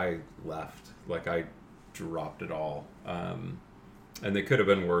that I left. Like I dropped it all, and they could have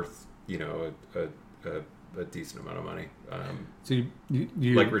been worth, you know, a decent amount of money. So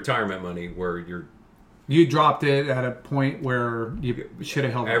you like retirement money, where you dropped it at a point where you should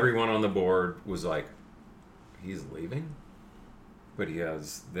have held. Everyone on the board was like, he's leaving, but he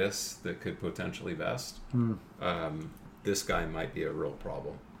has this that could potentially vest. This guy might be a real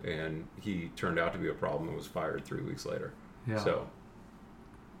problem. And he turned out to be a problem and was fired 3 weeks later. Yeah. So,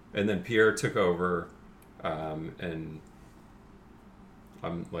 and then Pierre took over, and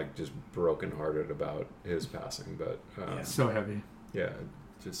I'm like just brokenhearted about his passing, but so heavy. Yeah, it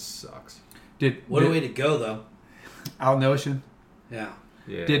just sucks. What a way to go, though. Out in the ocean. Yeah.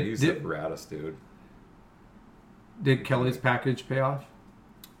 Yeah, he's the raddest dude. Did Kelly's package pay off?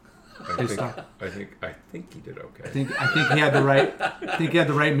 I think he did okay. I think he had the right. I think he had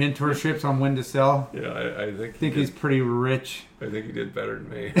the right mentorships on when to sell. Yeah, I think he's pretty rich. I think he did better than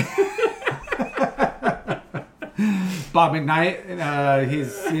me. Bob McKnight,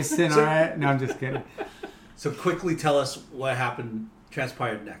 he's sitting all right. No, I'm just kidding. So quickly tell us what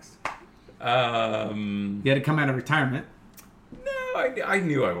transpired next. You had to come out of retirement. No, I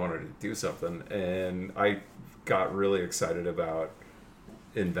knew I wanted to do something, and I got really excited about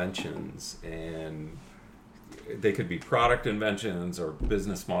inventions, and they could be product inventions or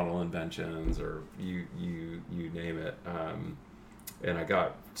business model inventions, or you name it. And I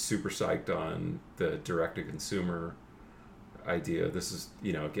got super psyched on the direct-to-consumer idea. This is,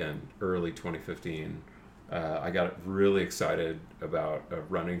 again, early 2015. I got really excited about a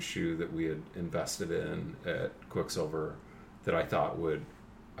running shoe that we had invested in at Quicksilver that I thought would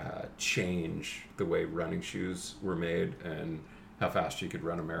change the way running shoes were made and how fast you could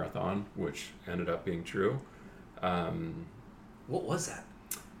run a marathon, which ended up being true. What was that?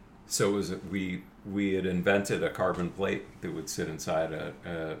 So it was we had invented a carbon plate that would sit inside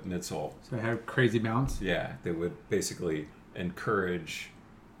a midsole. So it had crazy bounce? Yeah, that would basically encourage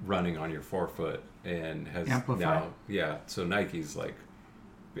running on your forefoot, and has amplify. Now, yeah. So Nike's like,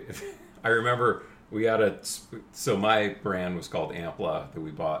 I remember we had so my brand was called Ampla that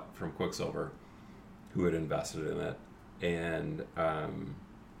we bought from Quicksilver, who had invested in it, and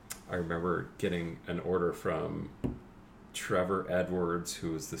I remember getting an order from Trevor Edwards,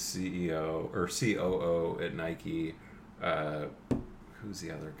 who was the CEO or COO at Nike. Who's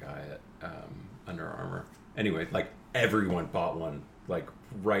the other guy at Under Armour? Anyway, like everyone bought one, like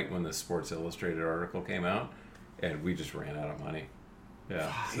right when the Sports Illustrated article came out, and we just ran out of money.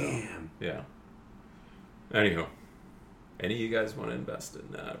 Yeah. Damn. So, yeah. Anyhow, any of you guys want to invest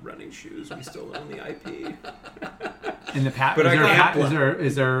in running shoes? We still own the IP. In the But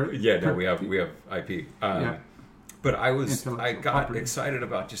is there? Yeah, no, we have IP. Yeah. But I got property. excited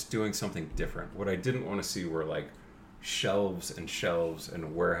about just doing something different. What I didn't want to see were like shelves and shelves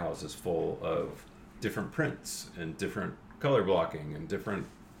and warehouses full of different prints and different color blocking and different,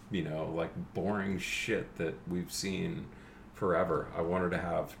 like boring shit that we've seen forever. I wanted to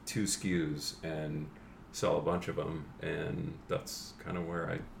have 2 SKUs and sell a bunch of them, and that's kind of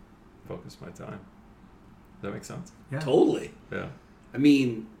where I focus my time. Does that make sense? Yeah. Totally. Yeah. I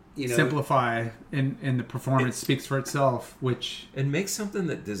mean, simplify, and the performance speaks for itself, which... And make something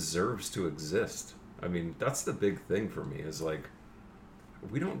that deserves to exist. I mean, that's the big thing for me, is like,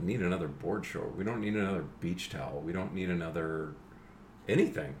 we don't need another board short. We don't need another beach towel. We don't need another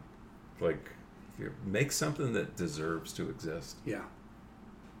anything. Like, make something that deserves to exist. Yeah.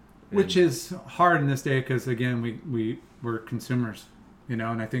 Which is hard in this day because, again, we're consumers, and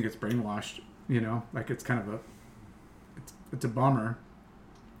I think it's brainwashed, like it's kind of it's a bummer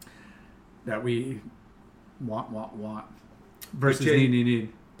that we want versus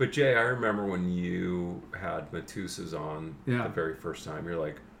need. But Jay, I remember when you had Matusas on the very first time, you're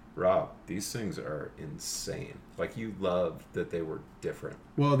like, Rob, these things are insane. Like, you loved that they were different.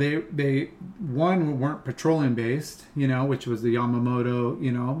 Well, they weren't petroleum based, which was the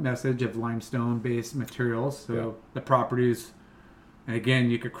Yamamoto, message of limestone based materials. So the properties, and again,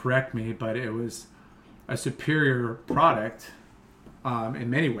 you could correct me, but it was a superior product in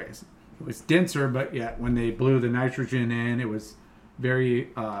many ways. It was denser, but yet when they blew the nitrogen in, it was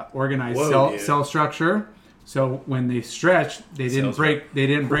very organized cell structure. So when they stretched, they didn't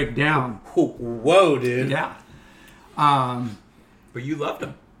break down. Whoa, dude! Yeah. But you loved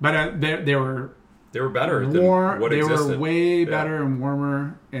them. But they were better than what existed. They were way better and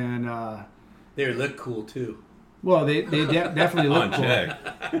warmer, and they look cool too. Well, they definitely look cool.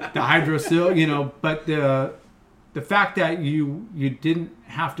 The Hydro Seal, but the fact that you didn't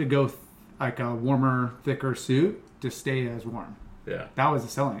have to go like a warmer, thicker suit to stay as warm. Yeah, that was the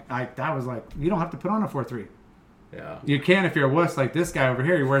selling. That was like, you don't have to put on a 4.3. Yeah, you can if you're a wuss like this guy over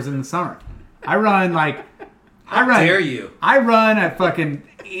here. He wears it in the summer. I run dare you? I run at fucking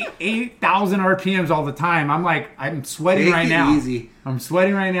 8,000 RPMs all the time. I'm sweating right now. Easy. I'm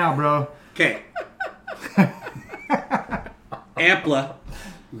sweating right now, bro. Okay. Ampla.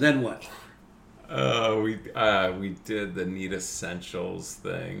 Then what? We did the Need Essentials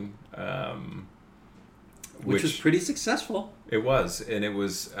thing. Which was pretty successful. It was, and it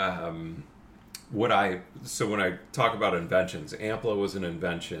was when I talk about inventions, Ampla was an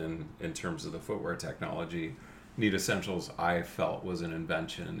invention in terms of the footwear technology. Need Essentials, I felt, was an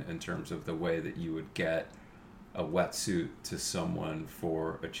invention in terms of the way that you would get a wetsuit to someone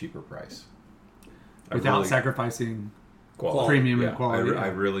for a cheaper price. Without sacrificing quality. Premium and quality. I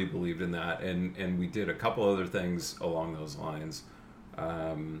really believed in that, and we did a couple other things along those lines.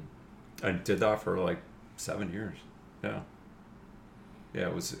 I did that for like 7 years. Yeah. Yeah,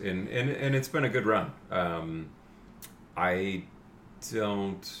 it was, and it's been a good run. I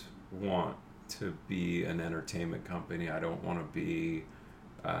don't want to be an entertainment company. I don't want to be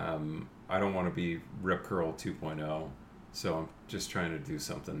Rip Curl 2.0. So I'm just trying to do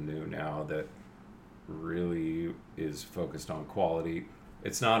something new now that really is focused on quality.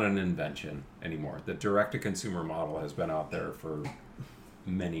 It's not an invention anymore. The direct-to-consumer model has been out there for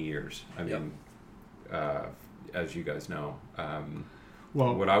many years. I mean, as you guys know.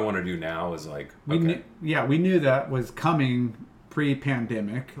 Well, what I want to do now is like, we knew that was coming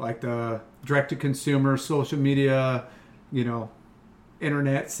pre-pandemic, like the direct-to-consumer, social media,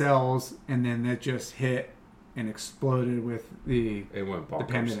 internet sales, and then that just hit and exploded with it went bonkers.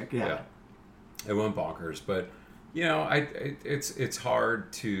 The pandemic. Yeah, it went bonkers. But it's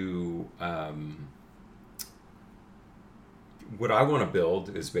hard to. What I want to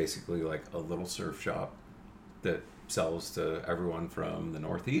build is basically like a little surf shop that sells to everyone from the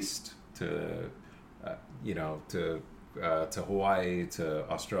Northeast to Hawaii to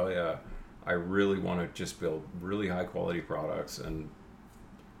Australia. I really want to just build really high quality products and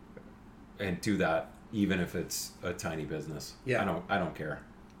do that even if it's a tiny business. Yeah, I don't care.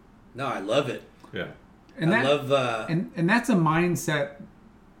 No, I love it. Yeah, and and that's a mindset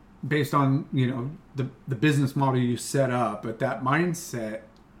based on the business model you set up, but that mindset,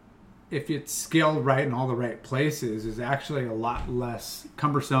 if it's scaled right in all the right places, is actually a lot less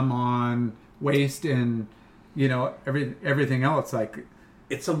cumbersome on waste and everything else. Like,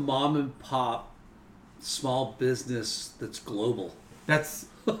 it's a mom and pop small business that's global. That's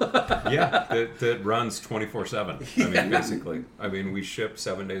that runs 24/7. I mean, basically. I mean, we ship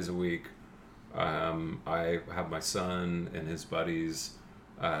 7 days a week. I have my son and his buddies.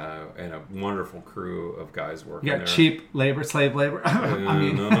 And a wonderful crew of guys working there. Cheap labor, slave labor. I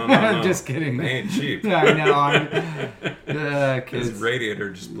mean, no. just kidding. They ain't cheap. Yeah, I know. His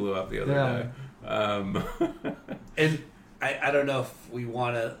radiator just blew up the other day. And I don't know if we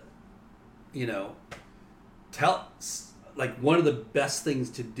want to, tell, like, one of the best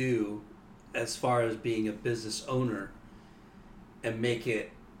things to do as far as being a business owner and make it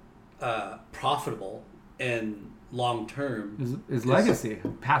profitable and long term is legacy.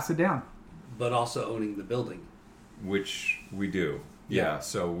 Pass it down. But also owning the building, which we do. Yeah.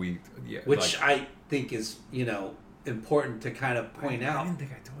 So which I think is important to kind of point out. I didn't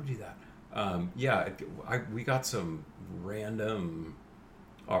think I told you that. We got some random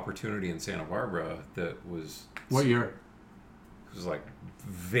opportunity in Santa Barbara that was. What year? It was like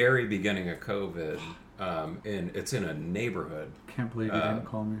very beginning of COVID, and it's in a neighborhood. Can't believe you didn't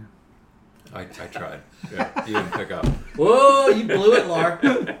call me. I tried. Yeah, you didn't pick up. Whoa, you blew it, Lar.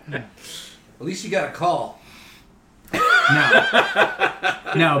 At least you got a call.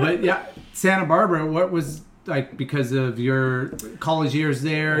 No, but yeah, Santa Barbara. What was like because of your college years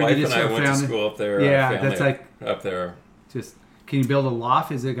there? Wife you just and I went to school up there. Yeah, that's like up there. Just can you build a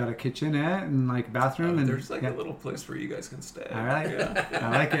loft? Is it got a kitchenette and like a bathroom? And there's like a little place where you guys can stay. All right,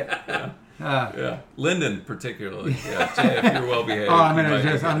 I like it. Yeah, Linden particularly. Yeah, Jay, if you're well behaved. I'm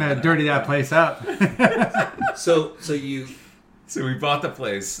gonna dirty that place up. So we bought the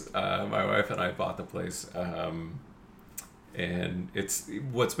place. My wife and I bought the place, and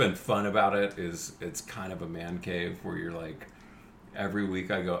what's been fun about it is it's kind of a man cave where you're like, every week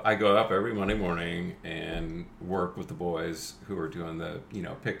I go up every Monday morning and work with the boys who are doing the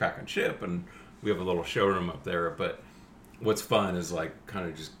pick, pack, and ship, and we have a little showroom up there. But what's fun is like kind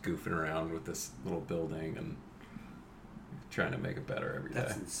of just goofing around with this little building and trying to make it better every day.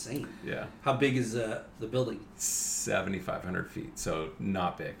 That's insane. Yeah. How big is the building? 7,500 feet, so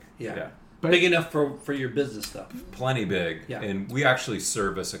not big. Yeah. But big enough for your business stuff. Plenty big. Yeah. And we actually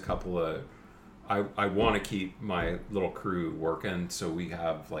service a couple of. I want to keep my little crew working, so we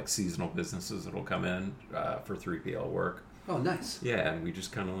have like seasonal businesses that'll come in for 3PL work. Oh, nice. Yeah, and we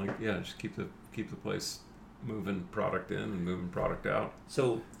just kind of just keep the place moving product in and moving product out.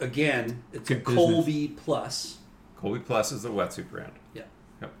 So again, it's a Colby Plus. Colby Plus is the wetsuit brand. Yeah.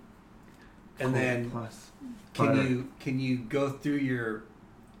 Yep. And Colby then Plus. Can you go through your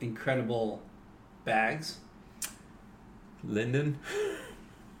incredible bags? Linden.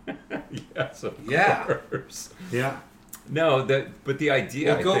 Yes, of course. Yeah. No, but the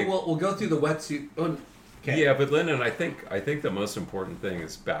idea. We'll go through the wetsuit. Okay. Yeah, but Linden, I think the most important thing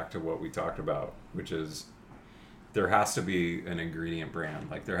is back to what we talked about, which is there has to be an ingredient brand.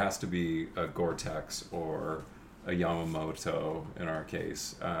 Like there has to be a Gore-Tex or a Yamamoto in our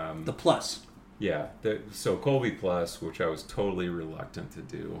case. The Plus. Yeah. So Colby Plus, which I was totally reluctant to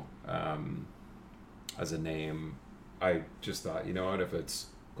do as a name. I just thought, if it's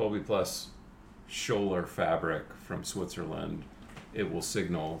Colby Plus Scholler fabric from Switzerland, it will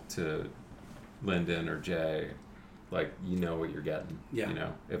signal to Lyndon or Jay, like, you know what you're getting. Yeah. You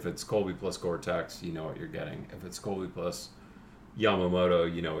know, if it's Colby Plus Gore-Tex, you know what you're getting. If it's Colby Plus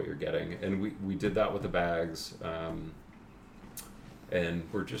Yamamoto, you know what you're getting. And we did that with the bags. And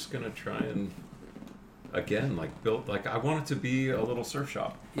we're just going to try and, again, like, build, like, I want it to be a little surf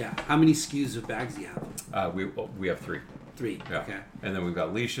shop. Yeah. How many SKUs of bags do you have? We have 3. 3. Yeah. Okay. And then we've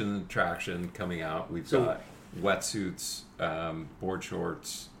got leash and traction coming out. We've got wetsuits, board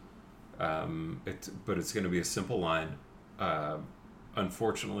shorts. But it's going to be a simple line.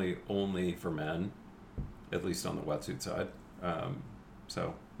 Unfortunately, only for men, at least on the wetsuit side.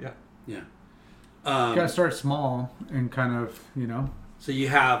 So, yeah. Yeah. You gotta start small and kind of, So you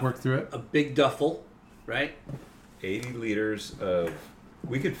have work through it. a big duffel, right? 80 liters of...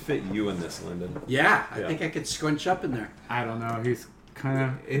 We could fit you in this, Lyndon. Yeah, I think I could scrunch up in there. I don't know. He's kind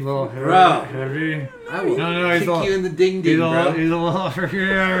of a little Bro. heavy. I will No, kick you in the ding ding, bro. He's a little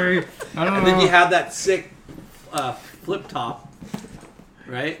hairy. I don't know. And then you have that sick flip top,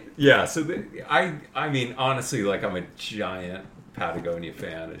 right? Yeah, so I mean, honestly, like, I'm a giant Patagonia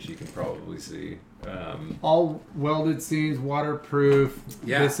fan, as you can probably see. All welded seams, waterproof.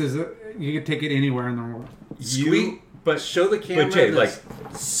 Yeah. This is you can take it anywhere in the world. But show the camera. But Jay, like,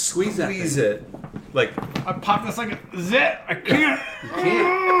 squeeze that squeeze thing. it. Like, I pop this like a zit. I can't. You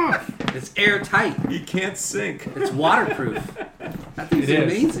can't. It's airtight. you can't sink. It's waterproof. That thing's It is.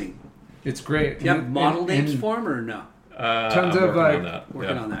 amazing. It's great. Do you have model names for them or no? Tons I'm of, working like, on that.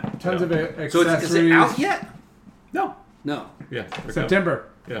 Working on that. Tons of So accessories. is it out yet? No. No. Yeah. they're September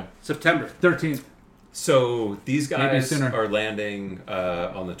coming. Yeah. September. 13th. So these guys sooner. are landing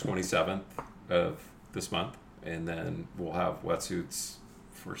on the 27th of this month, and then we'll have wetsuits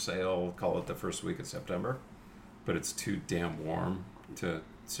for sale. Call it the first week of September, but it's too damn warm to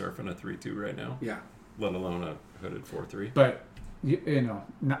surf in a 3.2 right now. Yeah. Let alone a hooded 4.3. But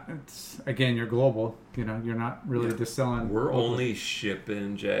again, you're global. You're not really just selling. We're locally. only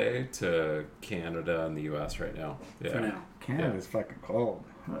shipping, Jay, to Canada and the U.S. right now. Yeah. For now. Canada's fucking cold.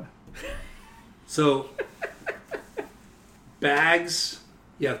 So bags.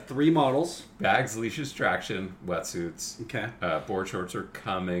 You have 3 models. Bags, leashes, traction, wetsuits. Okay. Board shorts are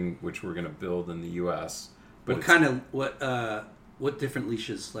coming, which we're going to build in the U.S. But What kind of what different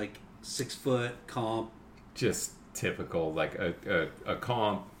leashes? Like 6 foot comp. just typical, like a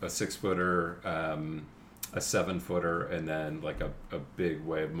comp, a 6-footer, a 7-footer, and then like a big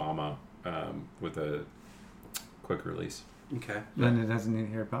wave mama with a quick release. Okay. Linda doesn't need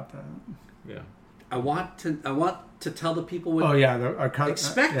to hear about that. Yeah. I want to tell the people what Oh yeah,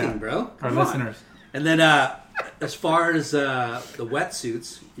 expecting, yeah. bro. Our Come on. listeners. And then as far as the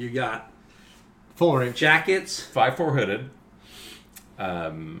wetsuits, you got Full range. jackets. 5.4 hooded,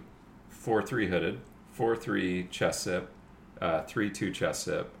 4.3 hooded, 4.3 chest zip, 3.2 chest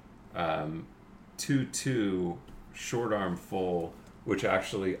zip, 2.2 short arm full, which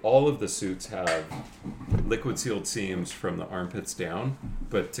actually all of the suits have liquid sealed seams from the armpits down,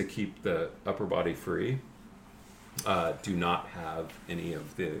 but to keep the upper body free, do not have any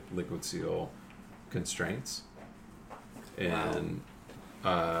of the liquid seal constraints. And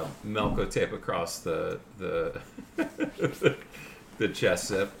Melco tape across the the chest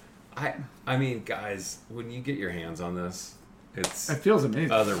zip. I mean, guys, when you get your hands on this, It it's feels amazing.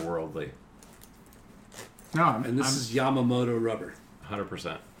 otherworldly. No, And this is Yamamoto rubber.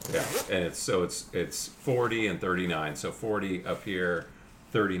 100%. Yeah, and it's 40 and 39. So 40 up here,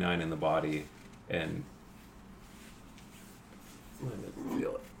 39 in the body, and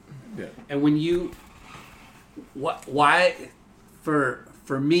feel it. Yeah. And when you, why, for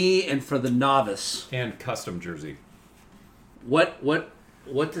me and for the novice, And custom jersey. what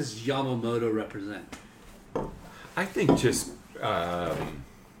does Yamamoto represent? I think just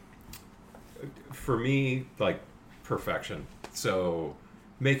for me, like perfection. So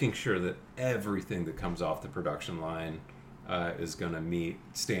making sure that everything that comes off the production line is going to meet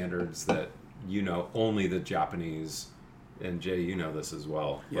standards that only the Japanese, and Jay, you know this as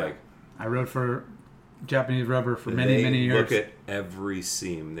well. Yeah. Like I rode for Japanese rubber for many they years. look at every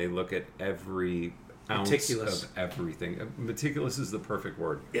seam. They look at every ounce Meticulous. of everything. Meticulous is the perfect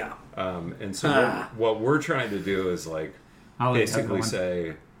word. Yeah. And so what we're trying to do is like I'll let that basically go on.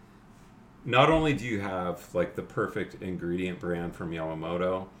 say, not only do you have like the perfect ingredient brand from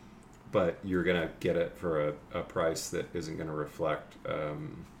Yamamoto, but you're gonna get it for a price that isn't gonna reflect a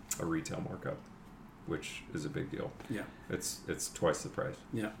retail markup, which is a big deal. Yeah. It's twice the price.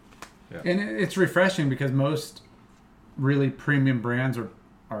 Yeah. And it's refreshing because most really premium brands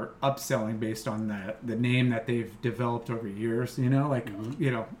are upselling based on the name that they've developed over years, you know, like,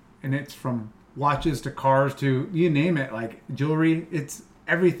 you know, and it's from watches to cars to you name it, like jewelry, it's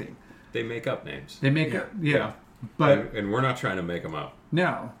everything. They make up names. They make up, but and we're not trying to make them up.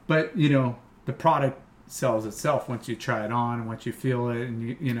 no, but you know, the product sells itself once you try it on and once you feel it,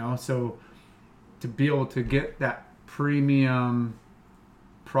 and you know, so to be able to get that premium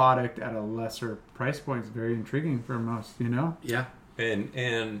product at a lesser price point is very intriguing for most, you know. Yeah.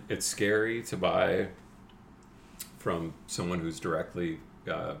 And it's scary to buy from someone who's directly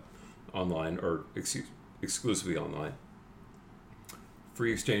online or exclusively online.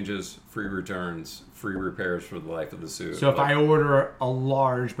 Free exchanges, free returns, free repairs for the life of the suit. So if I order a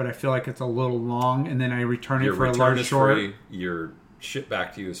large, but I feel like it's a little long, and then I return it your for a return large is short, free, your ship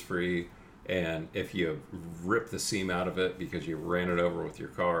back to you is free, and if you rip the seam out of it because you ran it over with your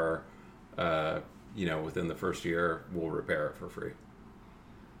car, you know, within the first year, we'll repair it for free.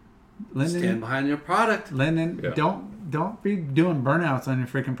 Stand behind your product. Lyndon, Yeah. don't be doing burnouts on your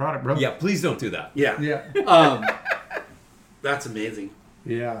freaking product, bro. Yeah, please don't do that. Yeah. Yeah. That's amazing.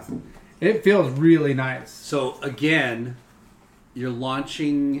 Yeah. It feels really nice. So again, you're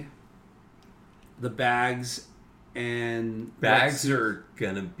launching the bags and Bags are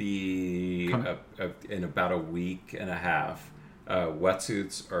gonna be Come- in about a week and a half.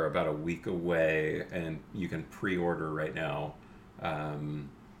 Wetsuits are about a week away, and you can pre-order right now.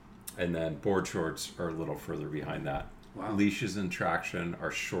 And then board shorts are a little further behind that. Wow. Leashes and traction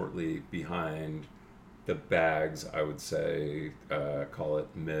are shortly behind the bags. I would say call it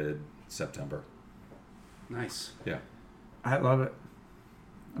mid-September. Nice. Yeah. I love it.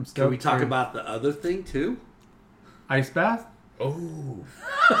 I'm Can stoked. we talk for about the other thing too? ice bath? Oh,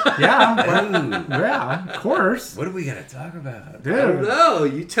 Yeah. Yeah, of course. what are we gonna talk about? Dude. I don't know.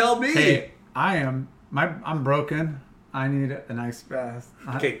 You tell me. Hey, I'm broken. I need an ice bath.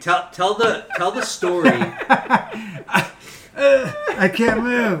 Okay, tell the story. I can't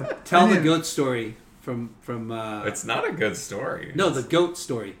move. Tell I the need- goat story from It's not a good story. no, the goat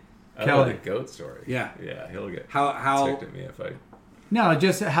story. Kelly. The goat story. Yeah. Yeah, he'll get How ticked at me if I... No,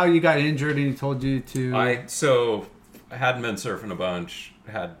 just how you got injured and he told you to. I hadn't been surfing a bunch,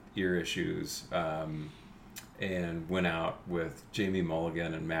 had ear issues, and went out with Jamie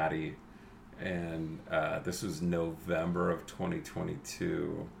Mulligan and Maddie, and this was November of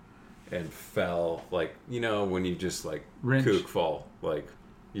 2022, and fell, like, you know, when you just like Wrench. kook fall, like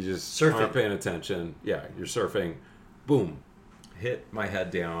you just Surfing. aren't paying attention. Yeah, you're surfing, boom, hit my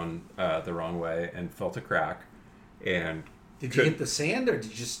head down the wrong way and felt a crack, and did you hit the sand or did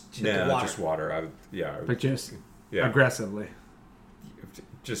you just hit the no, water? just water. But just yeah. aggressively.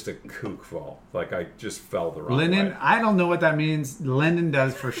 Just a kook fall. Like I just fell the wrong Lyndon, way. I don't know what that means. Lyndon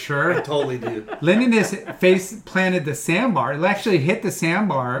does for I sure. totally do. Lyndon has face planted the sandbar. It actually hit the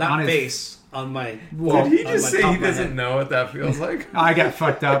sandbar Not on his face on my. Well, Did he on just my say top he of my doesn't head. know what that feels like? I got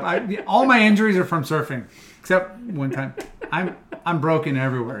fucked up. All my injuries are from surfing, except one time. I'm broken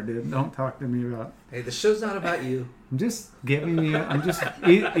everywhere, dude. Don't talk to me about. Hey, the show's not about you. I'm just giving you. I'm just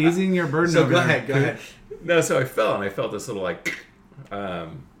easing your burden. So over go there. ahead. Go ahead. No, so I fell and I felt this little like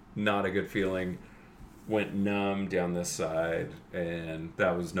not a good feeling. Went numb down this side, and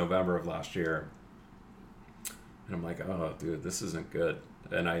that was November of last year. And I'm like, oh, dude, this isn't good.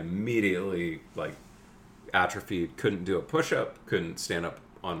 And I immediately like atrophied. Couldn't do a push-up. Couldn't stand up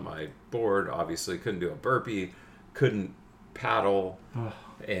on my board. Obviously, couldn't do a burpee. Couldn't paddle. Oh,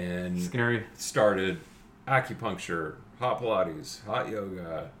 And scary. started acupuncture, hot Pilates, hot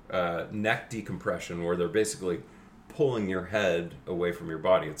yoga, neck decompression, where they're basically pulling your head away from your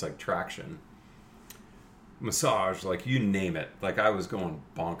body. It's like traction. Massage, like you name it. Like I was going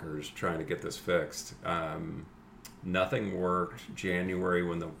bonkers trying to get this fixed. Nothing worked. January,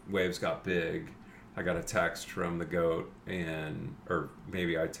 when the waves got big, I got a text from the goat, or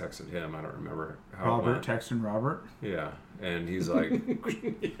maybe I texted him. I don't remember how it Robert went. texting Robert. Yeah, and he's like,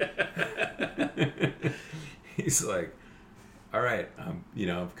 he's like, all right, I'm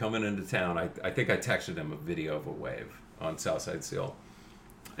coming into town. I think I texted him a video of a wave on Southside Seal,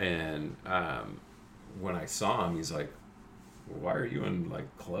 and when I saw him, he's like, why are you in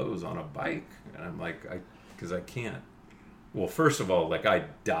like clothes on a bike? And I'm like, because I can't. Well, first of all, like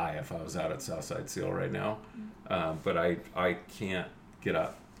I'd die if I was out at Southside Seal right now, but I can't get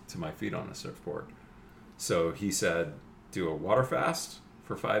up to my feet on a surfboard. So he said, do a water fast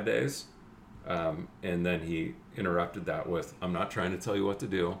for 5 days. And then he interrupted that with, I'm not trying to tell you what to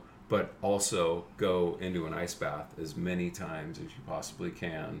do, but also go into an ice bath as many times as you possibly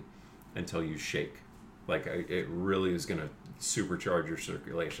can until you shake. Like it really is going to supercharge your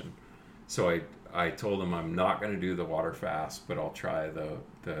circulation. So I told him I'm not going to do the water fast, but I'll try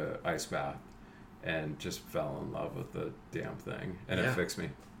the ice bath, and just fell in love with the damn thing, and it fixed me.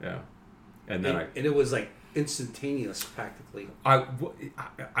 Yeah, and then and it was like instantaneous, practically. I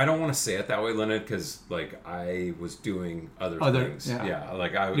don't want to say it that way, Leonard, because like I was doing other things. Yeah,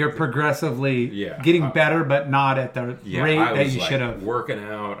 like you're progressively getting better, but not at the rate that you should have. Working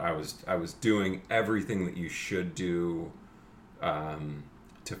out, I was doing everything that you should do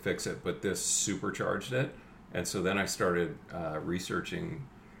to fix it, but this supercharged it. And so then I started researching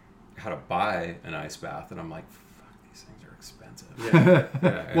how to buy an ice bath, and I'm like, fuck, these things are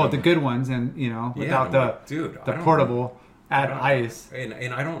expensive. Well, the good ones, and without the portable ice. And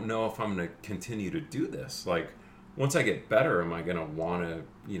I don't know if I'm going to continue to do this. Like, once I get better, am I going to want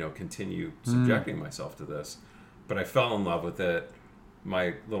to continue subjecting myself to this? But I fell in love with it.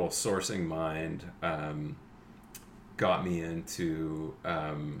 My little sourcing mind got me into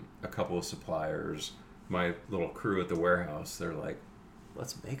a couple of suppliers. My little crew at the warehouse, they're like,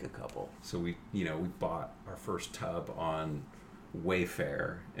 let's make a couple. So we bought our first tub on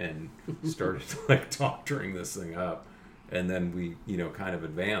Wayfair and started like doctoring this thing up. And then we, kind of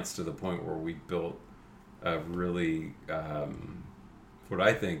advanced to the point where we built a really, what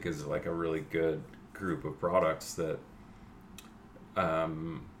I think is like a really good group of products that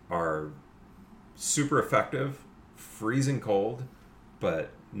are super effective, freezing cold,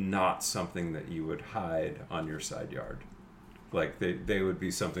 but not something that you would hide on your side yard. Like they would be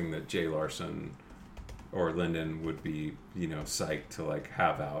something that Jay Larson or Lyndon would be, psyched to like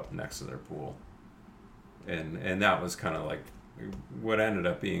have out next to their pool. And that was kind of like what ended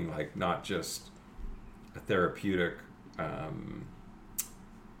up being like not just a therapeutic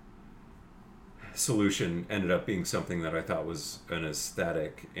solution, ended up being something that I thought was an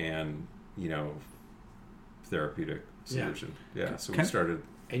aesthetic and, therapeutic solution. Yeah. So we started.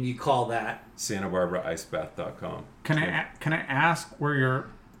 And you call that SantaBarbaraIcebath.com. Can I ask where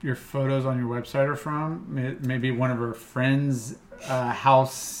your photos on your website are from? Maybe one of her friends'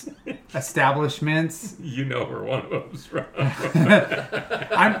 house establishments. You know where one of them's from.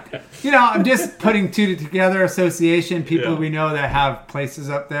 I'm just putting two together. Association people we know that have places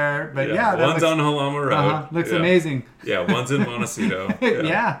up there. But one's on Halama Road. Looks amazing. Yeah, one's in Montecito.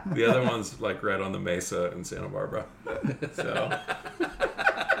 Yeah. The other one's like right on the Mesa in Santa Barbara. So.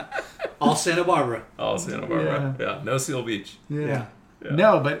 All Santa Barbara. All Santa Barbara. Yeah. No Seal Beach. Yeah.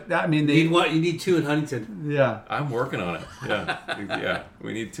 No, but I mean, you need two in Huntington. Yeah. I'm working on it. Yeah.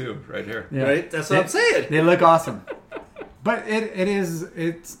 We need two right here. Yeah. Right? That's what I'm saying. They look awesome. But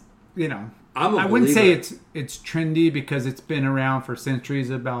it's I wouldn't say it's trendy because it's been around for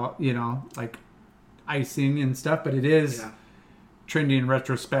centuries about, like icing and stuff, but it is trendy in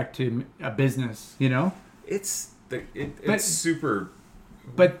retrospect to a business, It's super.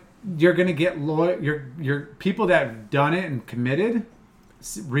 But you're going to get your people that have done it and committed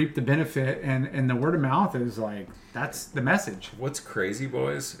reap the benefit, and the word of mouth is like, that's the message. What's crazy,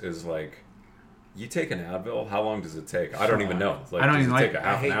 boys, is like, you take an Advil, how long does it take? I don't even know. Like, does it take a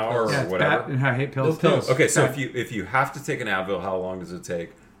half an hour or whatever? And I hate pills. Okay, so if you have to take an Advil, how long does it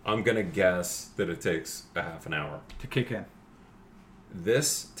take? I'm gonna guess that it takes a half an hour to kick in.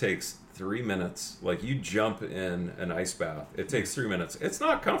 This takes 3 minutes. Like, you jump in an ice bath, it takes 3 minutes. It's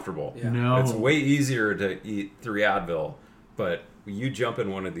not comfortable. Yeah. No, it's way easier to eat 3 Advil, but you jump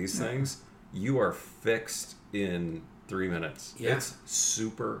in one of these things, you are fixed in 3 minutes. Yeah. It's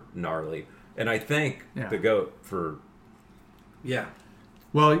super gnarly. And I thank the goat for... Yeah.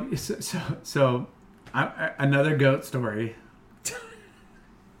 Well, so another goat story.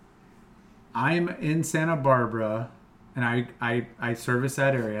 I'm in Santa Barbara, and I service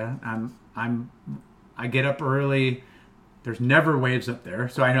that area. I get up early. There's never waves up there,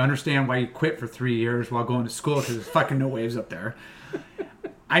 so I understand why you quit for 3 years while going to school, because there's fucking no waves up there.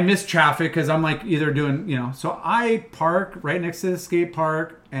 I miss traffic because I'm like either doing, so I park right next to the skate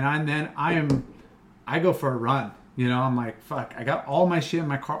park, and I go for a run. I'm like, fuck, I got all my shit in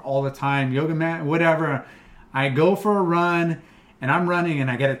my car all the time, yoga mat, whatever. I go for a run, and I'm running, and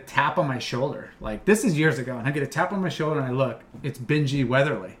I get a tap on my shoulder. Like, this is years ago, and I get a tap on my shoulder, and I look, it's Benji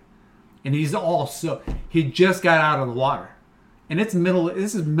Weatherly, and he just got out of the water, and this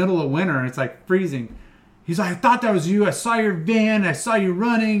is middle of winter, and it's like freezing. He's like, I thought that was you. I saw your van. I saw you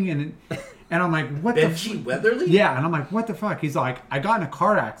running. And I'm like, what the fuck? Benji Weatherly? Yeah. And I'm like, what the fuck? He's like, I got in a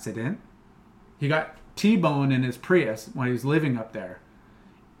car accident. He got T-boned in his Prius when he was living up there.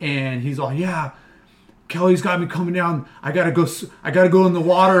 And he's all, yeah, Kelly's got me coming down. I gotta go in the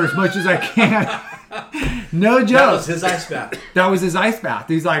water as much as I can. No joke. That was his ice bath. That was his ice bath.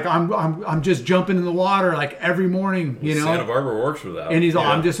 He's like, I'm just jumping in the water like every morning, you know. Santa Barbara works for that. And he's all,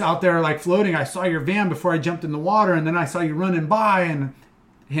 I'm just out there like floating. I saw your van before I jumped in the water, and then I saw you running by, and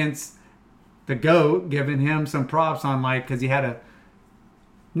hence the goat giving him some props on like because he had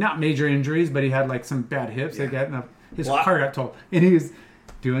not major injuries, but he had like some bad hips. Yeah. His car got totaled, and he was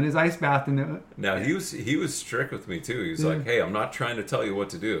doing his ice bath. And now he was strict with me too. He was like, "Hey, I'm not trying to tell you what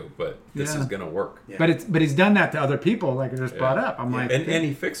to do, but this is gonna work." Yeah. But he's done that to other people, like I just brought up. I'm like, and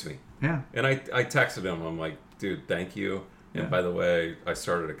he fixed me. Yeah. And I texted him. I'm like, "Dude, thank you." And by the way, I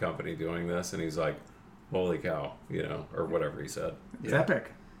started a company doing this, and he's like, "Holy cow," you know, or whatever he said. It's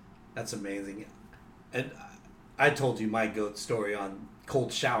epic. That's amazing. And I told you my goat story on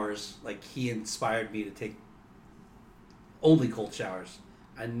cold showers. Like he inspired me to take only cold showers.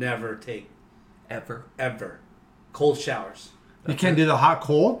 I never take ever cold showers. You can't do the hot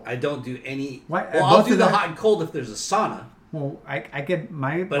cold? I don't do any. Why? Well, I'll do the hot and cold if there's a sauna. Well, I get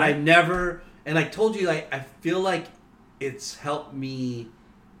my. But I never. And I told you, like, I feel like it's helped me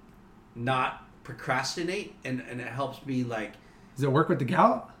not procrastinate, and it helps me like. Does it work with the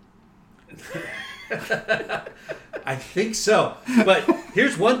gout? I think so. But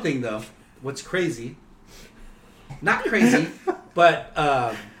here's one thing though. What's crazy? Not crazy, but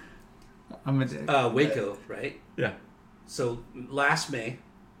I'm a Waco, right? Yeah. So last May,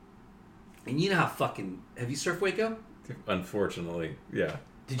 and you know how fucking have you surfed Waco? Unfortunately, yeah.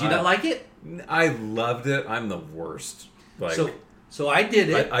 Did you not like it? I loved it. I'm the worst. Like so I did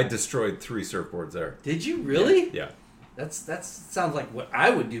it. I destroyed 3 surfboards there. Did you really? Yeah. That sounds like what I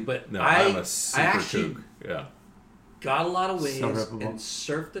would do, but No, I'm a super actually kook. Yeah. got a lot of waves So and rippable.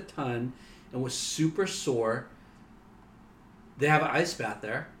 surfed a ton and was super sore. They have an ice bath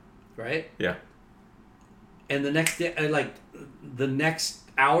there, right? Yeah. And the next day, the next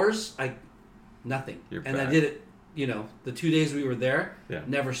hours, nothing. You're and I back. did it, the 2 days we were there,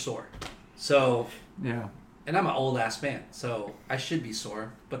 never sore. So, yeah. and I'm an old ass man, so I should be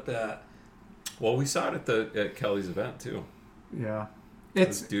sore. But Well, we saw it at Kelly's event too. Yeah.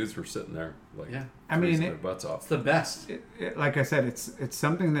 Those dudes were sitting there, like, I mean, freezing their butts off. it's the best. Like I said, it's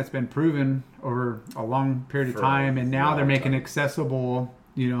something that's been proven over a long period of For time, and now a they're long making time. accessible,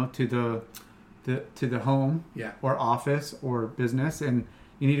 to the home, Yeah. or office or business, and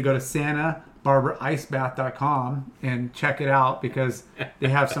you need to go to SantaBarbaraIcebath.com and check it out because they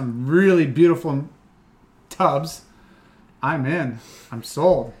have some really beautiful tubs. I'm in. I'm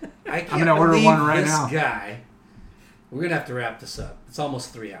sold. I can't I'm gonna order believe one right this now. guy. We're gonna have to wrap this up. It's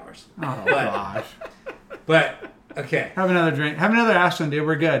almost 3 hours. Oh But- gosh. But okay. Have another drink. Have another Ashland, dude.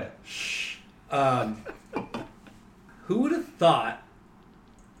 We're good. Who would have thought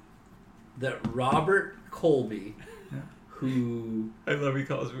that Robert Colby, who I love he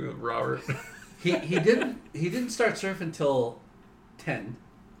calls me Robert. he didn't start surfing until 10,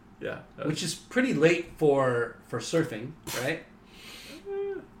 Yeah. which is pretty late for surfing, right?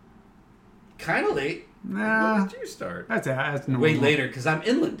 Kind of late. Nah, When did you start? that's normal. Way later because I'm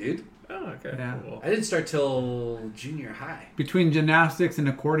inland, dude. Oh, okay. Yeah. Cool. I didn't start till junior high. Between gymnastics and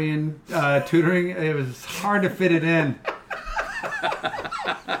accordion tutoring, it was hard to fit it in.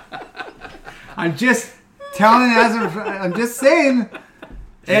 I'm just telling I'm just saying.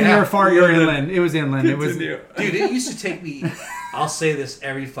 And Yeah. you're inland. It was inland. It was. Continue. Dude, it used to take me. I'll say this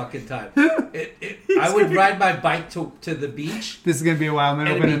every fucking time. I would ride my bike to the beach. This is gonna be a while. I'm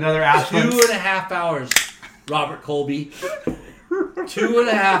gonna and open it'd be another Ashland. 2.5 hours, Robert Colby.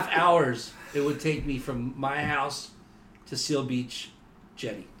 2.5 hours it would take me from my house to Seal Beach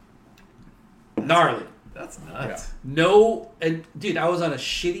jetty. Gnarly. That's nuts. No, and dude, I was on a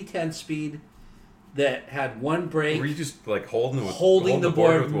shitty 10-speed that had one brake, Were you just like holding the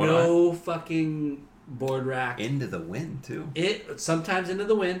board with with one no fucking board rack. eye? Into the wind too. It sometimes into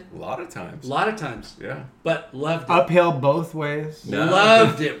the wind, A lot of times. a lot of times, Yeah. but loved it. Uphill both ways. No,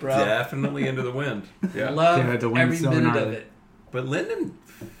 Loved it, bro. Definitely into the wind. Yeah. Loved Dude, the wind's every so minute of gnarly. it. But Lyndon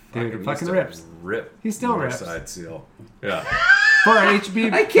Dude, fucking used to rips. Rip. He still rips. Side seal. Yeah. For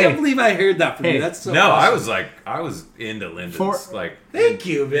HB, I can't believe I heard that from Hey. you. That's so No, awesome. I was into Lyndon's. For- like, Thank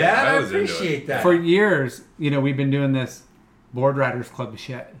you, man. Yeah, I I was into appreciate it. that. for years, we've been doing this board riders club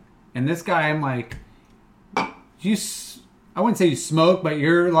shit, and this guy, I'm like, I wouldn't say you smoke, but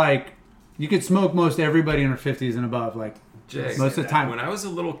you're like, you could smoke most everybody in their 50s and above, like Jay, most of the time. when I was a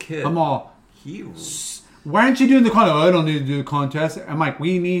little kid, I'm all, he why aren't you doing the contest? Oh, I don't need to do the contest. I'm like,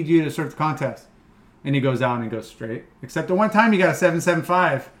 we need you to surf the contest. And he goes out and he goes straight. Except the one time he got a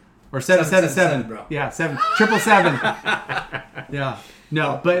 775 or 777. 777, bro. Yeah, 777. Yeah.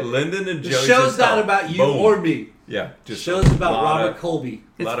 No, but Lyndon and the Joey show's just not felt about you boom. or me. Yeah, just shows about Robert Colby.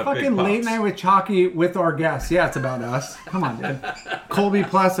 It's fucking late night with Chalky with our guests. Yeah, it's about us. Come on, dude. Colby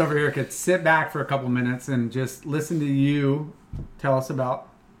Plus over here could sit back for a couple minutes and just listen to you tell us about.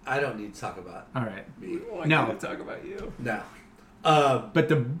 I don't need to talk about. All right. Me. I No. need to talk about you. No. But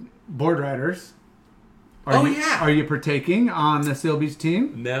the board riders. Oh, you, yeah. Are you partaking on the Seal Beach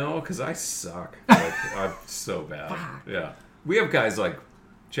team? No, because I suck. Like, I'm so bad. Yeah. We have guys like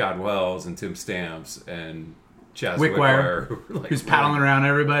Chad Wells and Tim Stamps and Chaz Wickwire, who are, like, who's paddling around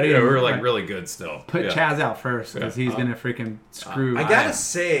everybody. Yeah, and, we're like really good still. Put Yeah. Chaz out first because he's going to freaking screw. I gotta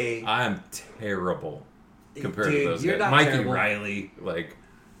say, I'm terrible compared Dude, to those you're guys. not Mikey terrible. Riley, like,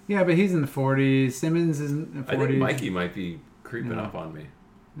 Yeah, but he's in the 40s. Simmons is in the 40s. I think Mikey might be creeping No. up on me.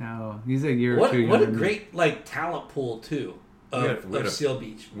 No, he's a year or what two a younger than me. great like talent pool too of Seal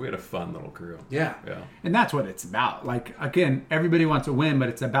Beach. We had a fun little crew. Yeah. Yeah. And that's what it's about. Like, again, everybody wants to win, but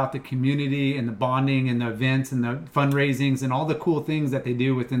it's about the community and the bonding and the events and the fundraisings and all the cool things that they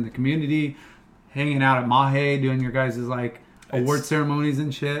do within the community. Hanging out at Mahe, doing your guys' like award ceremonies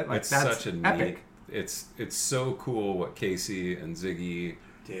and shit. Like, It's that's such a epic. neat. It's so cool what Casey and Ziggy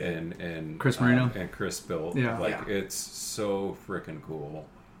Dude. and Chris Marino. and Chris built. Yeah. Like it's so freaking cool.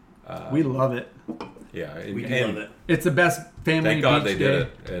 We love it. Yeah, and, We do and love it. It's the best family thank God beach they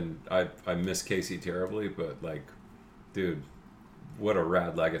did day. it. And I miss Casey terribly, but like, dude, what a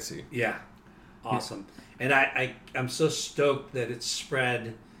rad legacy. Yeah. Awesome. And I'm so stoked that it's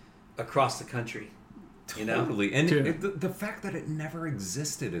spread across the country. You know? Totally. And Dude. the fact that it never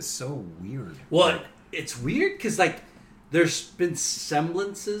existed is so weird. Well, Like, it's weird because like there's been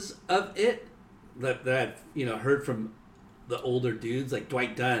semblances of it that I've heard from the older dudes like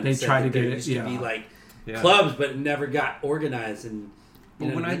Dwight Dunn. They said tried that to there get it, used yeah. to be like Yeah. clubs, but it never got organized. And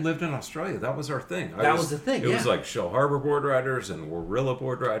But when I lived in Australia, that was our thing. That was the thing, It was yeah. like Shell Harbor board riders and Warilla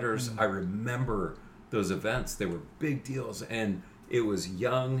board riders. I remember those events. They were big deals, and it was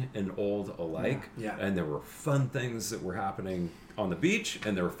young and old alike. Yeah. And there were fun things that were happening on the beach,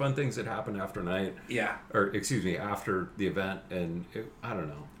 and there were fun things that happened after night. Yeah. Or, excuse me, after the event. And I don't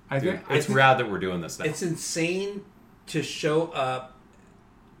know. I Dude, think- it's rad that we're doing this now. It's insane to show up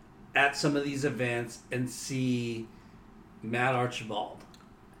at some of these events and see Matt Archibald,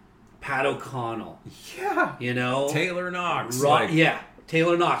 Pat O'Connell, yeah. Taylor Knox.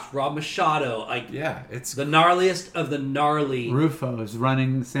 Taylor Knox, Rob Machado, like Yeah, it's... the gnarliest of the gnarly. Rufo's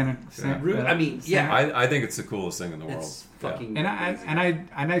running Santa. I mean, yeah, I think it's the coolest thing in the world. it's fucking. And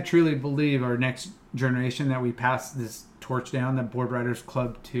I truly believe our next generation that we pass this torch down, that Board Riders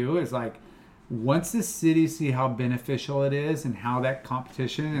Club to, is like, once the city see how beneficial it is and how that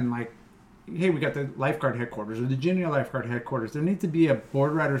competition and like, hey, we got the lifeguard headquarters or the junior lifeguard headquarters. There needs to be a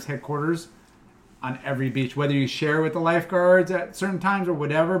Board Riders headquarters on every beach, whether you share with the lifeguards at certain times or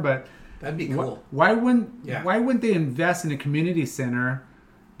whatever. But That'd be cool. why wouldn't Yeah. why wouldn't they invest in a community center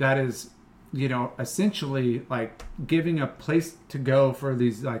that is, essentially like giving a place to go for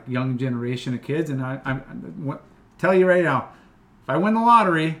these like young generation of kids? And I'm tell you right now, if I win the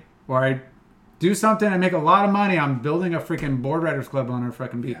lottery or I do something and make a lot of money, I'm building a freaking Board Riders Club on our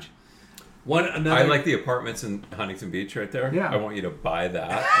freaking beach. I like the apartments in Huntington Beach right there. Yeah. I want you to buy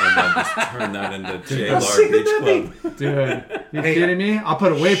that and then just turn that into JLR sing Beach it, Club. Dude, you kidding me? I'll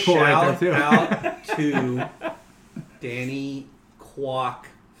put a wave pool right there too. Shout out to Danny Kwok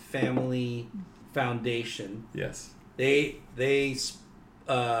Family Foundation. Yes. They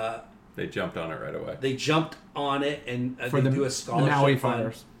jumped on it right away. They jumped on it and For they the, do a the scholarship Maui fund.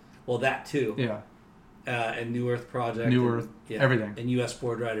 Fires. Well, that too. Yeah. And New Earth Project. New and- Earth, everything. And U.S.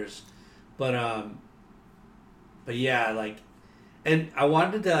 Board Riders. But yeah, like, and I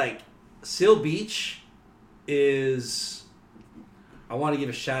wanted to, like, Seal Beach is, I want to give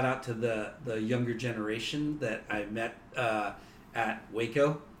a shout out to the younger generation that I met at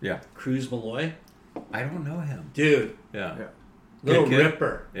Waco. Yeah. Cruz Malloy. I don't know him. Dude, Yeah. Yeah. little kid.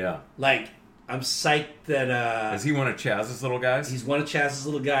 ripper. Yeah. Like, I'm psyched that Is he one of Chaz's little guys? he's one of Chaz's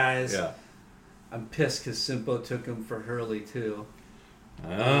little guys. Yeah. I'm pissed because Simpo took him for Hurley too.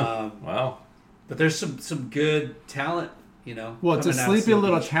 Wow. But there's some good talent, Well, it's a coming out of sleepy Seal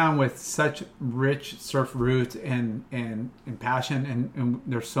little Beach. town with such rich surf roots and passion, and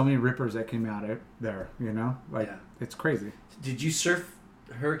there's so many rippers that came out of there. Like Yeah. it's crazy. Did you surf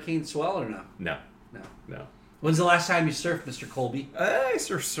Hurricane Swell or no? No. No. No. When's the last time you surfed, Mr. Colby? I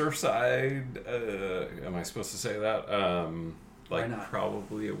surf Surfside. Am I supposed to say that? Why not?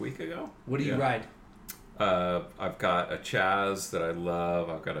 Probably a week ago. What do you ride? I've got a Chaz that I love.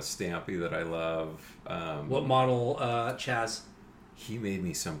 I've got a Stampy that I love. What model, Chaz? He made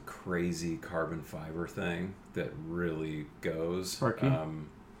me some crazy carbon fiber thing that really goes. Sparky?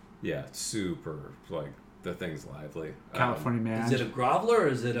 Yeah, super like The thing's lively. California man. Is it a groveler or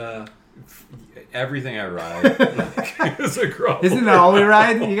is it a... Everything I ride is a grovel. Isn't that all we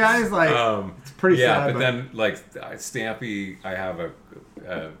ride, you guys? Like, it's pretty sad. Yeah, but then, like, Stampy, I have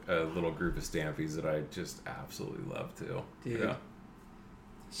a little group of Stampies that I just absolutely love, too. Dude. Yeah.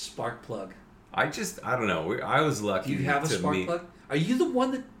 Spark plug. I don't know. I was lucky Do you have a to spark meet... plug? Are you the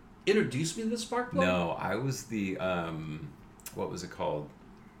one that introduced me to the spark plug? No, I was the, what was it called?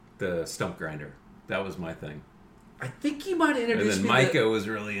 The stump grinder. That was my thing. I think you might have introduced And me then to Micah was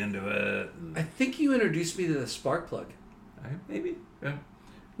really into it. I think you introduced me to the spark plug. Maybe. Yeah.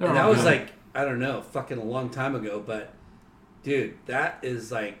 And that was like, I don't know, fucking a long time ago, but dude, that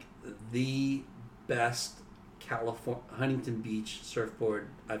is like the best California Huntington Beach surfboard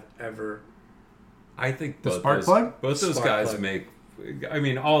I've ever. I think The spark plug? Both those Spark guys plug. make. I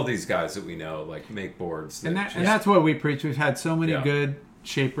mean, all these guys that we know like make boards. and that's what we preach. We've had so many Yeah. good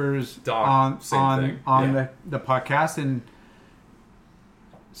shapers Doc, same thing. on Yeah. the podcast, and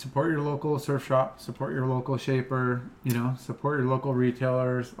support your local surf shop, support your local shaper, support your local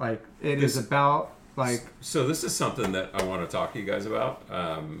retailers. Like it is about like. So this is something that I want to talk to you guys about,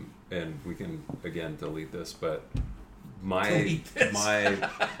 and we can again delete this, but my big,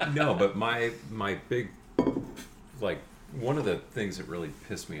 like, one of the things that really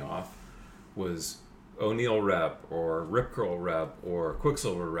pissed me off was O'Neill rep or Rip Curl rep or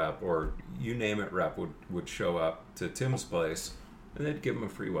Quicksilver rep or you name it rep would show up to Tim's place and they'd give him a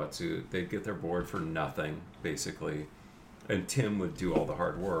free wetsuit. They'd get their board for nothing, basically, and Tim would do all the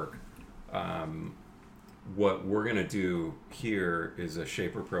hard work. What we're going to do here is a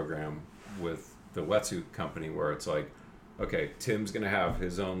shaper program with the wetsuit company where it's like, okay, Tim's going to have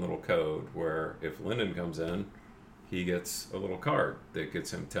his own little code where if Lyndon comes in, he gets a little card that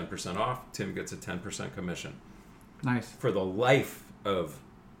gets him 10% off. Tim gets a 10% commission. Nice. For the life of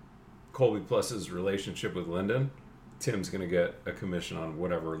Colby Plus's relationship with Lyndon, Tim's going to get a commission on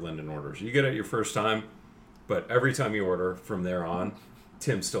whatever Lyndon orders. You get it your first time, but every time you order from there on,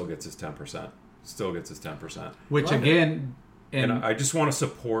 Tim still gets his 10%. Still gets his 10%. Which Love again, And I just want to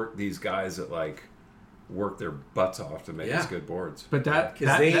support these guys that like work their butts off to make us good boards. but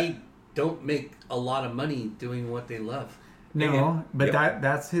Because they don't make a lot of money doing what they love. No, but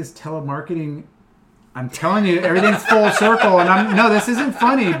that's his telemarketing. I'm telling you, everything's full circle, and this isn't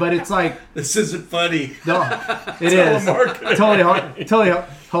funny, but it's like This isn't funny. no, it is totally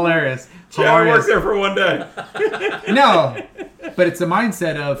hilarious. I worked there for one day. No, but it's the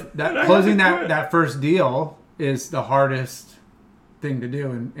mindset of that closing that first deal is the hardest thing to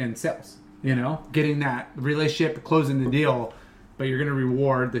do in sales. Getting that relationship, closing the deal, but you're going to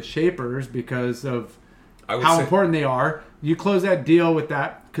reward the shapers because of how important they are. You close that deal with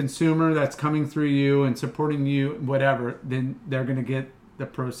that consumer that's coming through you and supporting you, whatever, then they're going to get the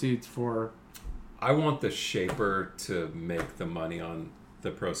proceeds for. I want the shaper to make the money on the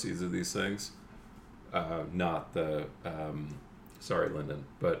proceeds of these things, not the. Sorry, Lyndon,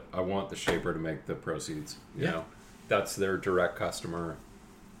 but I want the shaper to make the proceeds. You know, that's their direct customer,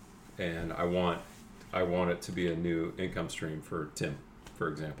 and I want it to be a new income stream for Tim, for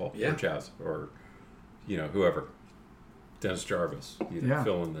example, or Chaz, or whoever, Dennis Jarvis.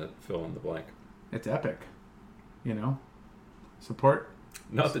 Fill in the blank. It's epic, Support.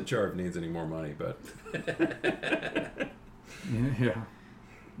 Not that Jarv needs any more money, but yeah,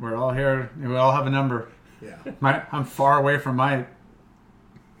 we're all here. We all have a number. Yeah. I'm far away from my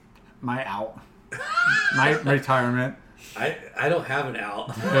out, my retirement. I don't have an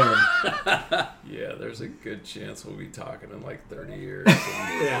out. yeah, there's a good chance we'll be talking in like 30 years.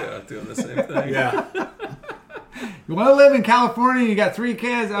 And, doing the same thing. Yeah. You want to live in California? You got 3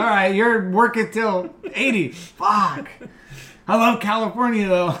 kids. All right, you're working till 80. Fuck. I love California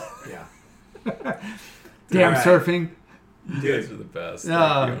though. Yeah. Damn right. surfing. You guys are the best.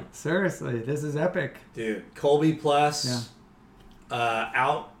 Thank you. Seriously, this is epic. Dude, Colby Plus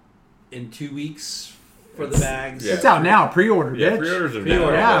out in 2 weeks for the bags. It's out now. Pre-order, Yeah, bitch. pre-orders are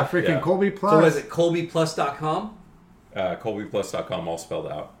Pre-order. now. Yeah, freaking Yeah. Colby Plus. So is it colbyplus.com? ColbyPlus.com, all spelled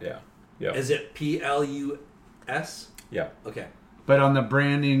out. Yeah. Yeah. Is it PLUS? Yeah. Okay. But on the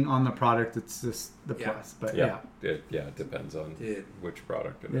branding on the product, it's just the plus. But Yeah. It depends on Dude. which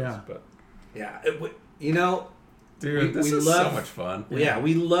product it is. Yeah. But Yeah. dude, this is love, so much fun. Yeah,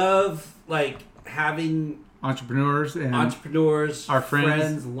 we love like having Entrepreneurs and entrepreneurs, our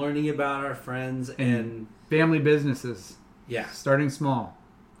friends. learning about our friends, and family businesses. yeah, Starting small.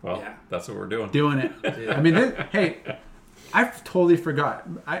 Well, Yeah. that's what we're doing. Doing it. Yeah. I mean, hey, I totally forgot.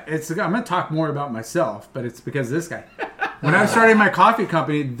 I'm going to talk more about myself, but it's because of this guy. When I started my coffee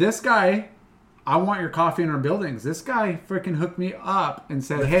company, this guy, I want your coffee in our buildings. This guy freaking hooked me up and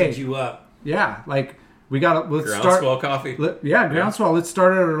said, lifted hey, you up. yeah, like let's Groundswell coffee. Groundswell. Let's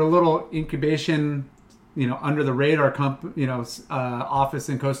start at a little incubation, under the radar office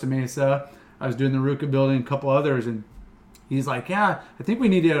in Costa Mesa. I was doing the Ruka building, a couple others, and he's like, yeah, I think we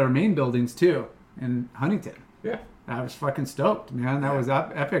need it at our main buildings too in Huntington. Yeah. I was fucking stoked, man. That was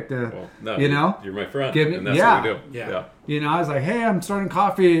epic. You're my friend, and that's what we do. Yeah. I was like, hey, I'm starting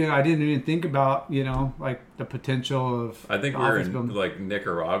coffee, and I didn't even think about, like the potential of. I think we were in like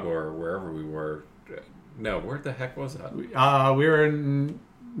Nicaragua or wherever we were. No, where the heck was that? We were in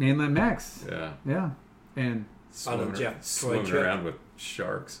mainland Mex. Yeah. Yeah, and swimming around with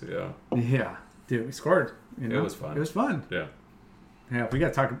sharks. Yeah. Yeah, dude, we scored. It was fun. It was fun. Yeah. Yeah, we got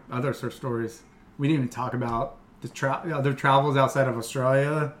to talk other surf stories. We didn't even talk about the other travels outside of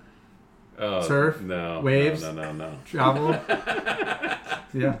Australia. Surf? No. Waves? No. Travel?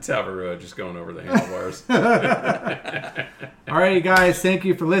 Yeah. Tavarua just going over the handlebars. All right, guys. Thank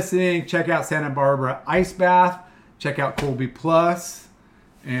you for listening. Check out Santa Barbara Ice Bath. Check out Colby Plus.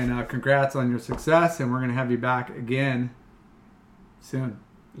 And congrats on your success. And we're going to have you back again soon.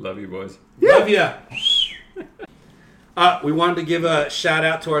 Love you, boys. Yeah. Love ya. We wanted to give a shout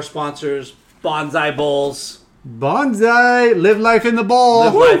out to our sponsors, Bonsai Bowls. Bonsai, live life in the bowl.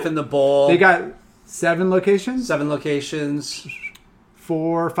 Live life in the bowl. They got 7 locations. 7 locations.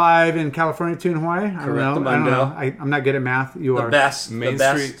 4 or 5 in California, 2 in Hawaii. I don't know. I'm not good at math. You are. Main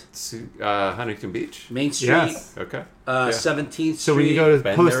Street, Huntington Beach. Main Street. Yes. Okay. 17th Street. So when you go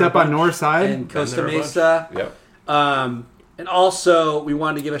to post up on North Side and Costa Mesa. Yep. And also, we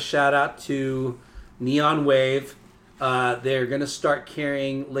wanted to give a shout out to Neon Wave. They're going to start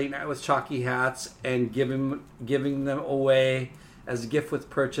carrying Late Night with Chalky hats and giving them away as a gift with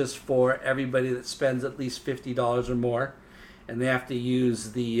purchase for everybody that spends at least $50 or more. And they have to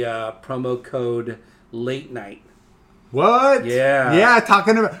use the promo code Late Night. What? Yeah. Yeah,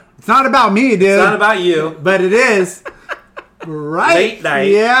 it's not about me, dude. It's not about you. But it is. Right. Late Night.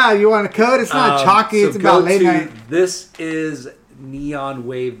 Yeah, you want a code? It's not Chalky, it's about Late Night. This is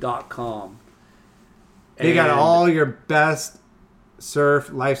neonwave.com. They got all your best surf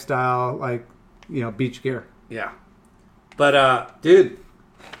lifestyle, beach gear. Yeah. But, dude,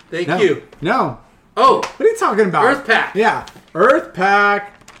 thank you. No. Oh. What are you talking about? Earth Pack. Yeah. Earth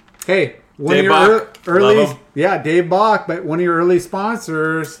Pack. Hey, one Dave of your Bach. early. Love 'em. Yeah, Dave Bach, but one of your early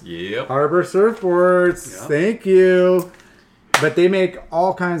sponsors. Yep. Harbor Surfboards. Yep. Thank you. But they make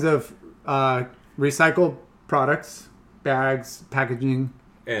all kinds of recycled products, bags, packaging,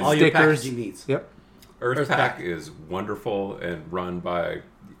 And all stickers. your packaging needs. Yep. Earth Pack is wonderful and run by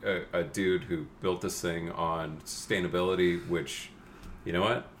a dude who built this thing on sustainability, which, you know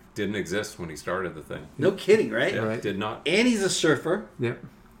what, didn't exist when he started the thing. No kidding, right? Yeah, Right. did not. And he's a surfer. Yep.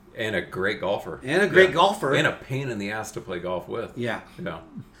 And a great golfer. And a great golfer. And a pain in the ass to play golf with. Yeah. Yeah.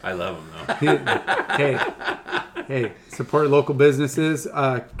 I love him, though. Hey, support local businesses.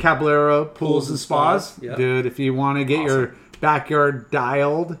 Caballero Pools and Spas. Yep. Dude, if you want to get your backyard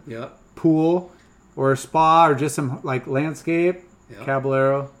dialed Yep. pool or a spa or just some landscape, Yep.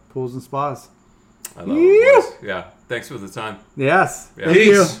 Caballero Pools and Spas. I love him, boys. Yeah. Thanks for the time. Yes. Yeah. Thank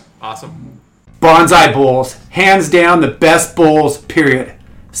you. Awesome. Bonsai Bowls. Hands down the best bowls, period.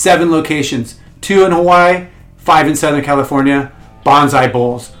 7 locations. 2 in Hawaii, 5 in Southern California. Bonsai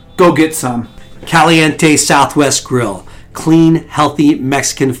Bowls. Go get some. Caliente Southwest Grill. Clean, healthy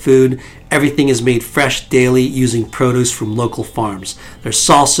Mexican food. Everything is made fresh daily using produce from local farms. Their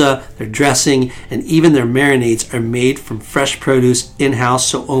salsa, their dressing, and even their marinades are made from fresh produce in-house,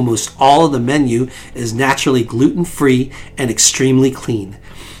 so almost all of the menu is naturally gluten-free and extremely clean.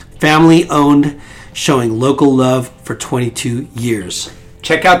 Family owned, showing local love for 22 years.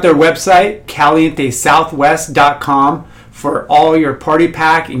 Check out their website, calientesouthwest.com, for all your party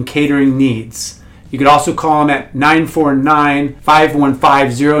pack and catering needs. You could also call them at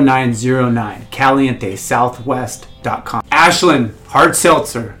 949-515-0909, calientesouthwest.com. Ashland Hard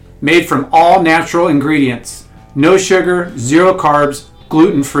Seltzer, made from all natural ingredients. No sugar, 0 carbs,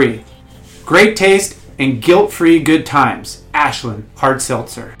 gluten-free. Great taste and guilt-free good times. Ashland Hard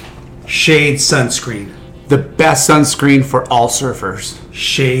Seltzer. Shade Sunscreen. The best sunscreen for all surfers.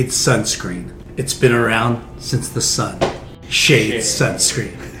 Shade Sunscreen. It's been around since the sun. Shade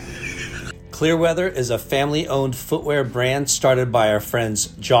Sunscreen. Clearweather is a family-owned footwear brand started by our friends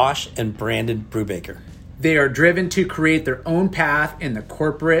Josh and Brandon Brubaker. They are driven to create their own path in the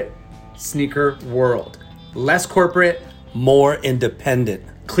corporate sneaker world. Less corporate, More independent.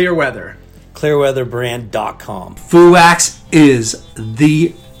 Clearweather. Clearweatherbrand.com. Fuwax is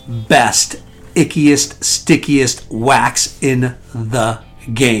the best, ickiest, stickiest wax in the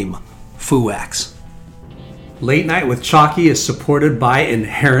game. Fuwax. Late Night with Chalky is supported by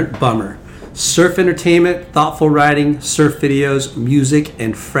Inherent Bummer. Surf entertainment, thoughtful writing, surf videos, music,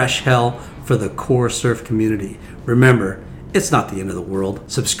 and fresh hell for the core surf community. Remember, it's not the end of the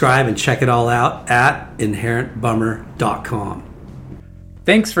world. Subscribe and check it all out at inherentbummer.com.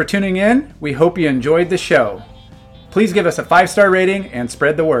 Thanks for tuning in. We hope you enjoyed the show. Please give us a 5-star rating and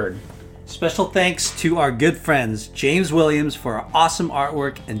spread the word. Special thanks to our good friends James Williams for our awesome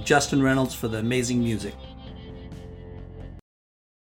artwork and Justin Reynolds for the amazing music.